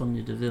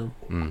Sonya Deville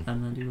and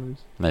Mandy Rose.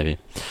 Maybe,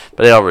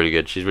 but they are really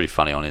good. She's really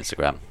funny on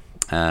Instagram.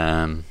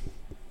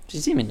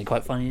 She's seemingly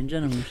quite funny in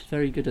general. She's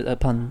very good at her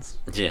puns.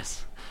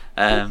 Yes,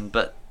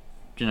 but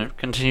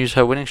continues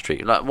her winning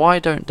streak. Like, why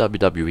don't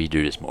WWE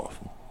do this more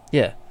often?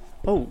 Yeah.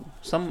 Oh,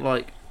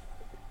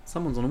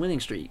 someone's on a winning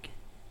streak.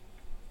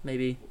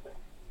 Maybe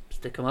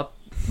stick them up.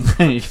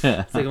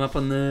 Yeah, Stick them up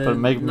on the. but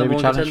maybe number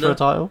one challenge for contender. a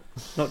title.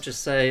 Not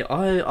just say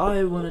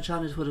I want to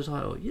challenge for the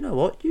title. You know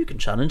what? You can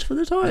challenge for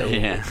the title.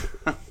 Yeah,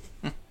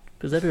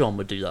 Because everyone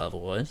would do that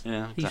otherwise.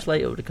 yeah. Heath Exactly.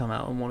 Slater would have come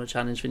out and won a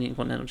challenge for the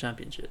Intercontinental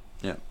Championship.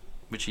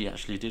 Which he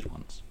actually did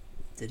once.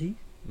 Did he?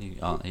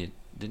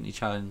 Didn't he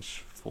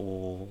challenge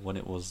for when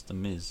it was the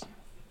Miz?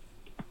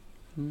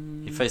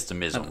 Mm, He faced the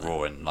Miz on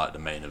Raw in like the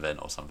main event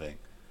or something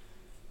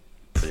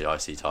for the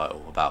IC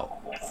title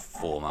about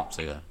 4 months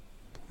ago.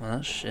 Well,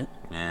 that's shit.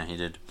 Yeah, he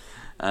did.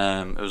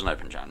 It was an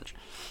open challenge.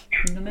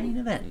 In the main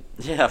event.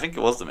 Yeah, I think it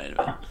was the main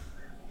event.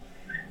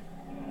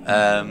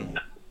 And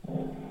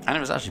it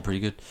was actually pretty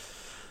good.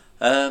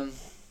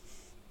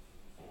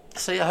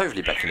 So yeah,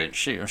 hopefully Becky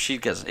Lynch,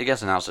 it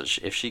gets announced that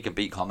if she can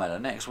beat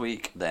Carmella next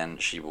week, then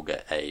she will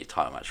get a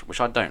title match, which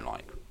I don't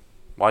like.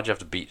 Why do you have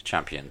to beat the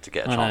champion to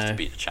get a I chance know. to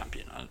beat the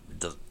champion?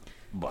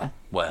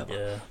 Whatever.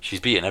 Yeah. She's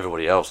beating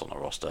everybody else on the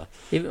roster.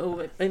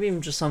 Maybe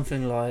even just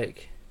something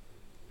like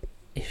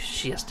if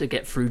she has to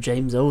get through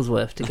James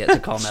Ellsworth to get to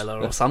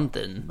Carmella or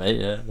something.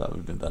 Yeah, that would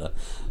have been better.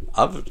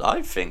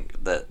 I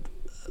think that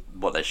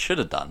what they should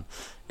have done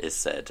is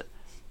said,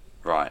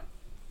 right,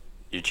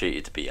 you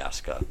cheated to beat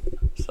Asuka,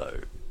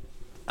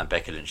 and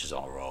Becky Lynch is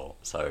on a roll,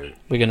 so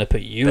We're going to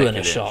put you in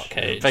a shark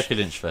cage. Becky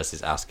Lynch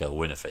versus Asuka,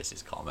 winner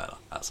faces Carmella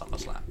at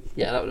SummerSlam.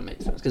 Yeah, that would have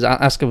made sense because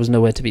Asuka was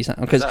nowhere to be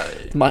found. Because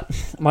Exactly.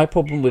 my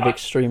problem with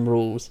Extreme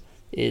Rules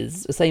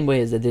is the same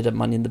way as they did at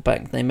Money in the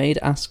Bank. They made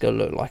Asuka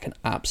look like an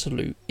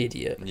absolute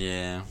idiot.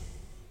 Yeah.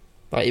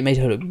 Like, it made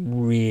her look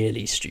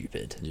really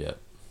stupid. Yeah.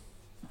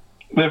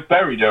 They've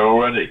buried her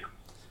already.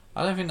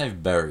 I don't think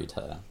they've buried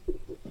her,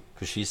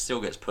 because she still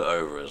gets put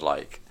over as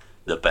like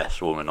the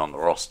best woman on the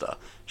roster.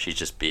 She's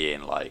just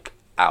being like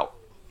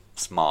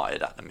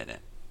outsmarted at the minute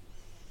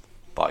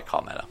by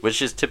Carmella,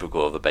 which is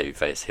typical of a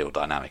babyface heel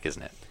dynamic,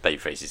 isn't it?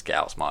 Babyfaces get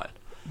outsmarted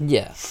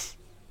Yeah.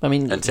 I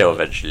mean... until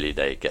eventually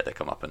they get their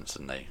comeuppance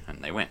and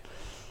they win.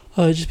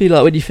 Oh, it'd just be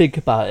like, when you think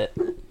about it,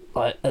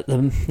 like at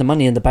the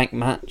Money in the Bank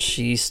match,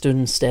 she stood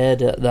and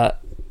stared at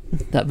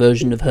that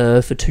version of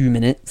her for 2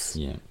 minutes.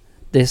 Yeah.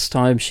 This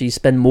time she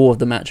spent more of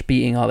the match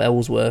beating up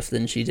Ellsworth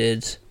than she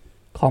did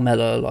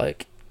Carmella.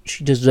 Like,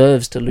 she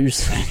deserves to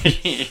lose.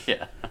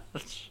 Yeah.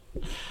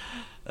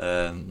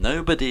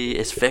 Nobody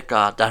is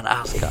thicker than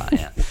Asuka.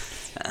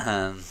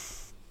 Yeah.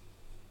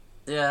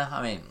 Yeah.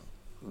 I mean,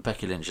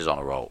 Becky Lynch is on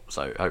a roll,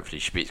 so hopefully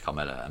she beats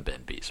Carmella and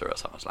Ben beats her at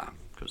SummerSlam,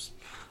 because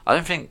I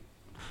don't think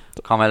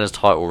Carmella's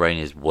title reign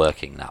is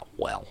working that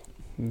well.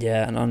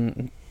 Yeah,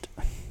 and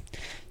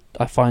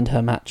I find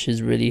her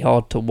matches really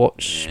hard to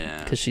watch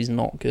Yeah. because she's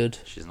not good.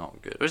 She's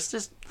not good. It's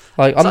just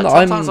Like,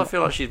 sometimes I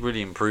feel like she's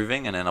really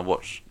improving, and then I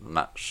watch the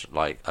match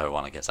like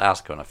 01 against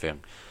Asuka, and I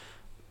think,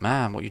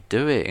 man, what are you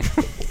doing?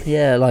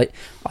 yeah, like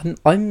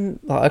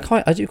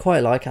I do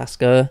quite like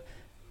Asuka,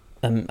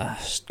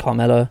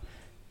 Carmella.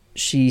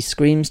 She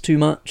screams too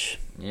much.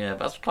 Yeah,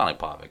 that's kind of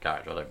part of her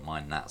character. I don't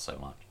mind that so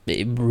much.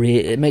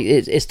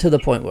 It's to the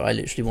point where I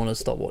literally want to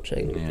stop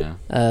watching. Yeah.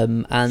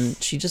 And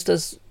she'll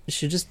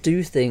just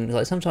do things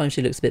like, sometimes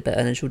she looks a bit better,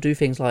 and then she'll do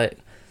things like,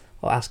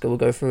 Asuka will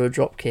go for a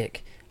drop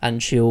kick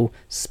and she'll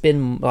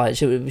spin, like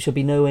she'll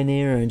be nowhere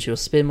near her and she'll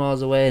spin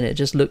miles away, and it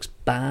just looks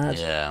bad.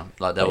 Yeah,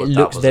 like It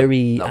looks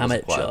very that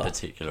was quite a amateur.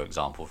 particular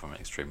example from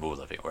Extreme Rules,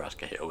 I think, where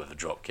Asuka hit her with a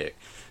drop kick,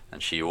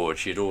 and she'd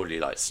already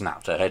like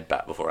snapped her head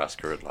back before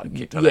Asuka had like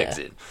kicked her Yeah. legs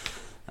in.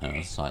 And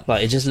it's like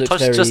Like, it just looks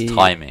it's very just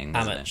timing,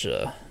 isn't it?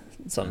 amateur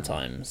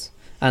sometimes.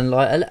 And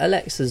like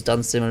Alexa's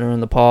done similar in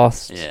the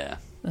past. Yeah,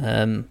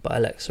 But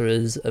Alexa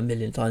is a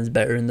million times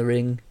better in the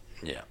ring.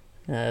 yeah.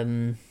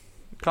 Um,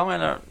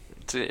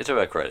 To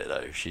her credit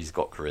though, she's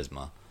got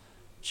charisma.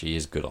 She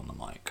is good on the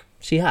mic.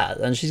 She has,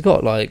 and she's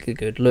got like a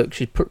good look.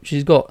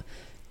 She's got,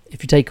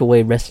 if you take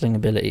away wrestling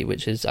ability,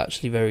 which is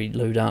actually very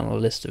low down on the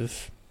list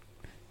of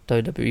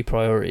WWE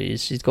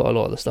priorities, she's got a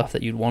lot of the stuff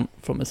that you'd want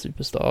from a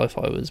superstar if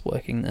I was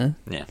working there.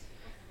 Yeah.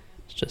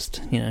 It's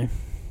just, you know,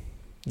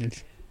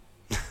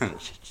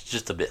 She's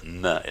just a bit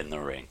nut in the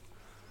ring,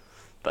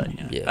 but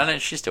you know, Yeah. and then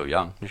she's still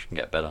young. She can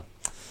get better.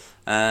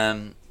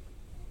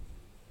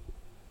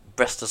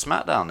 Rest of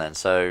SmackDown then.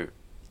 So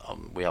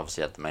we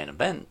obviously had the main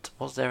event.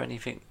 Was there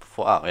anything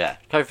before? Oh yeah,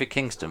 Kofi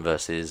Kingston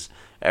versus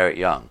Eric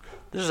Young.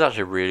 This was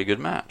actually a really good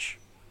match.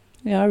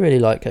 yeah, I really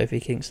like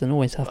Kofi Kingston.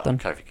 Always have done.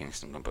 Kofi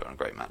Kingston can put on a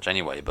great match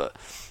anyway, but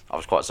I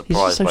was quite He's just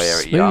surprised so by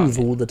Eric smooth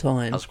Young. all the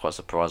time. I was quite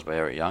surprised by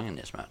Eric Young in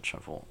this match. I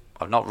thought,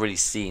 I've not really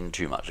seen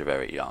too much of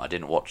Eric Young. I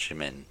didn't watch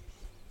him in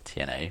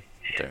TNA. I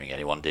don't think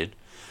anyone did.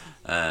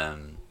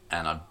 And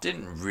I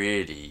didn't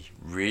really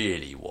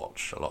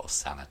watch a lot of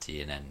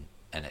Sanity and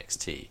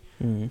NXT,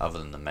 other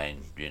than the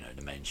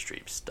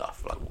mainstream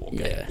stuff like War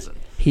Yeah. Games. And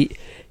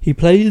He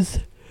plays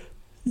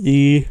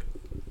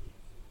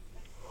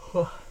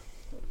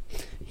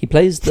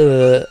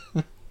the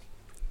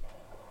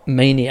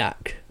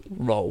maniac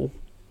role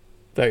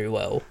very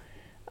well,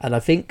 and I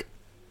think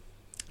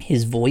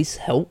his voice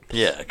helps.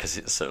 yeah, because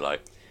it's so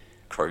like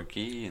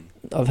croaky and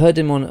I've heard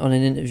him on an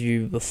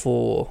interview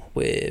before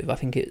with, I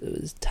think it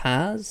was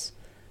Taz,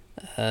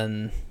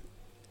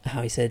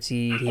 how he said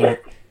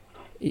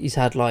he's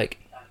had like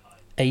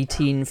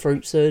 18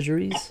 throat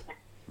surgeries.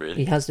 really.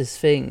 He has this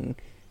thing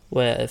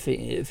where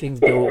things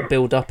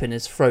build up in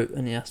his throat,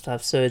 and he has to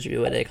have surgery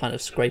where they kind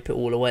of scrape it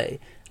all away.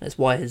 And that's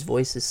why his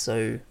voice is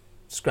so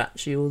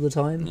scratchy all the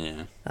time.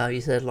 Yeah. He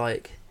said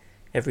like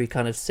every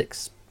kind of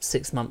six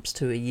months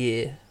to a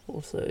year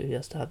or so he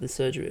has to have this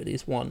surgery at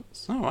least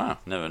once. Oh wow,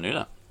 never knew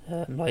that.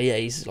 Like, yeah,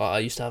 he's like, I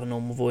used to have a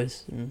normal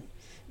voice, and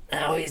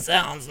now he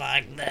sounds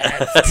like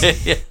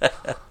that.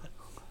 Yeah.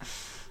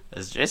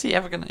 Is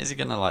he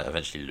gonna like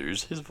eventually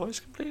lose his voice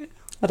completely?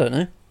 I don't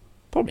know.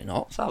 Probably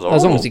not. Sounds As long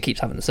horrible. as he keeps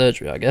having the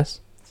surgery, I guess.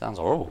 Sounds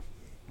horrible.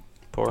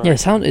 Poor Yeah,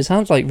 Eric. it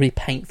sounds like really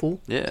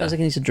painful. Yeah. Sounds like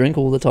he needs to drink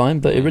all the time,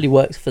 but it really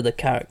works for the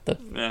character.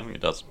 Yeah, I think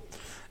it does.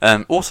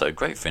 Also,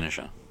 great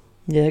finisher.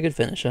 Yeah, good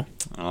finisher.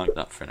 I like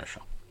that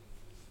finisher.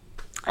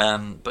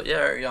 But yeah,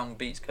 Eric Young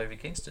beats Kofi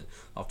Kingston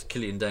after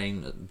Killian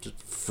Dane just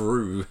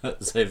threw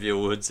Xavier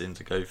Woods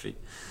into Kofi.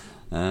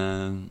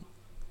 And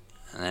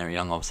And Eric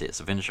Young obviously hits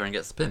the finisher and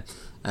gets the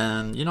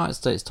pin. United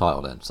States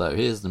title then. So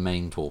here's the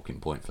main talking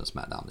point for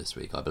SmackDown this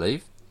week, I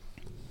believe.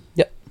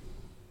 Yep.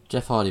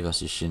 Jeff Hardy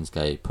versus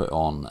Shinsuke put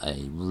on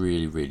a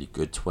really, really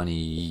good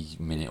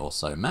 20-minute or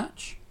so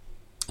match.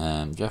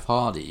 Jeff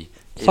Hardy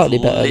is Slightly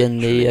better than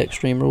the literally-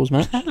 Extreme Rules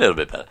match. a little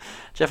bit better.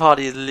 Jeff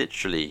Hardy is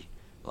literally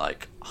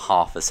like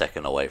half a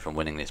second away from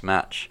winning this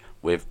match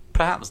with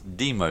perhaps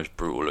the most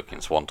brutal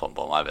looking swanton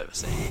bomb I've ever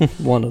seen.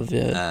 One of,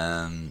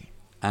 yeah.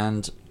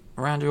 And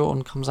Randy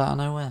Orton comes out of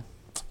nowhere.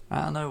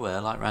 Out of nowhere,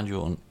 like Randy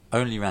Orton.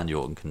 Only Randy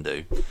Orton can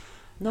do.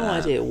 No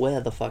idea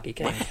where the fuck he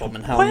came from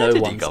and how where no did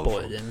he one go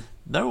spotted from? him.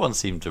 No one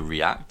seemed to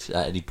react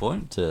at any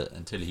point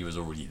until he was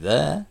already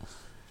there.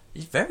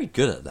 He's very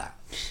good at that.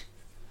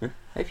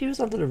 Maybe he was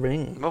under the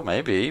ring. Well,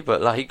 maybe,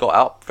 but like he got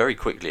out very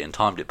quickly and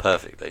timed it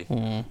perfectly.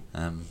 Mm.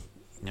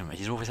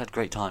 He's always had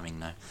great timing,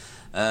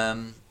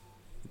 though.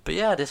 But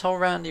yeah, this whole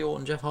Randy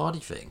Orton Jeff Hardy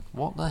thing.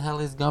 What the hell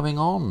is going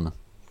on?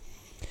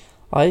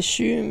 I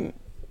assume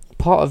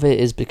part of it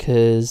is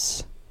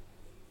because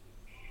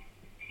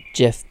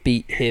Jeff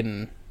beat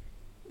him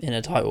in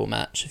a title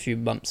match a few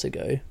months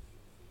ago.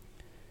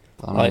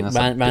 I mean, Like that's a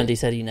bit- Randy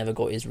said he never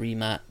got his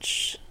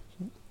rematch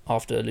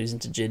after losing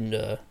to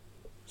Jinder,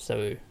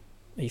 so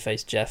he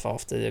faced Jeff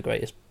after the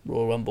Greatest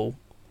Royal Rumble,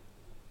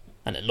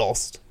 and it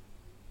lost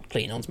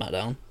clean on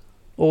SmackDown.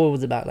 Or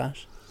was it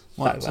Backlash?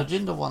 Well, so Backlash.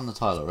 Jinder won the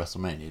title at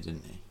WrestleMania,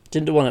 didn't he?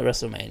 Jinder won at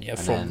WrestleMania And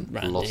from then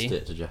Randy. lost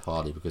it to Jeff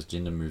Hardy because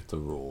Jinder moved to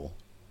Raw.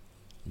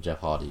 Jeff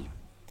Hardy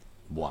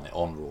won it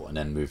on Raw and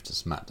then moved to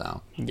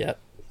SmackDown. Yep.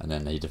 And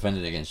then he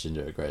defended against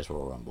Jinder at Greatest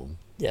Royal Rumble.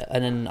 Yeah,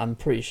 and then I'm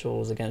pretty sure it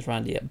was against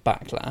Randy at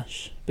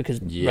Backlash because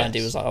Yes.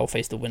 Randy was like, "I'll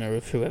face the winner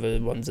of whoever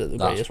wins at the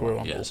That's Greatest Royal right,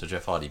 Rumble." yeah. So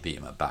Jeff Hardy beat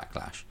him at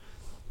Backlash.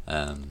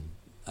 And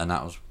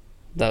that was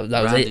That was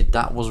Randy, it.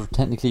 that was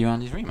technically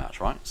Randy's rematch,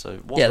 right? So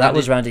what's Yeah, that Randy's-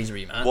 was Randy's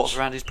rematch. What's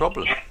Randy's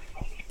problem?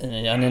 And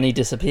then he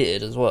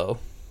disappeared as well.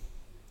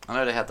 I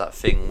know they had that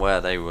thing where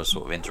they were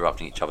sort of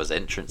interrupting each other's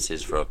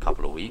entrances for a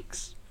couple of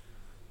weeks.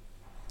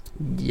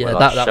 Yeah, Where,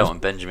 like, that Shelton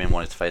was. Benjamin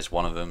wanted to face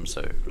one of them,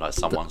 so like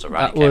someone's that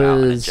Randy came out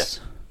and then was- Jeff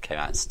came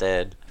out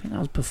instead. I think that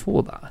was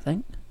before that. I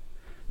think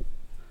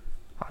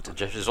So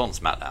Jeff is on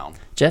SmackDown.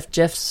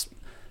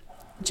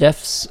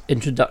 Jeff's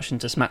introduction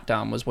to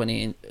SmackDown was when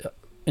he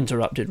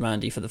interrupted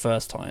Randy for the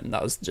first time.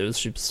 That was the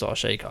Superstar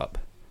Shake-Up,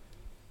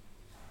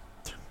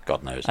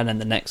 God knows. and then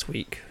the next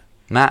week.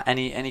 Matt,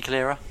 any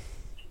clearer?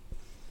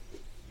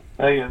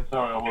 Hey, again,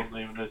 sorry, I wasn't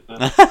even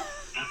listening.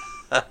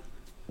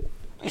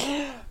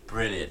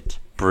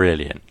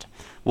 Brilliant.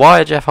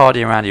 Why are Jeff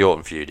Hardy and Randy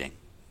Orton feuding?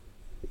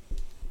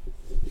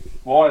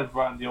 Why is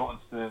Randy Orton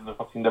still in the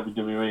fucking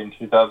WWE in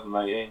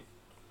 2018?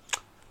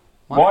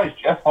 Why is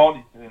Jeff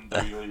Hardy still in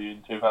WWE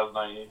in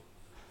 2018?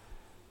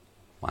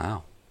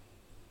 Wow,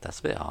 that's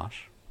a bit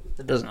harsh.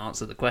 That doesn't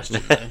answer the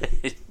question, though.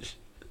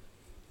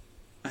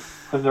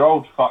 Because they're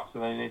old fucks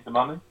and they need the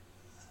money.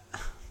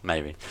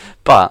 Maybe,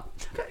 but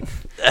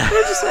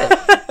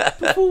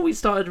Before we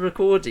started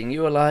recording,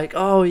 you were like,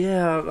 "Oh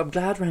yeah, I'm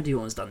glad Randy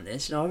Orton's done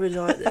this. You know, I really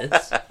like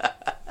this."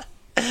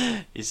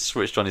 he's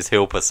switched on his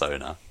heel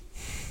persona.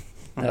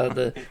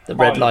 The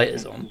red light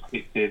is on.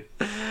 Kicked in.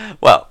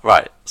 Well,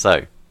 right,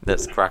 so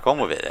let's crack on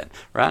with it then.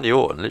 Randy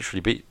Orton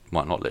literally beat,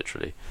 well, not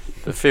literally,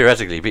 but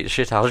theoretically beat the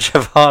shit out of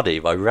Jeff Hardy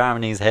by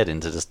ramming his head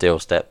into the steel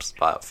steps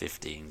about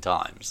 15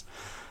 times.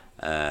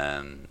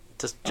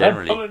 Just They're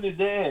generally. pulling his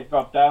ear,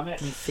 god damn it.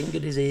 He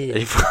fingered his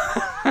ear.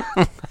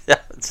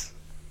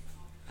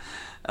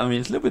 I mean,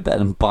 it's a little bit better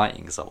than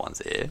biting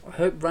someone's ear. I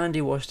hope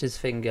Randy washed his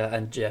finger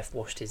and Jeff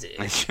washed his ear,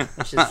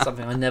 which is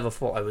something I never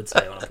thought I would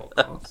say on a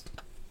podcast.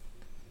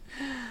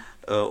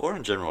 Or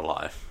in general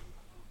life.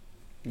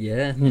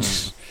 Yeah.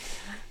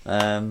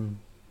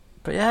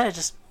 But yeah,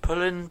 just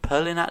pulling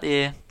at the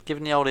ear,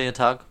 giving the old ear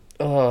tug.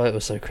 Oh, it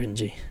was so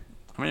cringy.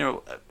 I mean,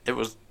 it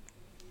was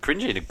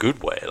cringy in a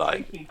good way. It Like,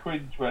 makes me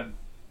cringe when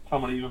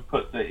someone even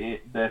puts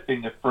their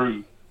finger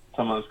through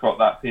someone that's got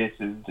that pierced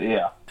in his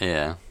ear.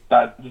 yeah,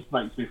 That just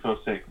makes me feel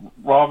sick.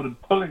 Rather than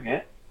pulling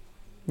it,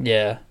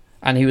 Yeah,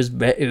 and he was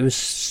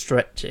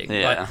stretching.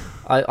 Yeah.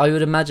 Like, I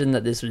would imagine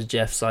that this was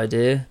Jeff's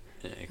idea,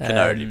 it can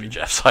only be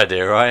Jeff's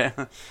idea, right?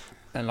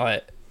 and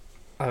like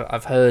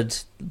I've heard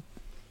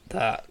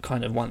that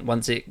kind of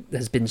once it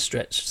has been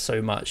stretched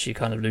so much, you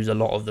kind of lose a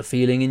lot of the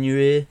feeling in your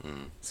ear.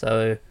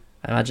 So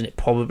I imagine it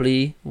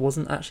probably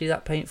wasn't actually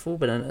that painful,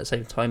 but then at the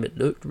same time, it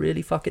looked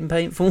really fucking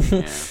painful.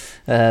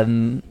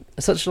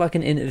 Such like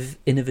an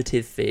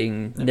innovative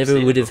thing. Never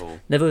seen would it have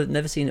before.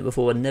 never seen it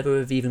before, and never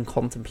have even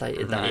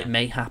contemplated that No. it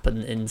may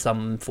happen in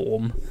some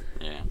form.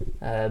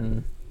 Yeah.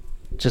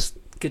 Just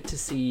good to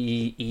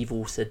see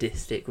evil,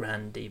 sadistic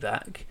Randy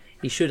back.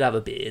 He should have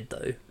a beard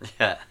though.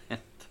 Yeah.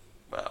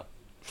 Well,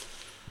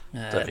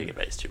 don't Um, think it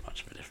makes too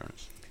much of a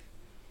difference.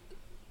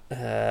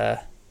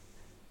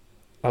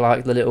 I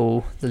like the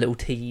little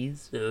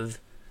tease of,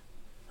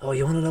 oh,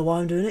 you want to know why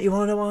I'm doing it? You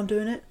want to know why I'm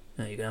doing it?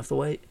 No, you're gonna have to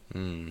wait.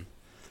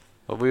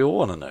 Well, we all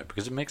want to know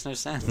because it makes no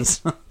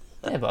sense.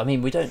 Yeah, but I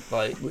mean, we don't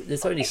like.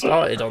 This only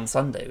started on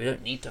Sunday. We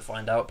don't need to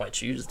find out by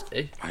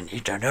Tuesday. I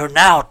need to know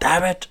now,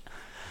 damn it.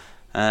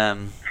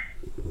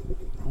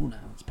 Oh, now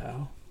it's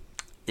power.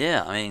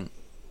 Yeah, I mean,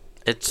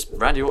 it's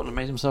Randy Orton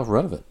made himself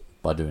relevant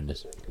by doing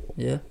this.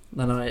 Yeah,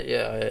 and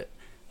I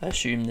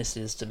assume this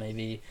is to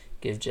maybe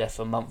give Jeff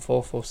a month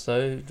off or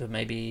so to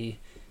maybe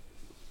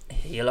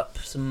heal up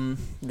some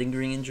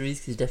lingering injuries,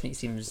 because he definitely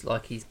seems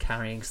like he's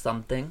carrying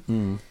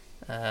something.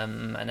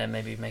 And then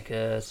maybe make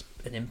an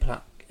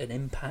impact. No pun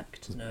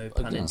I was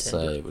going intended. to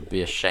say it would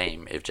be a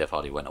shame if Jeff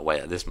Hardy went away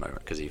at this moment,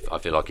 because I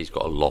feel like he's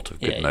got a lot of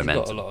good He's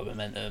momentum. got a lot of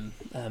momentum,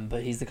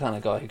 but he's the kind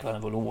of guy who kind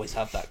of will always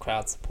have that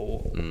crowd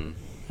support.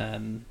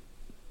 And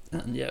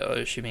yeah,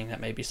 assuming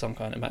that maybe some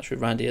kind of match with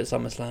Randy at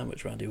SummerSlam,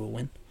 which Randy will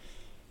win.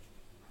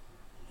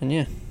 And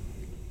yeah,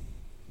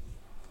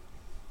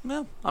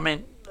 Well, I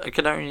mean, it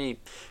can only...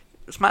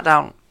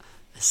 SmackDown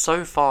is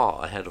so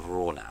far ahead of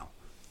Raw now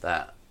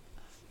that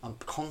I'm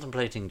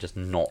contemplating just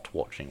not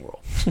watching Raw.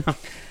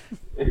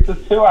 It's a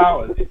 2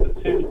 hours. It's a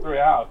 2-3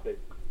 hour thing.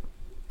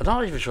 I'm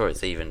not even sure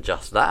it's even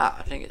just that.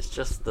 I think it's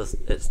just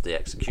the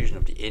execution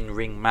of the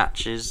in-ring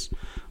matches.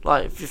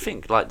 Like, if you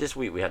think, like, this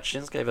week we had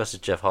Shinsuke versus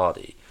Jeff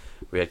Hardy,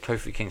 we had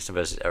Kofi Kingston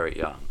versus Eric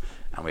Young,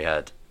 and we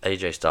had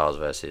AJ Styles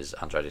versus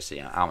Andrade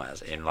Cien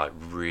Almas in, like,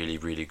 really,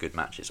 really good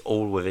matches,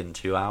 all within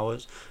 2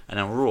 hours. And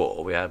on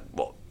Raw, we had,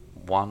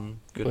 one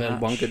good match? we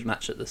had one good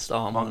match at the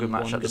start, One good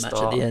match at the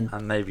start, at the end.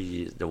 and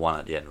maybe the one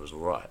at the end was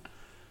alright.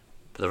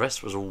 But the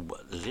rest was all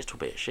a little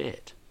bit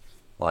shit.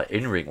 Like,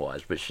 in-ring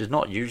wise, which is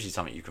not usually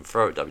something you can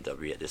throw at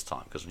WWE at this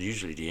time, because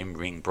usually the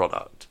in-ring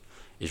product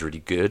is really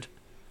good,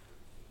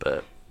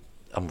 but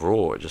on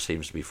Raw it just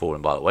seems to be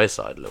falling by the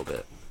wayside a little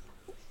bit.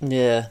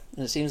 Yeah,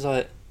 and it seems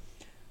like,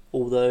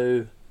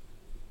 although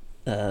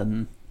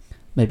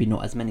maybe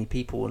not as many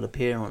people will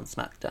appear on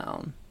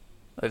SmackDown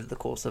over the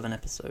course of an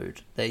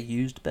episode, they're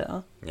used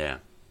better. Yeah.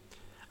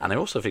 And I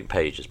also think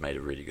Paige has made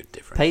a really good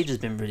difference. Paige has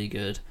been really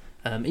good.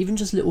 Even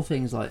just little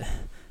things like,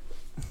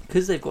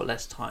 because they've got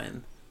less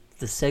time,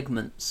 the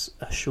segments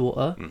are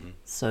shorter,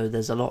 so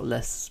there's a lot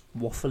less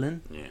waffling.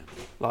 Yeah.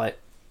 Like,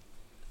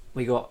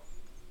 we got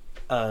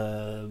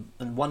a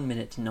 1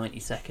 minute to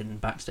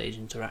 90-second backstage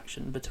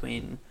interaction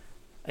between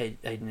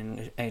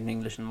Aiden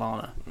English and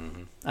Lana,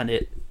 and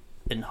it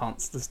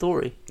enhanced the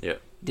story. Yeah.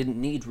 Didn't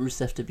need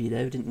Rusev to be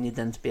there, didn't need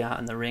them to be out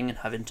in the ring and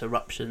have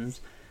interruptions.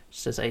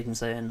 It's just Aiden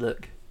saying,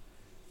 look,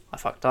 I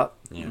fucked up,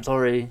 I'm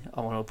sorry, I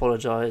want to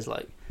apologise,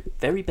 like,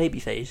 very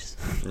babyface.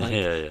 Like,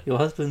 yeah. your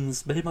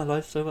husband's made my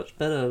life so much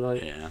better.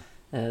 Like,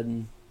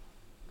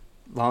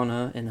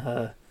 Lana in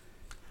her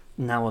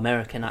now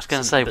American accent. I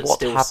was going to say, what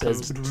still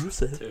happened says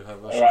Rusev. to her Her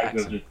Russian accent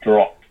accent? just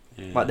dropped.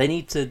 Yeah. Like, they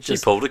need to She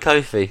just pulled a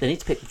Kofi. they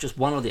need to pick just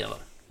one or the other.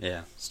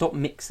 Yeah. Stop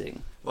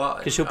mixing, Well,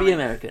 because she'll I be mean,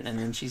 American, and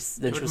then she'll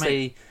would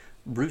say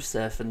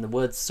Rusev and the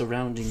words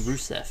surrounding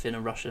Rusev in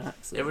a Russian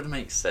accent. It would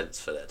make sense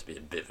for there to be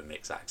a bit of a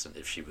mixed accent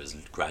if she was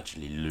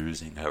gradually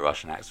losing her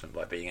Russian accent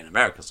by being in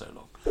America so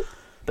long.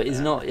 But it's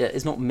not. Yeah,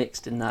 it's not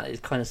mixed in that.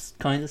 It kind of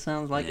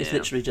sounds like it's Yeah.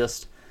 literally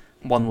just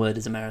one word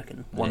is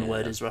American, one Yeah.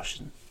 word is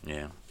Russian.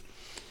 Yeah.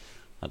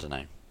 I don't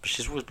know. But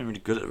she's always been really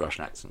good at the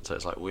Russian accent, so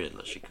it's like weird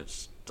that she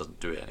doesn't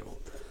do it anymore.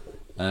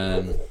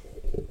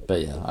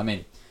 But yeah, I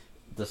mean,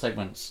 the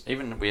segments,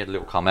 even we had a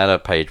little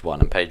Carmella Paige one,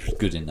 and Paige was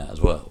good in that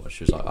as well, where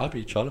she was like, I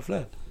beat Charlotte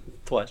Flair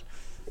twice.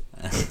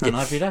 And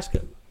I beat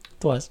Asuka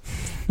Twice.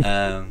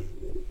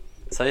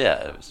 So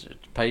yeah,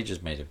 Paige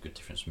has made a good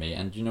difference for me,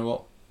 and you know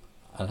what?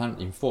 I haven't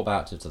even thought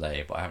about it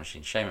today, but I haven't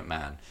seen Shane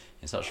McMahon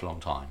in such a long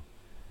time,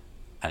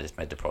 and it's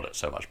made the product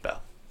so much better.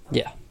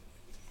 Yeah.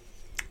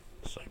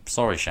 So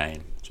sorry,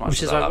 Shane. As much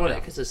Which as is I love ironic,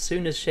 you. because as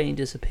soon as Shane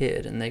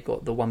disappeared and they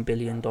got the $1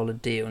 billion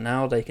deal,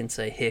 now they can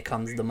say, here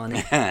comes the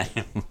money.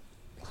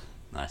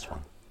 Nice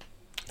one.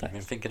 Have you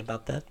been thinking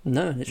about that?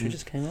 No, literally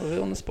just came up with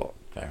it on the spot,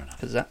 Fair enough.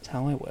 because that's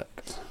how I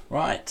work.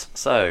 Right,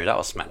 so that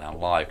was SmackDown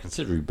Live,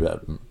 considerably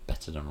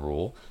better than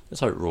Raw. Let's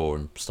hope Raw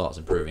starts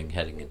improving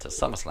heading into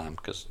SummerSlam,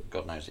 because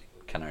God knows it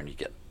can only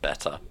get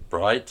better,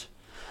 right?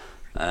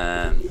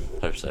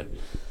 Hope so.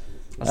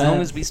 As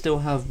long as we still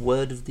have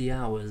Word of the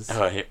Hours.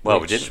 Well,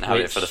 we didn't have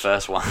it for the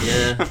first one.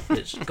 Yeah,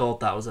 which,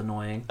 God, that was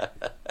annoying.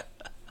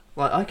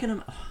 Like, I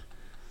can...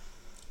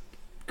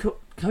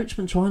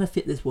 Coachman trying to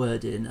fit this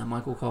word in, and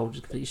Michael Cole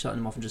just completely shutting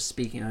him off and just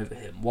speaking over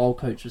him while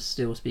Coach was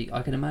still speaking.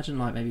 I can imagine,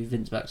 like, maybe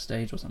Vince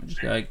backstage or something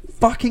just going,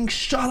 fucking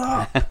shut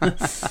up!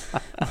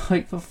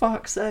 Like, for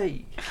fuck's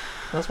sake.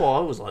 That's what I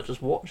was like,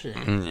 just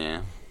watching.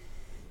 Yeah.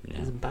 It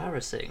was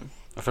embarrassing.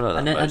 I feel like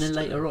And that then most-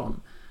 later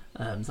on,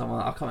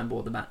 someone, I can't remember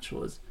what the match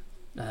was,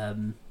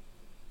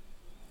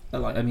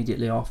 like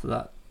immediately after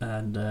that,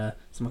 and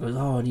someone goes,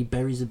 oh, and he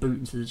buries a boot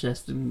into the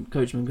chest, and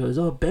Coachman goes,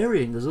 oh,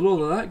 burying, there's a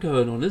lot of that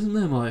going on, isn't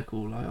there,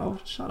 Michael? Like, oh,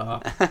 shut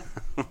up.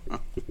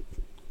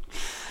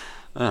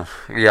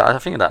 Yeah, I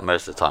think that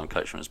most of the time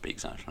Coachman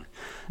speaks, actually.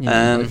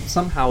 Yeah, like,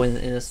 somehow in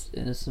a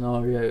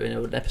scenario, in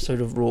an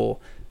episode of Raw,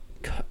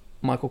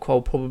 Michael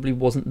Cole probably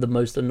wasn't the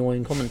most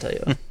annoying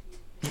commentator.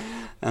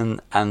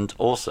 And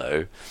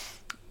also,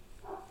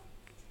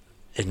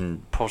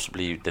 in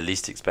possibly the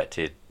least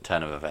expected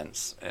turn of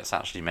events, it's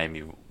actually made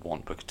me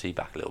want Booker T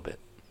back a little bit.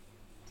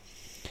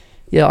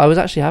 Yeah, I was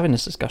actually having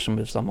this discussion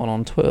with someone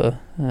on Twitter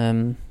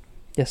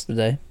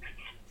yesterday,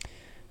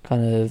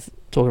 kind of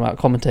talking about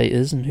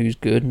commentators and who's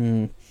good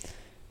and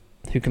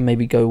who can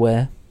maybe go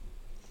where.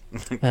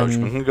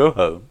 Coachman can go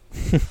home.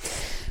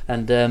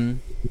 And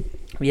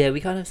yeah,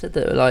 we kind of said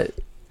that, like,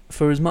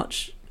 for as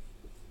much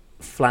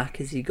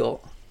flack as he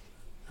got,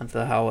 and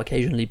for how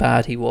occasionally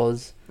bad he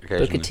was,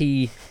 Booker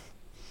T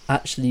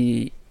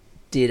actually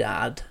did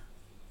add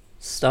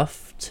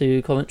stuff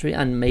to commentary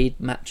and made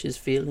matches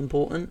feel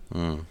important.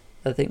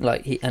 I think,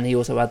 like, he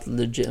also had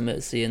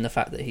legitimacy in the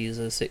fact that he's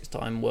a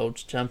 6-time world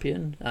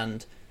champion,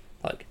 and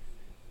like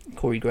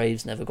Corey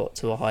Graves never got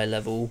to a high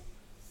level.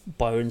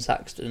 Byron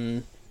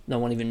Saxton, no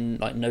one even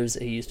like knows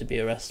that he used to be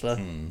a wrestler.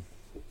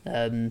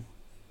 Who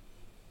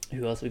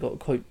else we got?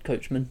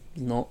 Coachman,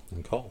 not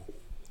And Cole.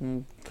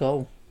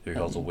 Cole. Who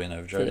got a win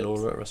over Joey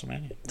Lawler at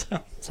WrestleMania.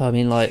 So I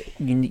mean, like,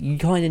 you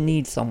kind of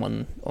need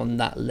someone on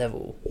that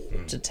level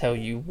to tell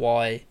you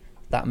why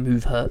that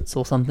move hurts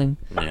or something.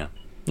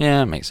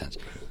 Yeah, makes sense.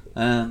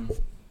 Right,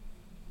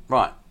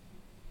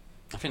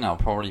 I think that'll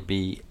probably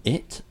be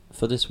it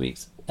for this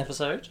week's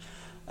episode.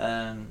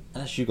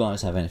 Unless you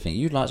guys have anything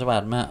you'd like to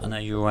add, Matt. I know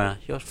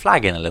you're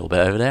flagging a little bit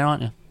over there,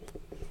 aren't you?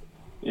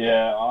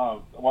 Yeah,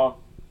 well,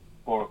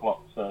 4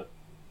 o'clock, so.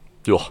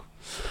 All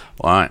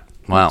right.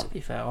 Well, To be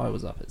fair, I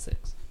was up at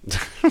 6.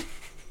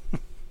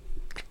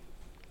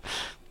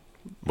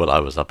 well, I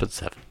was up at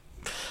 7.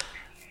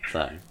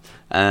 So,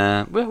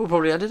 we'll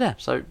probably end it there.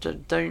 So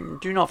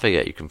do not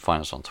forget you can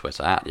find us on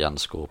Twitter at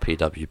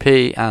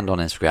 @_PWP and on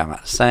Instagram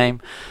at the same.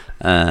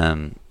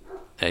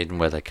 Aiden,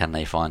 where can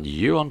they find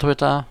you on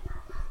Twitter?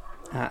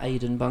 At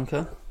Aiden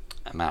Bunker.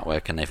 And Matt,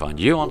 where can they find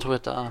you on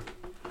Twitter?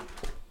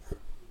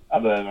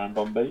 I'm there around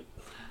Bombay.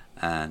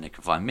 And you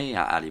can find me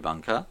at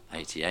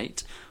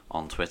AliBunker88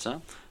 on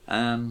Twitter.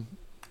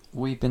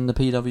 We've been the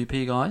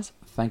PWP guys.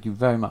 Thank you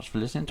very much for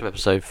listening to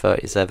episode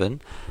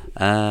 37.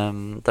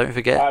 Don't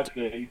forget.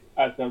 Actually,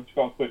 I've just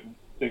got a quick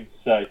thing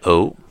to say.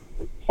 Oh.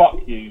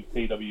 Fuck you,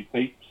 PW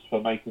Peeps,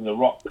 for making The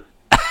Rock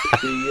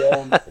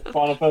the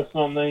final person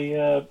on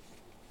the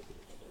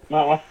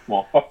Mount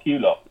Rushmore. Fuck you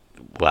lot.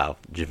 Wow,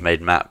 you've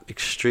made Matt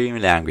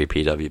extremely angry,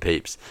 PW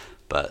Peeps.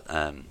 But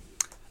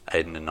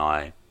Aiden and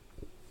I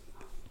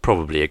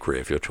probably agree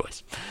with your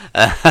choice.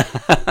 Go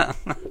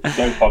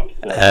fuck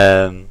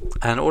yourself.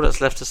 And all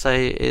that's left to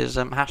say is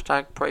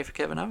hashtag pray for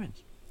Kevin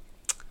Owens.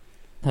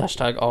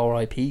 Hashtag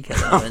RIP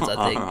Kevin Owens, I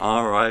think.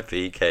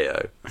 RIP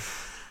KO.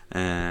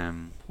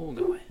 Poor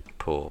guy.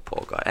 Poor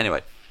guy.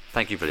 Anyway,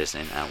 thank you for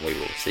listening, and we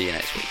will see you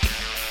next week.